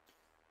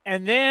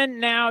 And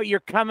then now you're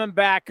coming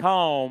back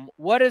home.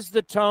 What is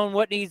the tone?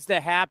 What needs to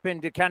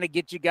happen to kind of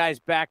get you guys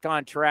back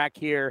on track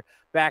here,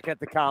 back at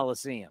the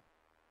Coliseum?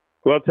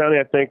 Well, Tony,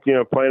 I think,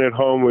 playing at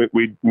home,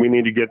 we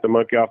need to get the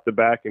monkey off the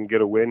back and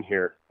get a win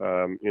here.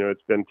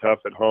 It's been tough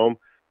at home.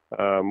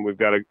 We've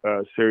got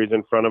a series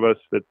in front of us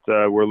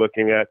that we're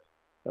looking at,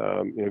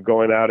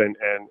 going out and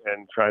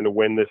trying to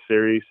win this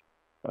series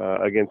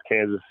against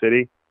Kansas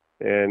City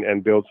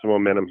and build some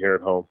momentum here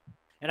at home.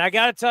 And I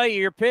got to tell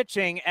you, your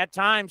pitching at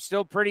times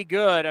still pretty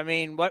good. I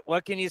mean,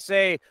 what can you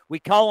say? We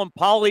call him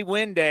Paulie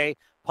Winday,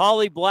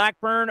 Paulie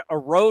Blackburn, a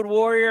road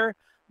warrior.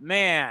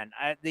 Man,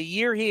 the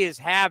year he is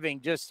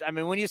having,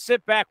 when you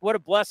sit back, what a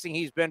blessing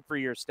he's been for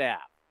your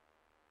staff.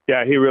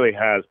 Yeah, he really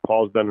has.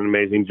 Paul's done an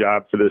amazing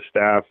job for this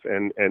staff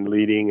and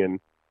leading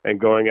and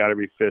going out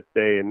every fifth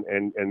day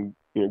and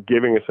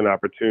giving us an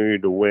opportunity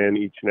to win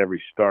each and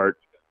every start.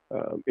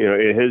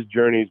 His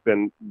journey's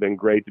been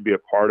great to be a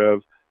part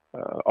of.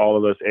 All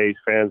of us A's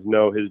fans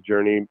know his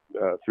journey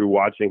through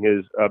watching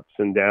his ups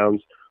and downs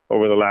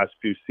over the last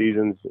few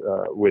seasons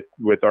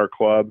with our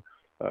club.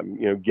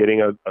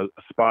 Getting a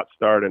spot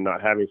start and not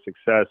having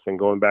success and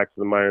going back to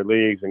the minor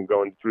leagues and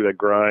going through that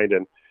grind.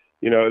 And,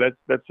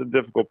 that's a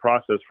difficult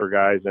process for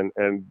guys.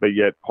 But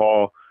yet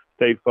Paul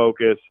stayed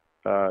focused.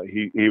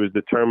 He was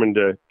determined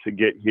to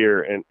get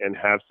here and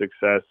have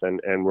success.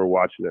 And we're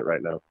watching it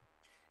right now.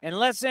 And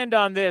let's end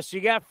on this.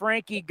 You got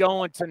Frankie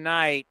going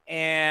tonight.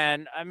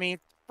 And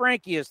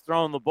Frankie has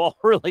thrown the ball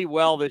really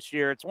well this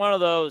year. It's one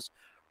of those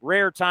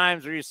rare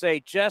times where you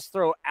say, just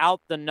throw out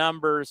the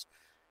numbers.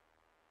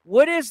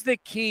 What is the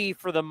key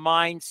for the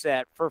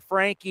mindset for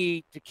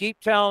Frankie to keep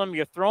telling him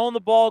you're throwing the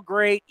ball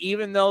great,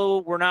 even though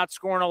we're not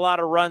scoring a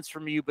lot of runs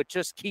from you, but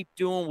just keep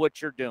doing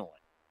what you're doing?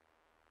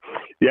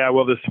 Yeah,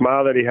 well, the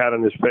smile that he had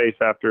on his face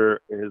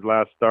after his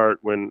last start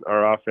when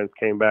our offense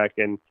came back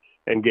and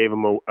gave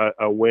him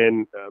a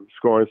win,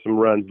 scoring some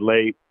runs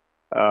late,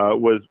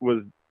 was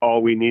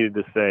all we needed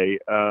to say.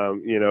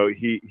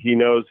 He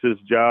knows his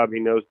job.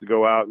 He knows to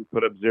go out and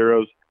put up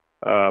zeros.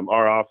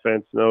 Our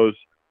offense knows,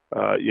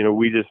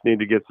 we just need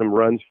to get some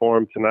runs for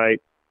him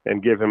tonight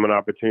and give him an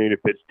opportunity to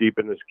pitch deep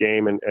in this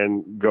game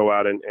and go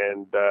out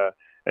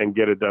and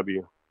get a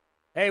W.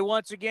 Hey,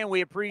 once again, we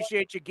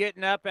appreciate you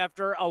getting up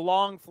after a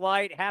long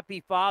flight.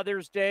 Happy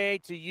Father's Day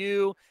to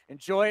you.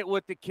 Enjoy it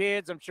with the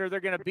kids. I'm sure they're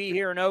going to be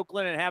here in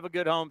Oakland and have a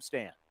good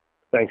homestand.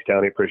 Thanks,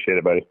 Tony. Appreciate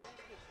it, buddy.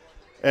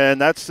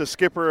 And that's the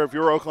skipper of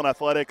your Oakland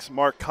Athletics,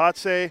 Mark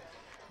Kotsay.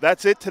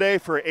 That's it today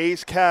for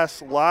A's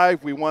Cast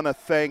Live. We want to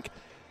thank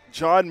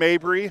John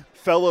Mabry,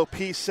 fellow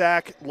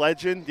PSAC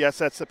legend. Yes,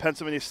 that's the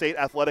Pennsylvania State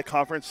Athletic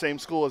Conference, same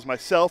school as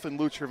myself and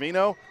Lou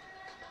Trevino.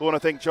 We want to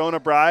thank Jonah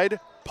Bride,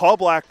 Paul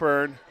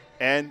Blackburn,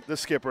 and the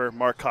skipper,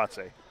 Mark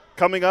Kotsay.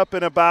 Coming up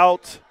in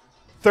about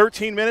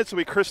 13 minutes will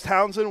be Chris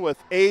Townsend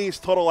with A's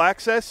Total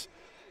Access.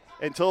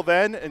 Until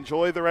then,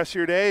 enjoy the rest of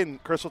your day,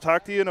 and Chris will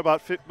talk to you in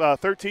about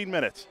 13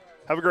 minutes.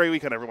 Have a great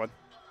weekend, everyone.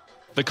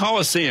 The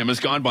Coliseum has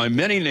gone by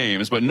many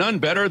names, but none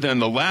better than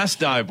the Last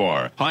Dive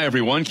Bar. Hi,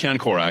 everyone. Ken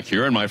Korak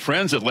here, and my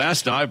friends at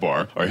Last Dive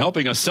Bar are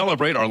helping us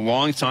celebrate our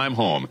longtime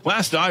home.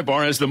 Last Dive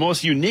Bar has the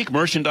most unique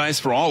merchandise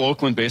for all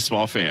Oakland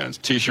baseball fans.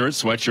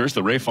 T-shirts, sweatshirts,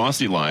 the Ray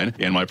Fosse line,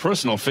 and my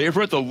personal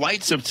favorite, the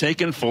lights have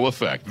taken full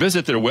effect.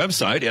 Visit their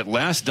website at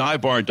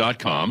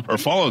lastdivebar.com or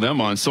follow them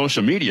on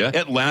social media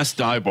at Last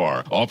Dive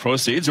Bar. All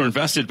proceeds are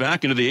invested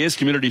back into the A's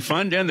Community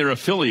Fund and their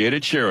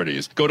affiliated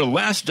charities. Go to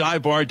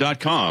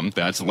lastdivebar.com.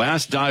 That's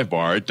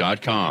lastdivebar.com.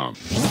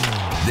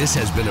 This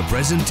has been a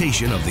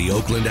presentation of the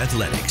Oakland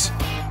Athletics.